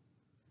goal.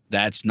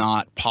 That's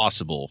not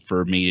possible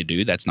for me to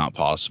do. That's not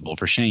possible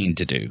for Shane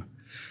to do.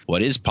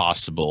 What is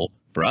possible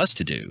for us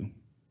to do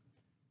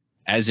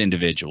as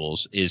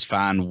individuals is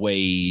find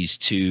ways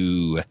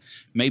to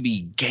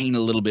maybe gain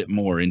a little bit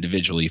more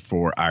individually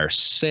for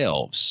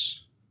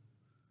ourselves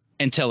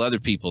and tell other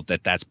people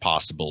that that's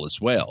possible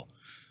as well.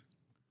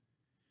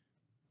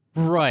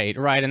 Right,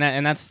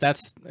 and that's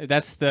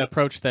the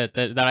approach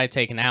that I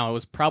take now. It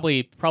was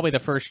probably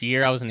the first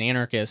year I was an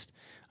anarchist.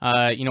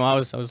 I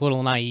was a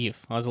little naive.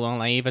 As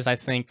I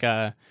think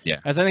a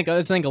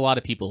lot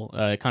of people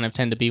kind of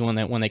tend to be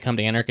when they come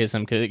to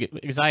anarchism,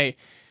 because I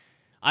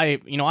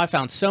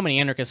found so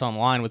many anarchists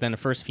online within the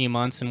first few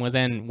months, and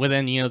within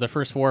the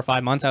first 4 or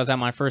 5 months I was at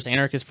my first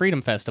anarchist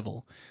freedom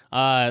festival.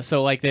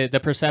 So like the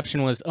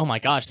perception was, oh my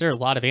gosh, there are a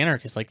lot of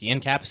anarchists. Like the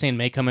Incapacitated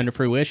may come into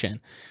fruition,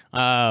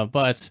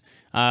 but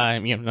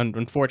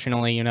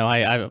unfortunately,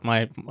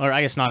 I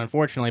guess not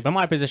unfortunately, but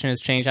my position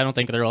has changed. I don't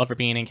think there will ever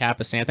be an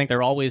Incapacitated. I think there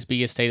will always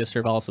be a state of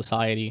surveillance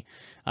society.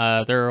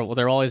 There will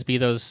always be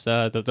those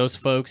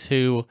folks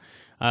who,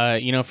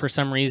 for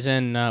some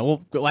reason,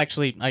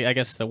 actually, I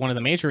guess one of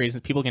the major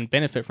reasons people can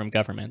benefit from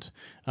government,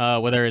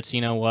 whether it's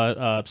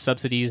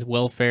subsidies,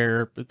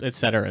 welfare, et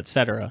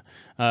cetera.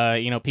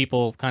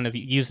 People kind of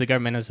use the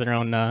government as their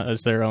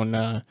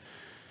own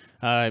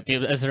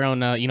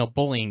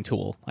bullying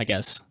tool, I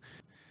guess.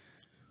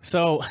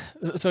 So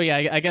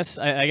yeah, I guess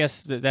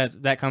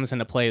that comes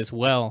into play as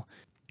well.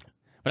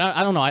 But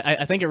I don't know.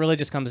 I think it really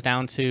just comes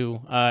down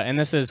to, and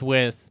this is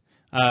with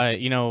some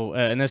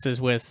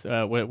of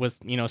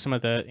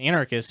the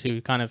anarchists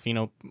who kind of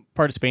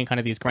participate in kind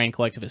of these grand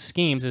collectivist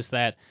schemes, is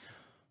that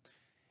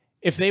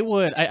if they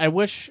would, I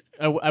wish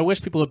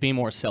people would be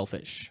more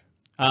selfish.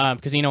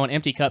 Because an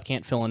empty cup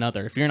can't fill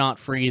another. If you're not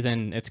free,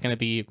 then it's going to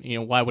be,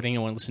 why would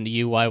anyone listen to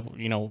you? Why,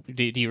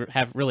 do you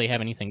really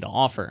have anything to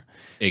offer?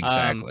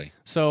 Exactly.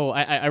 So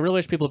I really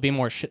wish people would be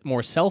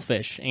more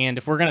selfish. And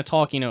if we're going to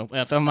talk,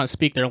 if I'm going to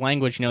speak their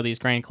language, these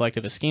grand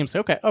collectivist schemes.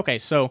 Okay.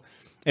 So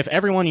if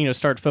everyone,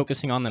 start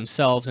focusing on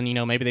themselves, and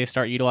maybe they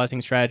start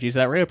utilizing strategies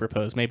that Rayo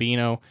proposed, maybe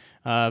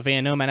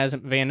van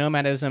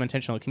nomadism,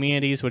 intentional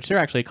communities, which there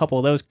are actually a couple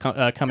of those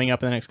coming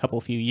up in the next couple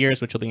of few years,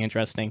 which will be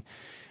interesting.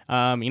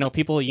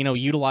 People,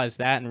 utilize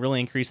that and really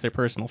increase their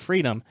personal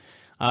freedom.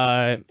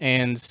 It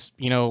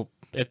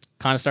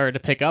kind of started to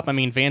pick up. I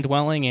mean, van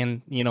dwelling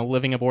and,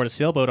 living aboard a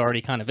sailboat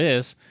already kind of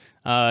is.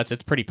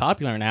 It's pretty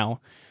popular now.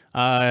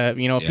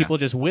 People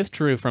just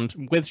withdrew from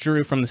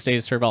the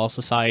state surveillance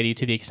society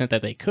to the extent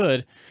that they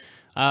could.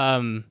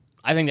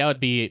 I think that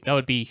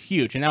would be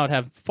huge, and that would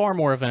have far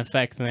more of an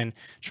effect than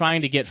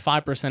trying to get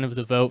 5% of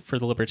the vote for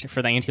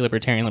the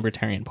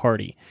anti-libertarian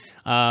Party.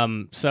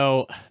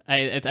 So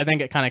I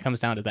think it kind of comes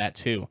down to that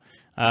too.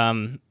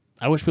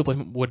 I wish people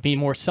would be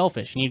more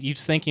selfish. You'd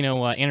think,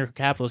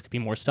 anarcho-capitalists could be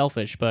more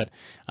selfish, but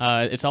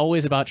it's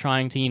always about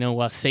trying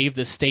to, save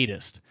the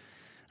statist,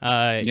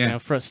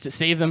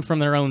 save them from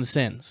their own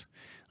sins.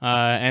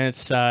 And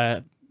it's,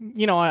 I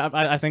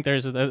think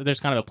there's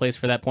kind of a place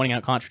for that, pointing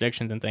out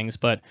contradictions and things.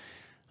 But,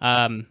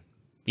 I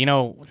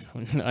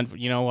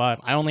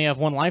only have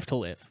one life to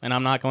live, and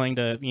I'm not going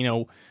to,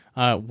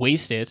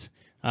 waste it,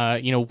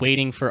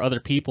 waiting for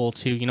other people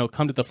to,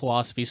 come to the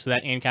philosophy so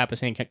that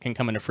anarcho-capitalism can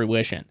come into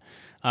fruition.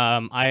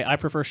 I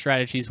prefer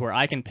strategies where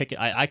I can pick it.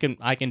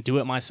 I can do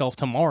it myself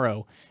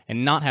tomorrow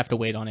and not have to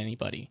wait on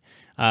anybody.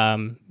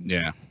 There's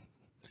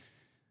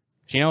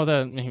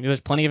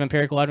plenty of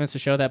empirical evidence to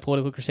show that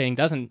political crusading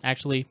doesn't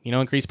actually,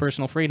 increase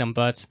personal freedom.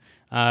 But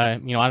I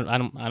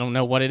don't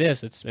know what it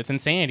is. It's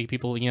insanity.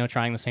 People,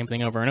 trying the same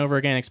thing over and over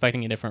again,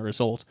 expecting a different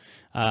result.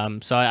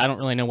 So I don't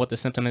really know what the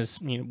symptom is,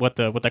 what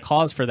the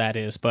cause for that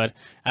is. But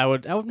I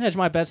would hedge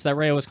my bets that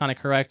Rayo was kind of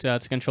correct to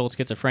control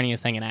schizophrenia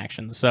thing in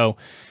action. So.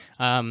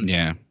 Well,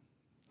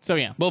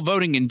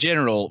 voting in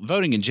general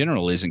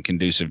isn't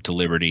conducive to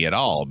liberty at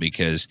all,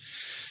 because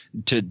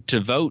to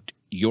vote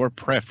your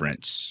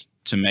preference,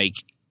 to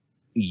make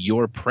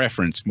your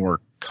preference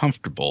more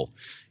comfortable,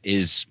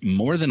 is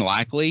more than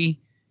likely,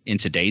 in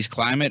today's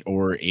climate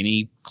or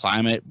any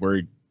climate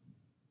where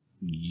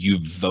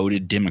you've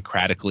voted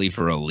democratically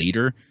for a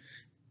leader,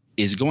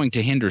 is going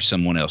to hinder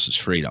someone else's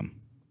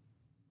freedom,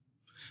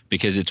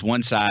 because it's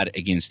one side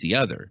against the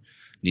other.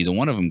 Neither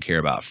one of them care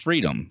about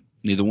freedom.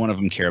 Neither one of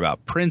them care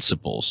about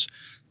principles.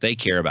 They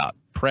care about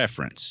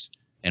preference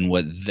and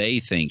what they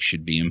think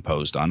should be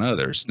imposed on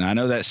others. Now, I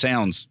know that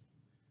sounds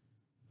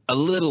a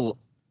little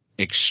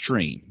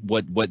extreme,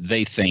 what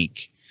they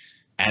think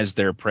as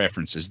their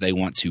preferences they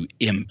want to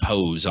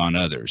impose on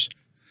others.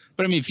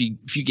 But I mean, if you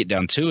get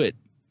down to it,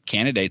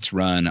 candidates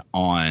run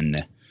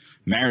on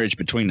marriage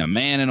between a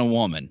man and a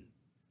woman,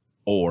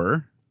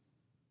 or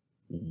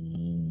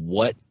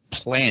what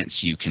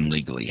plants you can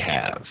legally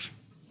have,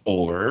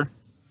 or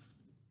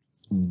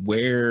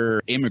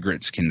where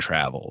immigrants can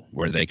travel,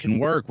 where they can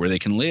work, where they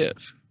can live.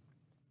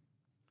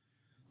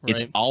 Right.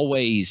 It's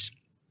always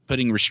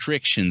putting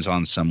restrictions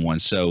on someone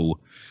so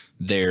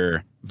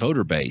their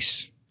voter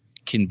base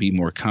can be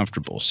more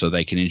comfortable, so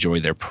they can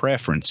enjoy their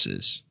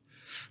preferences.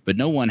 But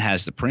no one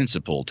has the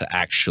principle to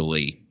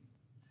actually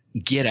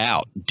get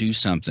out, do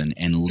something,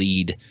 and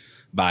lead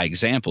by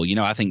example.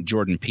 I think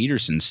Jordan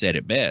Peterson said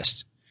it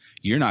best.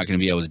 You're not going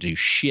to be able to do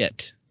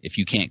shit if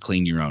you can't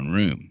clean your own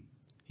room.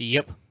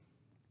 Yep,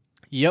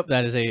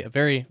 that is a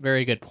very,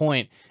 very good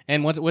point.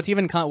 And what's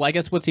even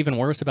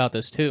worse about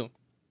this too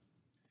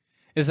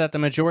is that the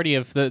majority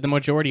of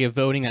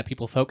voting that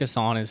people focus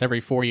on is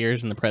every 4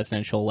 years in the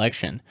presidential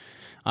election.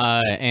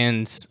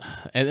 And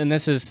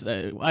this is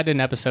I did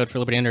an episode for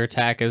Liberty Under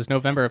Attack. It was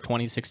November of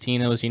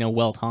 2016. It was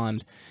well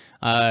timed.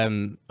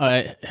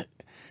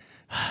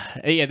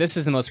 This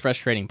is the most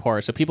frustrating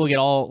part. So people get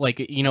all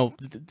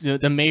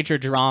the major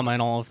drama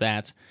and all of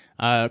that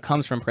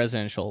comes from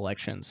presidential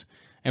elections.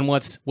 And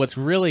what's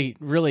really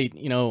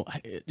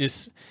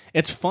it's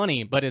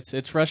funny, but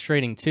it's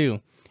frustrating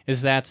too,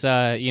 is that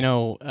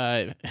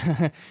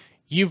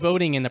you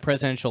voting in the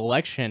presidential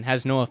election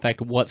has no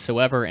effect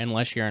whatsoever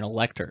unless you're an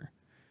elector,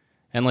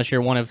 unless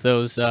you're one of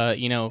those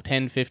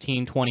 10,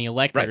 15, 20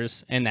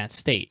 electors in that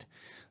state.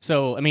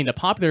 So I mean, the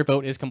popular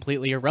vote is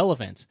completely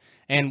irrelevant.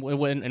 And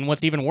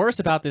what's even worse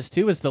about this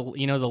too is the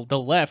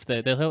left,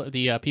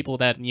 the people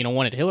that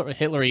wanted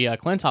Hillary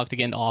Clinton to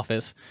get into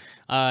office.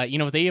 They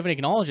even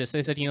acknowledged this.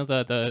 They said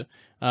the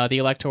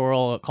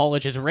Electoral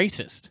College is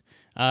racist.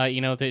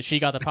 That she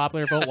got the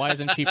popular vote. Why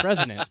isn't she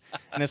president?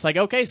 And it's like,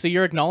 okay, so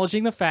you're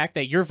acknowledging the fact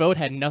that your vote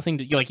had nothing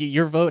to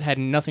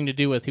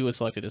do with who was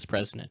selected as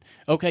president.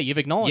 Okay, you've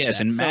acknowledged that. Yes,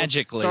 and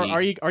magically. So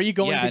are you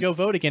going to go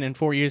vote again in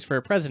 4 years for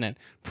a president?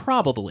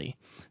 Probably.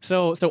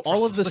 So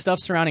all of the stuff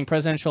surrounding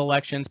presidential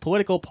elections,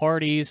 political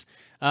parties,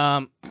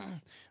 the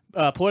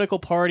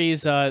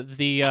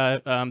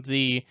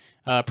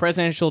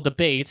presidential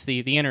debates,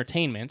 the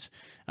entertainment.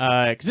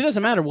 Because it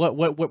doesn't matter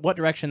what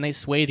direction they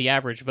sway the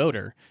average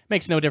voter. It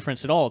makes no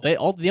difference at all. The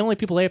only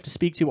people they have to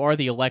speak to are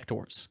the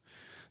electors.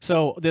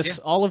 So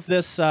all of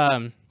this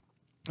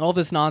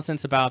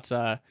nonsense about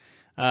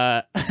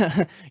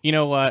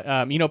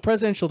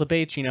presidential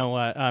debates,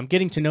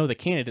 getting to know the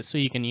candidates so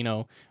you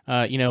can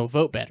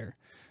vote better.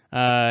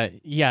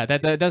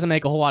 That doesn't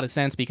make a whole lot of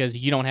sense, because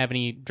you don't have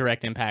any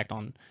direct impact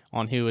on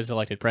who is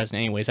elected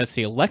president anyways. That's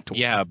the elector.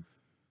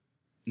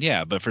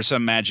 Yeah, but for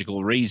some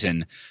magical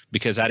reason,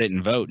 because I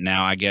didn't vote,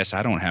 now I guess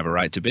I don't have a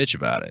right to bitch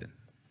about it.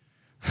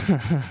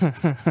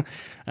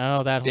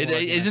 Oh, that whole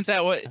isn't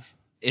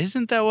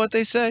that what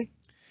they say?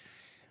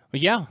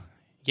 Yeah,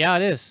 Yeah,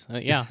 it is.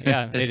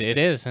 It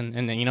is,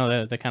 and you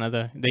know the kind of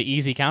the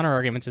easy counter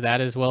argument to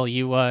that is, well,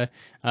 you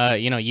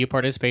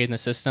participated in the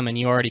system and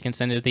you already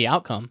consented to the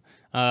outcome,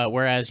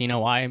 whereas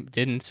I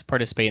didn't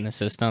participate in the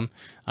system,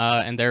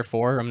 and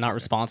therefore I'm not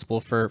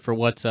responsible for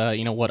what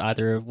what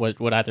either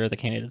of the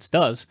candidates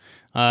does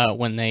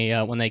when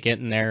they get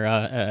in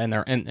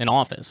in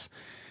office.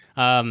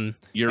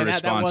 Your And that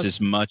response was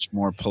is much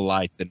more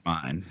polite than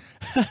mine.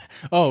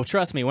 Oh,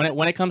 trust me.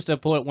 When it comes to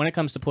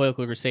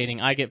political crusading,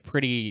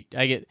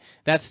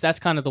 that's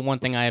kind of the one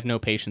thing I have no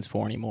patience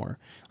for anymore.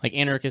 Like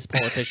anarchist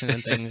politicians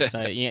and things,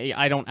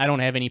 I don't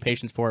have any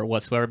patience for it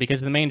whatsoever,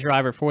 because the main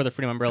driver for the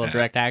Freedom Umbrella of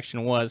Direct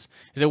Action was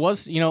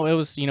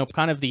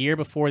kind of the year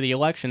before the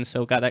election,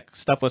 so that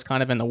stuff was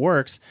kind of in the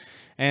works.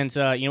 And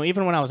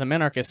even when I was a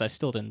minarchist, I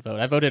still didn't vote.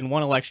 I voted in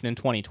one election in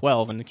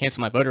 2012 and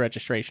canceled my voter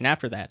registration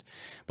after that.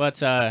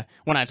 But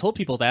when I told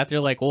people that,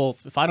 they're like, "Well,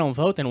 if I don't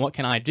vote, then what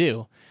can I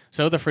do?"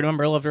 So the Freedom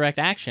Umbrella of Direct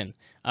Action.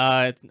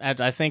 I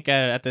think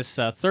at this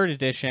third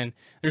edition,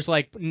 there's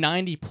like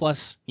 90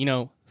 plus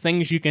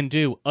things you can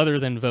do other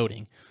than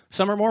voting.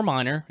 Some are more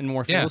minor and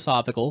more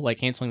philosophical, like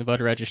canceling the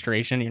voter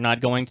registration. You're not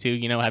going to,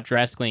 have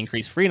drastically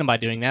increased freedom by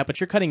doing that, but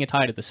you're cutting a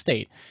tie to the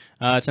state.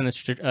 It's in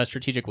the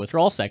strategic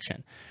withdrawal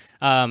section.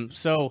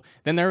 So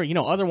then there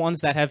are, other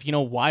ones that have,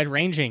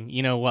 wide-ranging,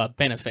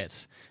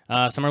 benefits.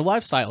 Some are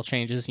lifestyle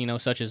changes,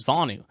 such as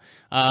Vonu.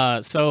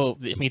 So,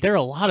 I mean, there are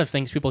a lot of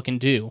things people can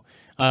do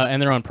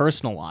in their own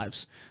personal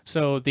lives.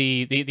 So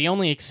the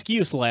only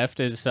excuse left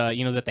is,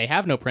 that they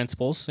have no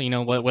principles,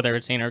 whether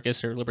it's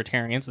anarchists or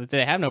libertarians, that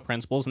they have no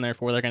principles and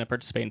therefore they're going to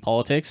participate in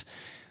politics.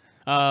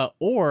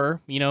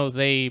 Or,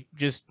 they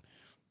just,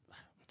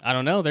 I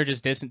don't know, they're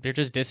just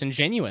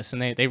disingenuous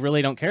and they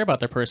really don't care about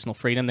their personal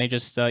freedom. They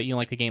just,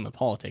 like the game of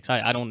politics.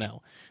 I don't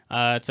know.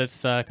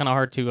 It's kind of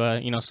hard to,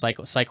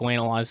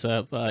 psychoanalyze,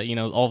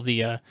 all of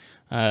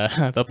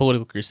the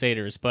political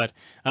crusaders. But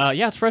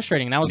it's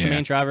frustrating. That was the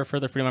main driver for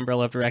the Freedom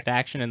Umbrella of Direct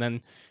Action, and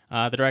then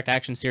the Direct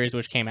Action series,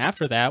 which came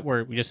after that,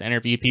 where we just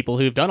interviewed people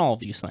who've done all of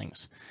these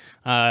things.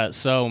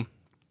 So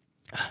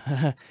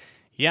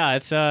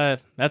it's I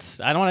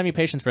don't have any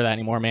patience for that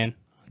anymore, man.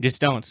 Just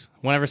don't.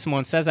 Whenever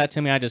someone says that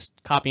to me, I just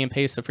copy and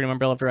paste the Freedom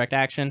Umbrella of Direct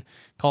Action,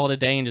 call it a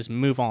day, and just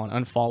move on,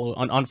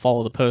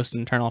 unfollow the post,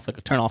 and turn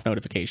off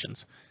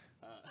notifications.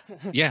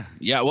 Yeah.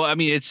 Well, I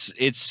mean,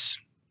 it's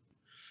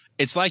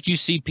like you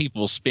see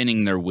people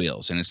spinning their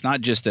wheels, and it's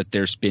not just that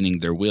they're spinning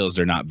their wheels,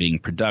 they're not being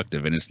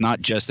productive. And it's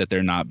not just that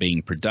they're not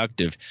being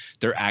productive,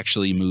 they're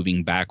actually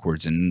moving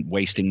backwards and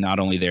wasting not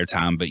only their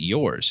time, but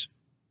yours.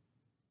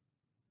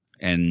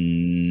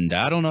 And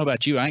I don't know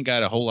about you, I ain't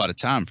got a whole lot of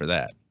time for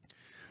that.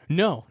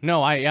 No,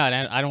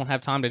 I don't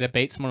have time to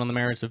debate someone on the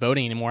merits of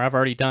voting anymore. I've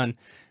already done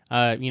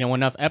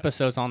enough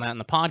episodes on that in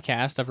the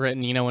podcast. I've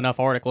written, enough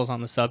articles on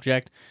the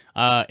subject.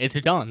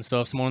 It's done. So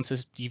if someone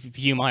says you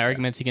view my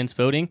arguments against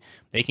voting,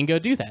 they can go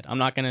do that. I'm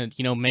not going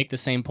to, make the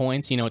same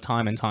points,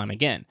 time and time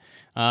again.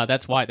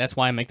 That's why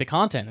I make the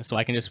content, so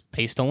I can just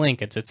paste a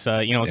link. It saves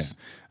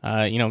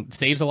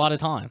a lot of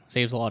time.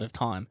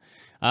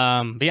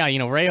 But yeah,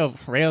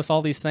 Rayo's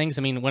all these things.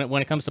 I mean,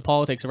 when it comes to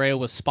politics, Rayo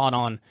was spot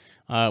on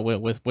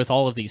with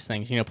all of these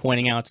things.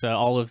 Pointing out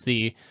all of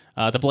the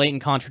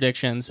blatant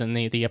contradictions and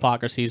the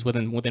hypocrisies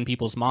within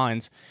people's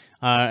minds,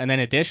 and then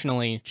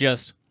additionally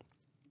just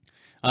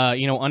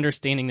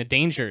understanding the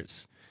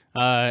dangers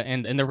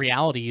and the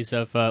realities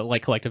of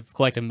like collective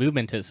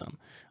movementism.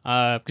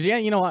 Because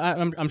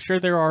I'm sure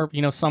there are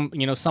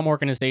some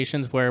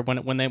organizations where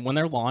when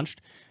they're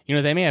launched,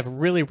 they may have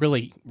really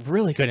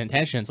good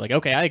intentions. Like,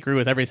 okay, I agree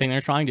with everything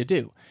they're trying to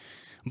do,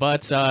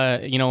 but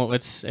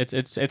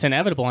it's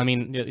inevitable. I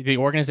mean, the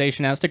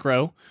organization has to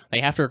grow.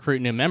 They have to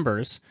recruit new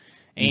members,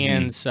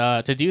 and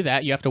to do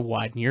that, you have to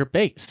widen your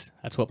base.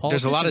 That's what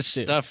politicians do. There's a lot of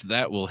stuff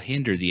that will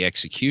hinder the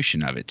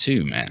execution of it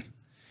too, man.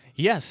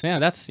 Yes,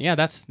 that's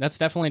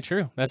definitely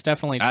true. That's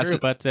definitely true.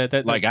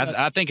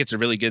 I think it's a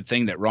really good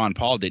thing that Ron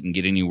Paul didn't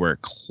get anywhere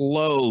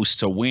close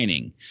to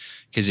winning,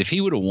 because if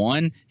he would have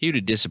won, he would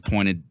have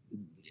disappointed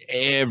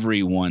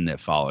everyone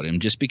that followed him,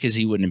 just because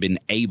he wouldn't have been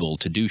able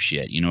to do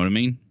shit. You know what I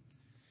mean?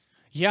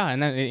 Yeah,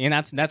 and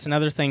that's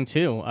another thing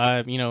too.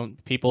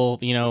 People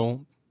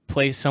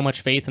place so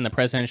much faith in the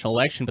presidential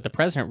election, but the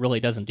president really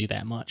doesn't do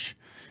that much.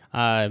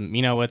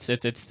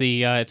 It's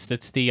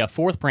the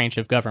fourth branch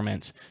of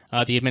government,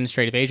 the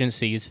administrative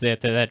agencies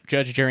that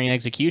judge, jury, and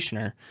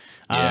executioner.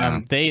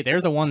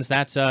 They're the ones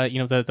that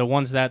the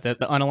ones that the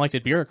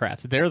unelected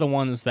bureaucrats. They're the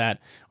ones that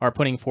are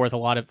putting forth a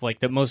lot of like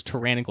the most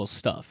tyrannical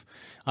stuff.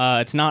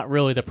 It's not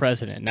really the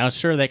president. Now,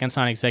 sure, they can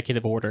sign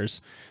executive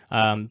orders,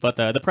 but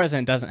the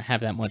president doesn't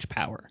have that much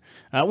power.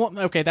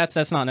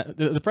 That's not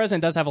the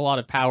president does have a lot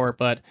of power,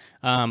 but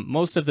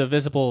most of the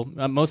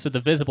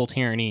visible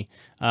tyranny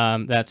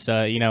that's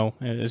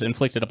is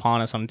inflicted upon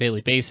us on a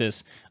daily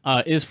basis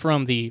is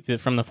from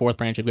the fourth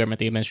branch of government,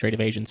 the administrative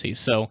agencies.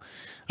 So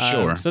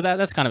sure. So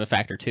that's kind of a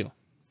factor too.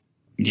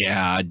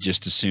 Yeah, I'd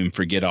just assume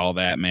forget all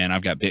that, man.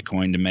 I've got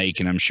Bitcoin to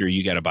make, and I'm sure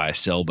you got to buy a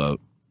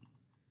sailboat.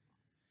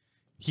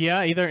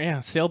 Yeah,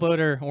 either sailboat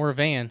or a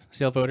van,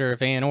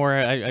 or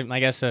I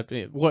guess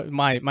what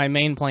my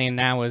main plan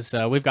now is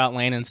we've got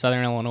land in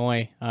southern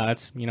Illinois.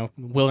 It's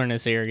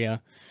wilderness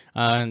area,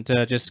 and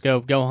just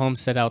go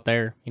homestead out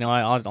there.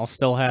 I'll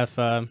still have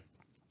to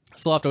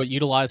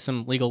utilize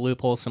some legal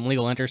loopholes, some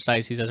legal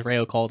interstices, as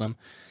Rayo called them.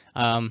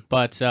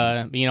 But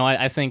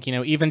I think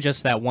even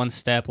just that one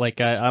step,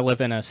 like I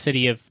live in a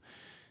city of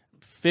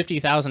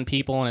 50,000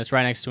 people, and it's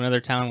right next to another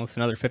town with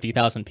another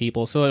 50,000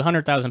 people. So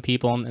 100,000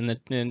 people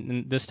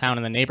in this town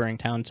and the neighboring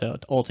town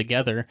all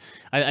together.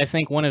 I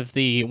think one of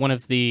the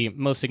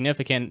most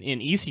significant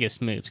and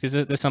easiest moves, because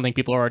this is something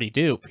people already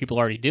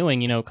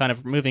doing, kind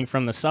of moving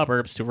from the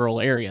suburbs to rural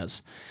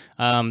areas.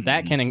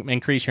 That can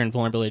increase your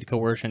invulnerability to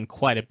coercion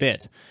quite a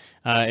bit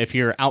if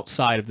you're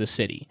outside of the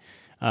city.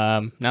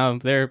 Now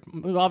there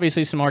are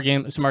obviously some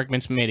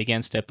arguments made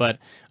against it, but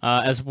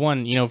as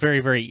one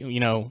very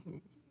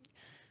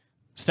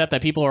step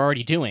that people are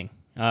already doing.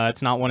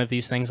 It's not one of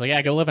these things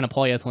like, go live in a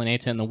polyethylene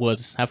tent in the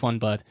woods, have fun,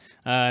 bud.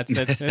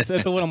 It's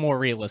a little more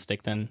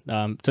realistic than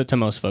to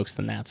most folks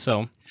than that.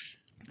 So, a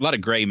lot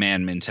of gray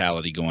man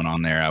mentality going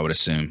on there, I would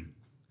assume.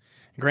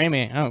 Gray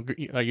man.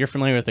 Oh, you're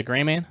familiar with the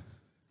gray man?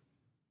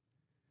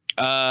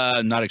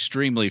 Not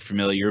extremely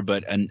familiar,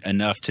 but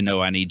enough to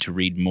know I need to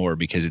read more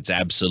because it's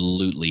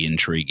absolutely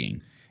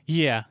intriguing.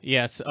 Yeah.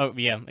 Yes. Oh,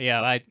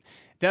 yeah.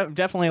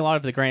 Definitely a lot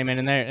of the gray man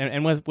in there,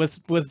 and with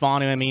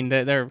Vonu, I mean,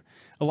 they're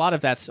a lot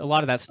of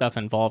that stuff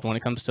involved when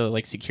it comes to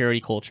like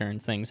security culture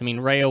and things. I mean,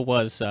 Rayo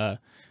was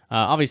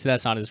obviously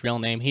that's not his real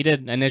name. He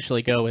did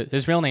initially go with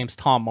his real name's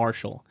Tom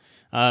Marshall,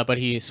 but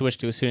he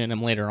switched to a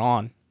pseudonym later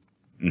on.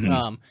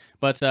 Mm-hmm.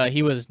 But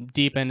he was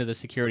deep into the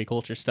security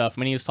culture stuff. I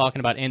mean, he was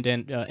talking about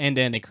end-to-end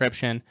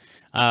encryption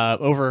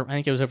I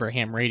think it was over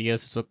ham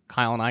radios. So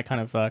Kyle and I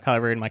kind of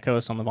calibrated my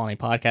co-host on the Vonu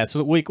podcast.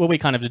 So we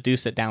kind of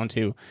deduce it down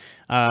to,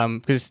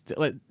 because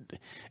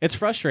it's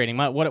frustrating.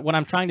 What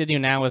I'm trying to do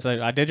now is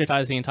I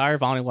digitize the entire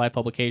Vonu Live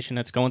publication.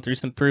 It's going through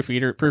some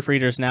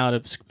proofreaders now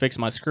to fix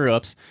my screw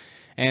ups.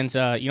 And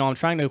I'm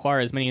trying to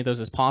acquire as many of those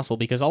as possible,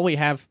 because all we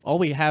have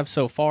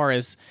so far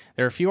is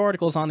there are a few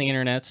articles on the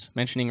internet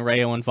mentioning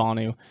Rayo and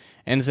Vonu,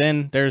 and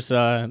then there's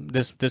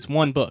this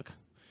one book,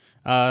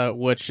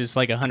 which is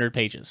like 100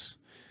 pages.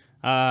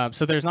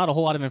 So there's not a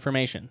whole lot of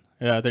information.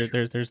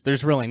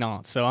 There's really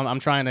not. So I'm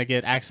trying to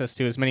get access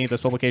to as many of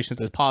those publications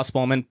as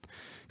possible. I'm in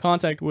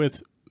contact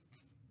with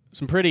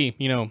some pretty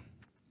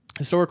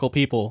historical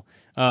people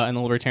in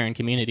the libertarian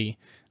community.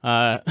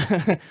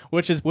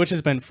 Which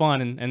has been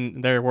fun,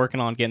 and they're working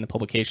on getting the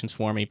publications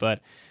for me.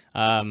 But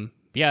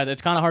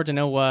it's kind of hard to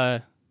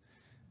know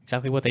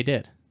exactly what they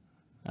did.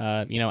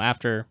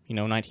 After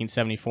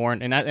 1974,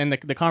 and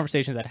the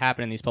conversations that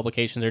happen in these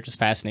publications are just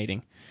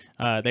fascinating.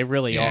 They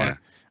really are.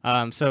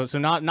 So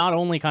not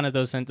only kind of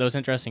those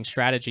interesting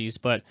strategies,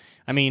 but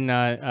I mean,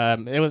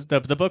 it was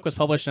the book was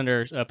published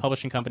under a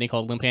publishing company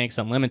called Lumpanics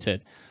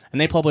Unlimited,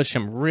 and they published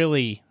some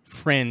really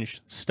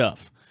fringe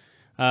stuff.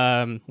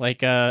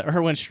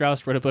 Erwin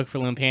Strauss wrote a book for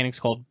Lumpanics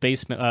called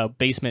Basement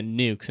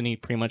Nukes, and he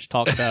pretty much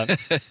talked about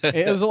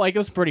it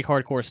was pretty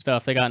hardcore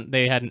stuff. They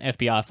had an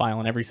FBI file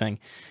and everything.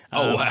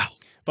 Oh wow.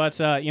 But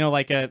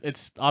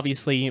it's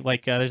obviously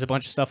there's a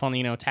bunch of stuff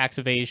on tax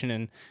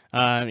evasion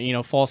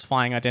and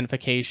falsifying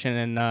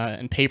identification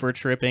and paper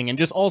tripping and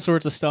just all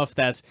sorts of stuff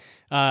that's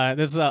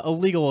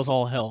illegal as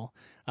all hell.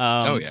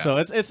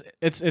 So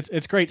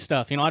it's great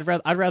stuff.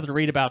 I'd rather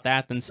read about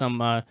that than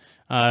some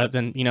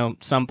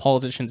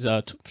politicians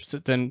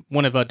than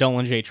one of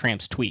Dolan J.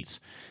 Tramp's tweets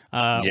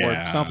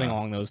or something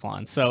along those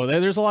lines. So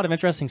there's a lot of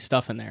interesting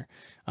stuff in there.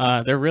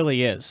 There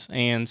really is.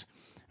 And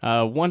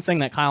one thing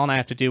that Kyle and I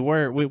have to do,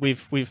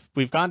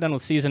 we've gotten done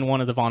with season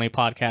 1 of the Vonu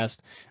podcast.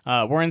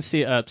 We're in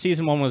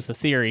season 1 was the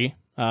theory,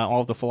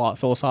 all of the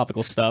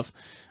philosophical stuff.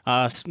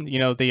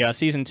 The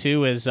season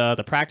 2 is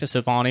the practice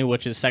of Vonu,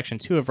 which is section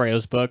 2 of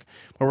Rayo's book,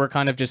 where we're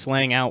kind of just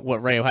laying out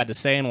what Rayo had to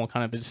say, and we'll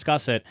kind of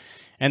discuss it.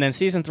 And then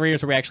season 3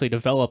 is where we actually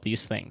develop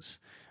these things.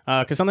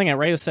 Because something that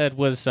Rayo said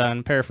was,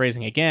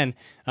 paraphrasing again,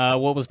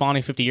 what was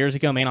Vonu 50 years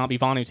ago may not be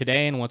Vonu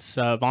today, and what's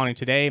Vonu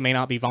today may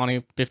not be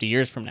Vonu 50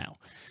 years from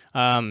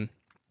now.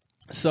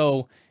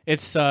 So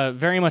it's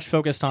very much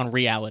focused on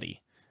reality.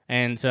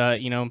 And,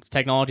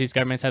 technologies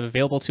governments have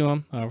available to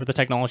them, or the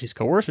technologies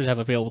coercers have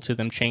available to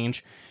them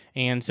change.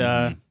 And,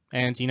 some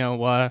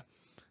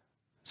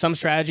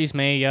strategies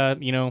may,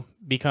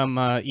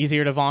 become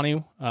easier to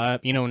Vonu,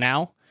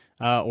 now,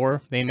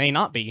 or they may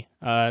not be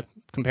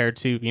compared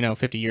to,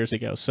 50 years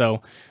ago.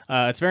 So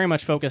it's very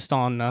much focused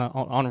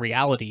on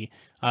reality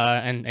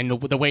and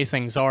the way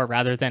things are,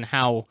 rather than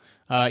how,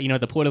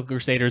 the political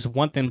crusaders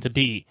want them to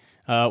be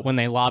when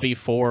they lobby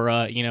for,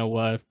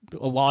 a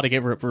law to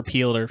get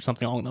repealed or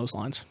something along those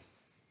lines.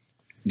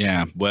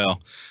 Yeah,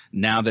 well,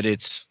 now that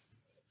it's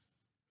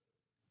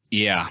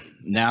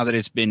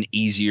been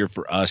easier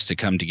for us to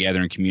come together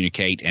and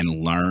communicate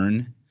and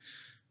learn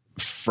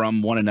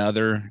from one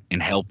another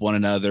and help one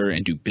another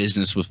and do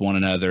business with one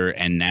another,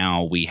 and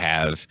now we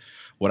have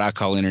what I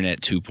call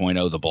Internet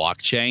 2.0, the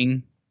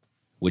blockchain,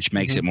 which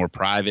makes it more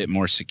private,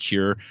 more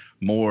secure,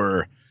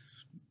 more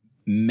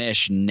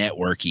mesh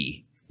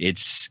networky.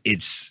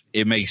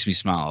 It makes me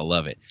smile. I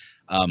love it.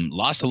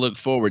 Lots to look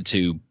forward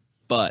to,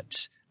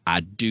 but I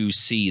do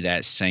see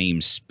that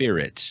same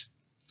spirit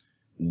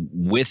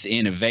with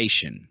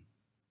innovation.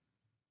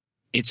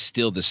 It's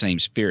still the same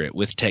spirit.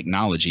 With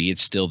technology,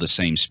 it's still the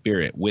same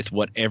spirit. With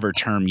whatever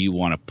term you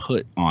want to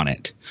put on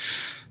it,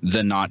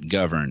 the not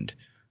governed,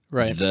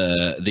 right?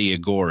 The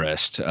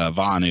agorist,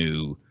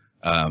 Vonu,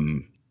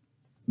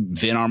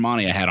 Vin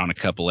Armani I had on a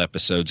couple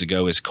episodes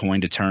ago has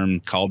coined a term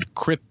called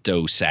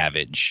crypto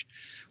savage.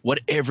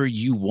 Whatever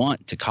you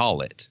want to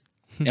call it.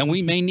 And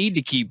we may need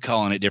to keep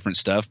calling it different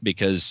stuff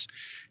because,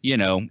 you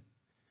know,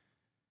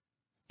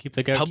 keep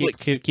the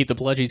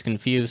bludgies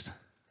confused.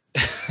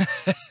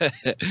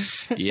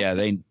 Yeah,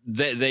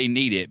 they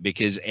need it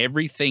because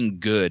everything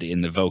good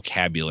in the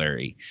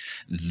vocabulary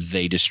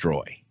they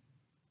destroy.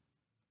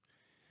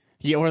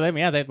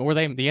 Yeah, they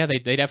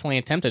definitely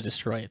attempt to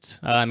destroy it.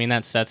 I mean,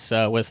 that's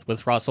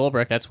with Ross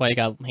Ulbricht. That's why he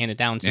got handed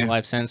down to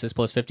life sentences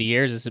plus 50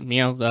 years. Is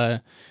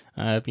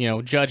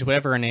Judge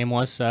whatever her name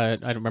was. I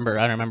don't remember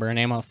her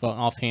name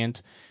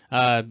offhand.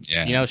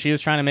 She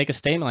was trying to make a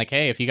statement like,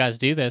 hey, if you guys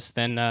do this,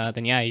 then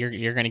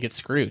you're going to get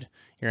screwed.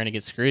 You're going to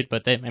get screwed.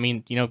 But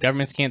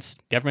governments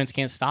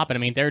can't stop it. I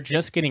mean, they're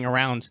just getting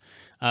around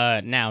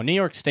now. New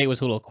York State was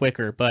a little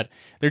quicker, but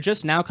they're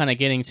just now kind of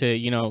getting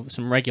to,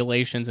 some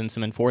regulations and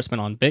some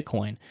enforcement on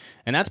Bitcoin.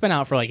 And that's been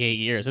out for like 8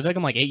 years. It took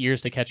them like 8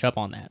 years to catch up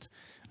on that.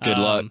 Good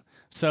luck.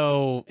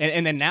 So,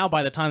 and then now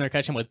by the time they're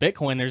catching with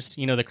Bitcoin, there's,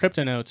 the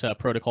crypto note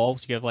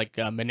protocols. You have like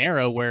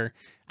Monero, where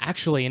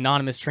actually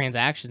anonymous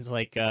transactions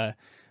so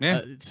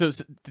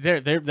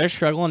they're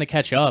struggling to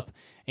catch up.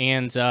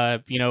 And,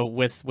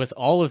 with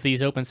all of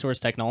these open source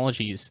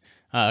technologies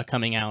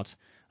coming out,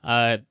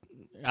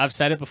 I've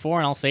said it before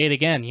and I'll say it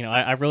again.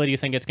 I really do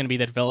think it's going to be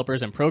the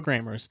developers and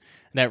programmers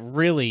that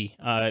really,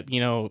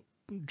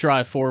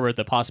 drive forward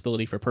the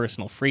possibility for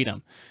personal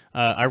freedom.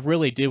 I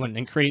really do,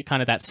 and create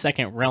kind of that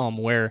second realm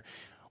where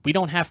we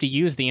don't have to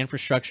use the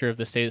infrastructure of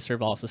the state to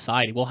serve all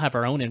society. We'll have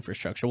our own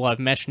infrastructure. We'll have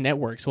mesh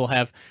networks. We'll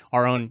have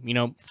our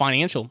own,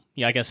 financial,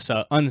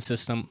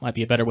 unsystem might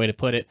be a better way to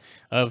put it,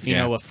 of,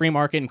 a free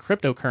market in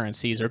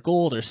cryptocurrencies or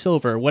gold or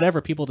silver,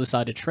 whatever people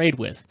decide to trade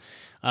with.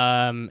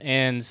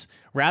 And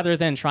rather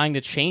than trying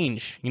to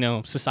change,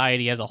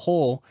 society as a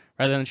whole,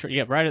 rather than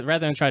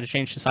try to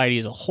change society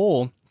as a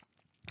whole,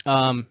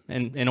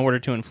 in order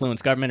to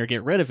influence government or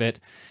get rid of it,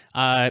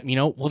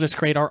 we'll just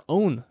create our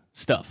own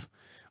stuff,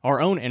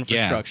 our own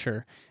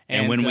infrastructure.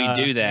 Yeah. And when we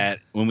do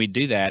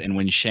that, and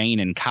when Shane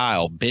and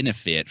Kyle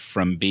benefit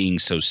from being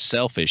so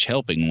selfish,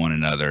 helping one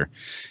another,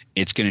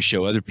 it's going to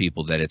show other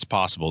people that it's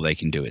possible they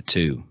can do it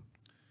too.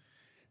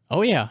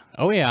 Oh yeah,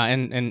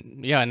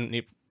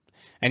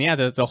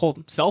 the whole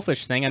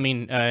selfish thing. I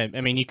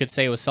mean, you could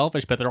say it was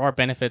selfish, but there are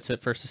benefits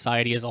for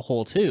society as a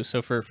whole too.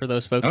 So for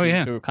those folks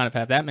who kind of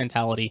have that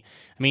mentality,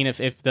 I mean,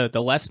 if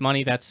the less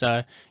money that's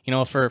for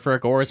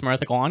agorism or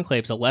ethical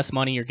enclaves, the less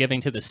money you're giving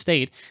to the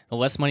state, the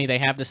less money they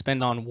have to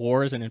spend on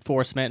wars and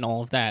enforcement and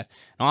all of that.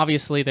 And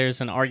obviously,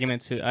 there's an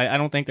argument to. I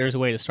don't think there's a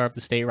way to starve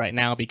the state right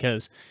now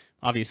because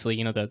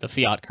obviously, the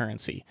fiat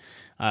currency.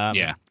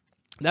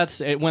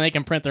 That's when they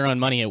can print their own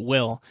money at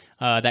will.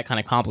 That kind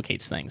of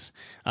complicates things.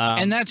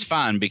 And that's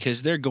fine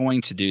because they're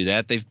going to do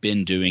that. They've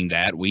been doing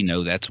that. We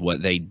know that's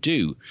what they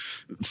do.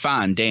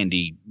 Fine,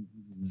 dandy.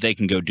 They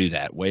can go do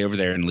that way over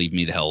there and leave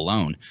me the hell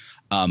alone.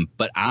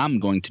 But I'm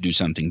going to do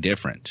something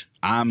different.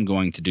 I'm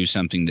going to do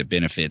something that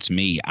benefits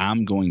me.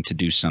 I'm going to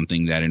do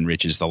something that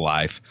enriches the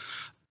life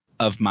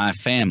of my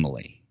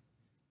family.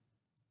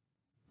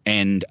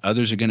 And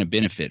others are going to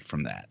benefit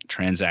from that.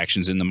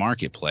 Transactions in the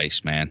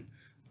marketplace, man.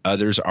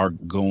 Others are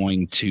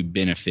going to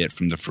benefit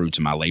from the fruits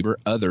of my labor.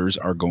 Others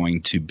are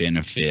going to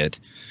benefit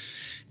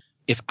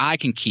if I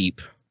can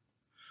keep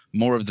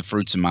more of the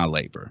fruits of my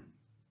labor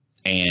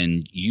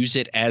and use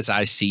it as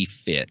I see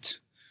fit.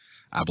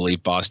 I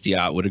believe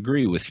Bastiat would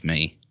agree with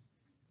me.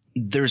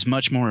 There's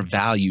much more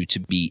value to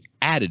be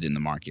added in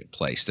the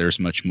marketplace. There's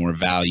much more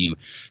value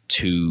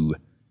to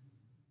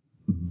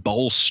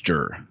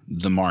bolster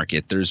the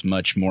market. There's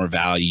much more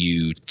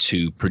value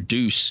to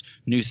produce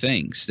new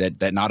things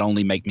that not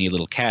only make me a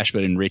little cash,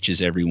 but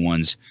enriches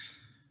everyone's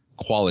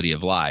quality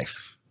of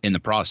life in the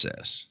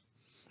process.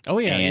 Oh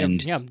yeah,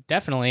 and yeah,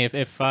 definitely.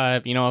 If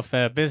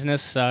a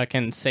business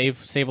can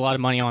save a lot of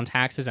money on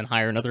taxes and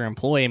hire another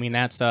employee, I mean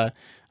that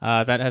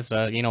has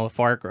a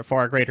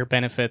far greater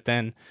benefit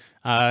than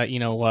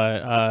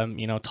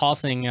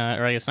tossing,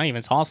 or I guess not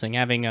even tossing,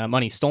 having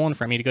money stolen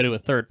from you to go to a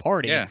third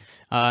party,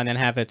 and then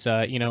have it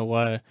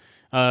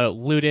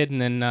looted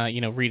and then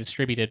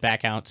redistributed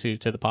back out to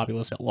the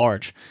populace at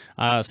large.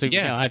 I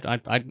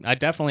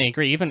definitely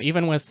agree.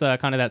 Even with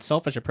kind of that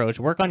selfish approach,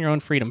 work on your own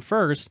freedom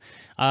first.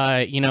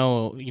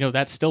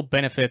 That still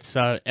benefits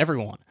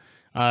everyone.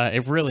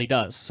 It really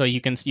does. So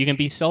you can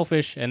be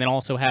selfish and then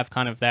also have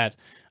kind of that.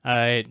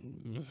 I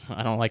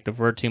don't like the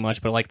word too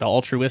much, but like the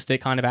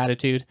altruistic kind of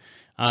attitude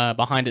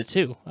behind it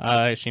too.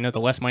 The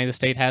less money the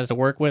state has to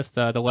work with,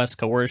 the less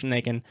coercion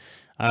they can,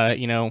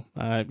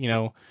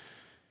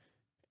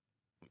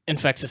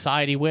 infect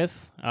society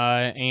with,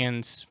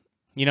 and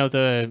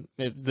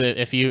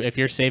if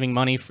you're saving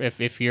money,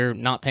 if you're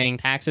not paying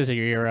taxes or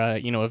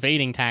you're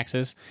evading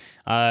taxes,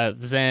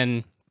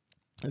 then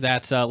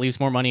that leaves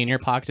more money in your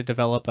pocket to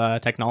develop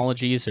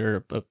technologies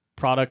or a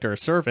product or a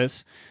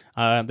service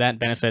that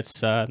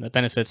benefits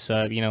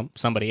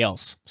somebody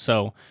else.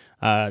 So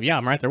yeah,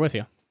 I'm right there with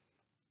you.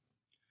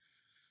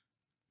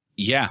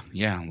 Yeah.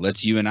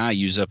 Let's you and I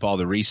use up all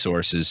the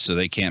resources so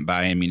they can't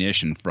buy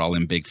ammunition for all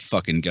them big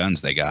fucking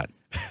guns they got.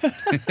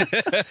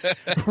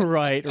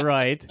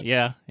 Right.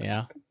 Yeah.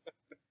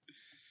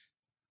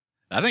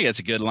 I think that's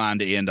a good line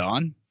to end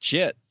on.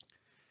 Shit.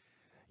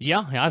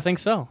 Yeah, I think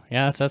so.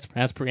 Yeah, that's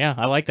yeah,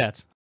 I like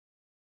that.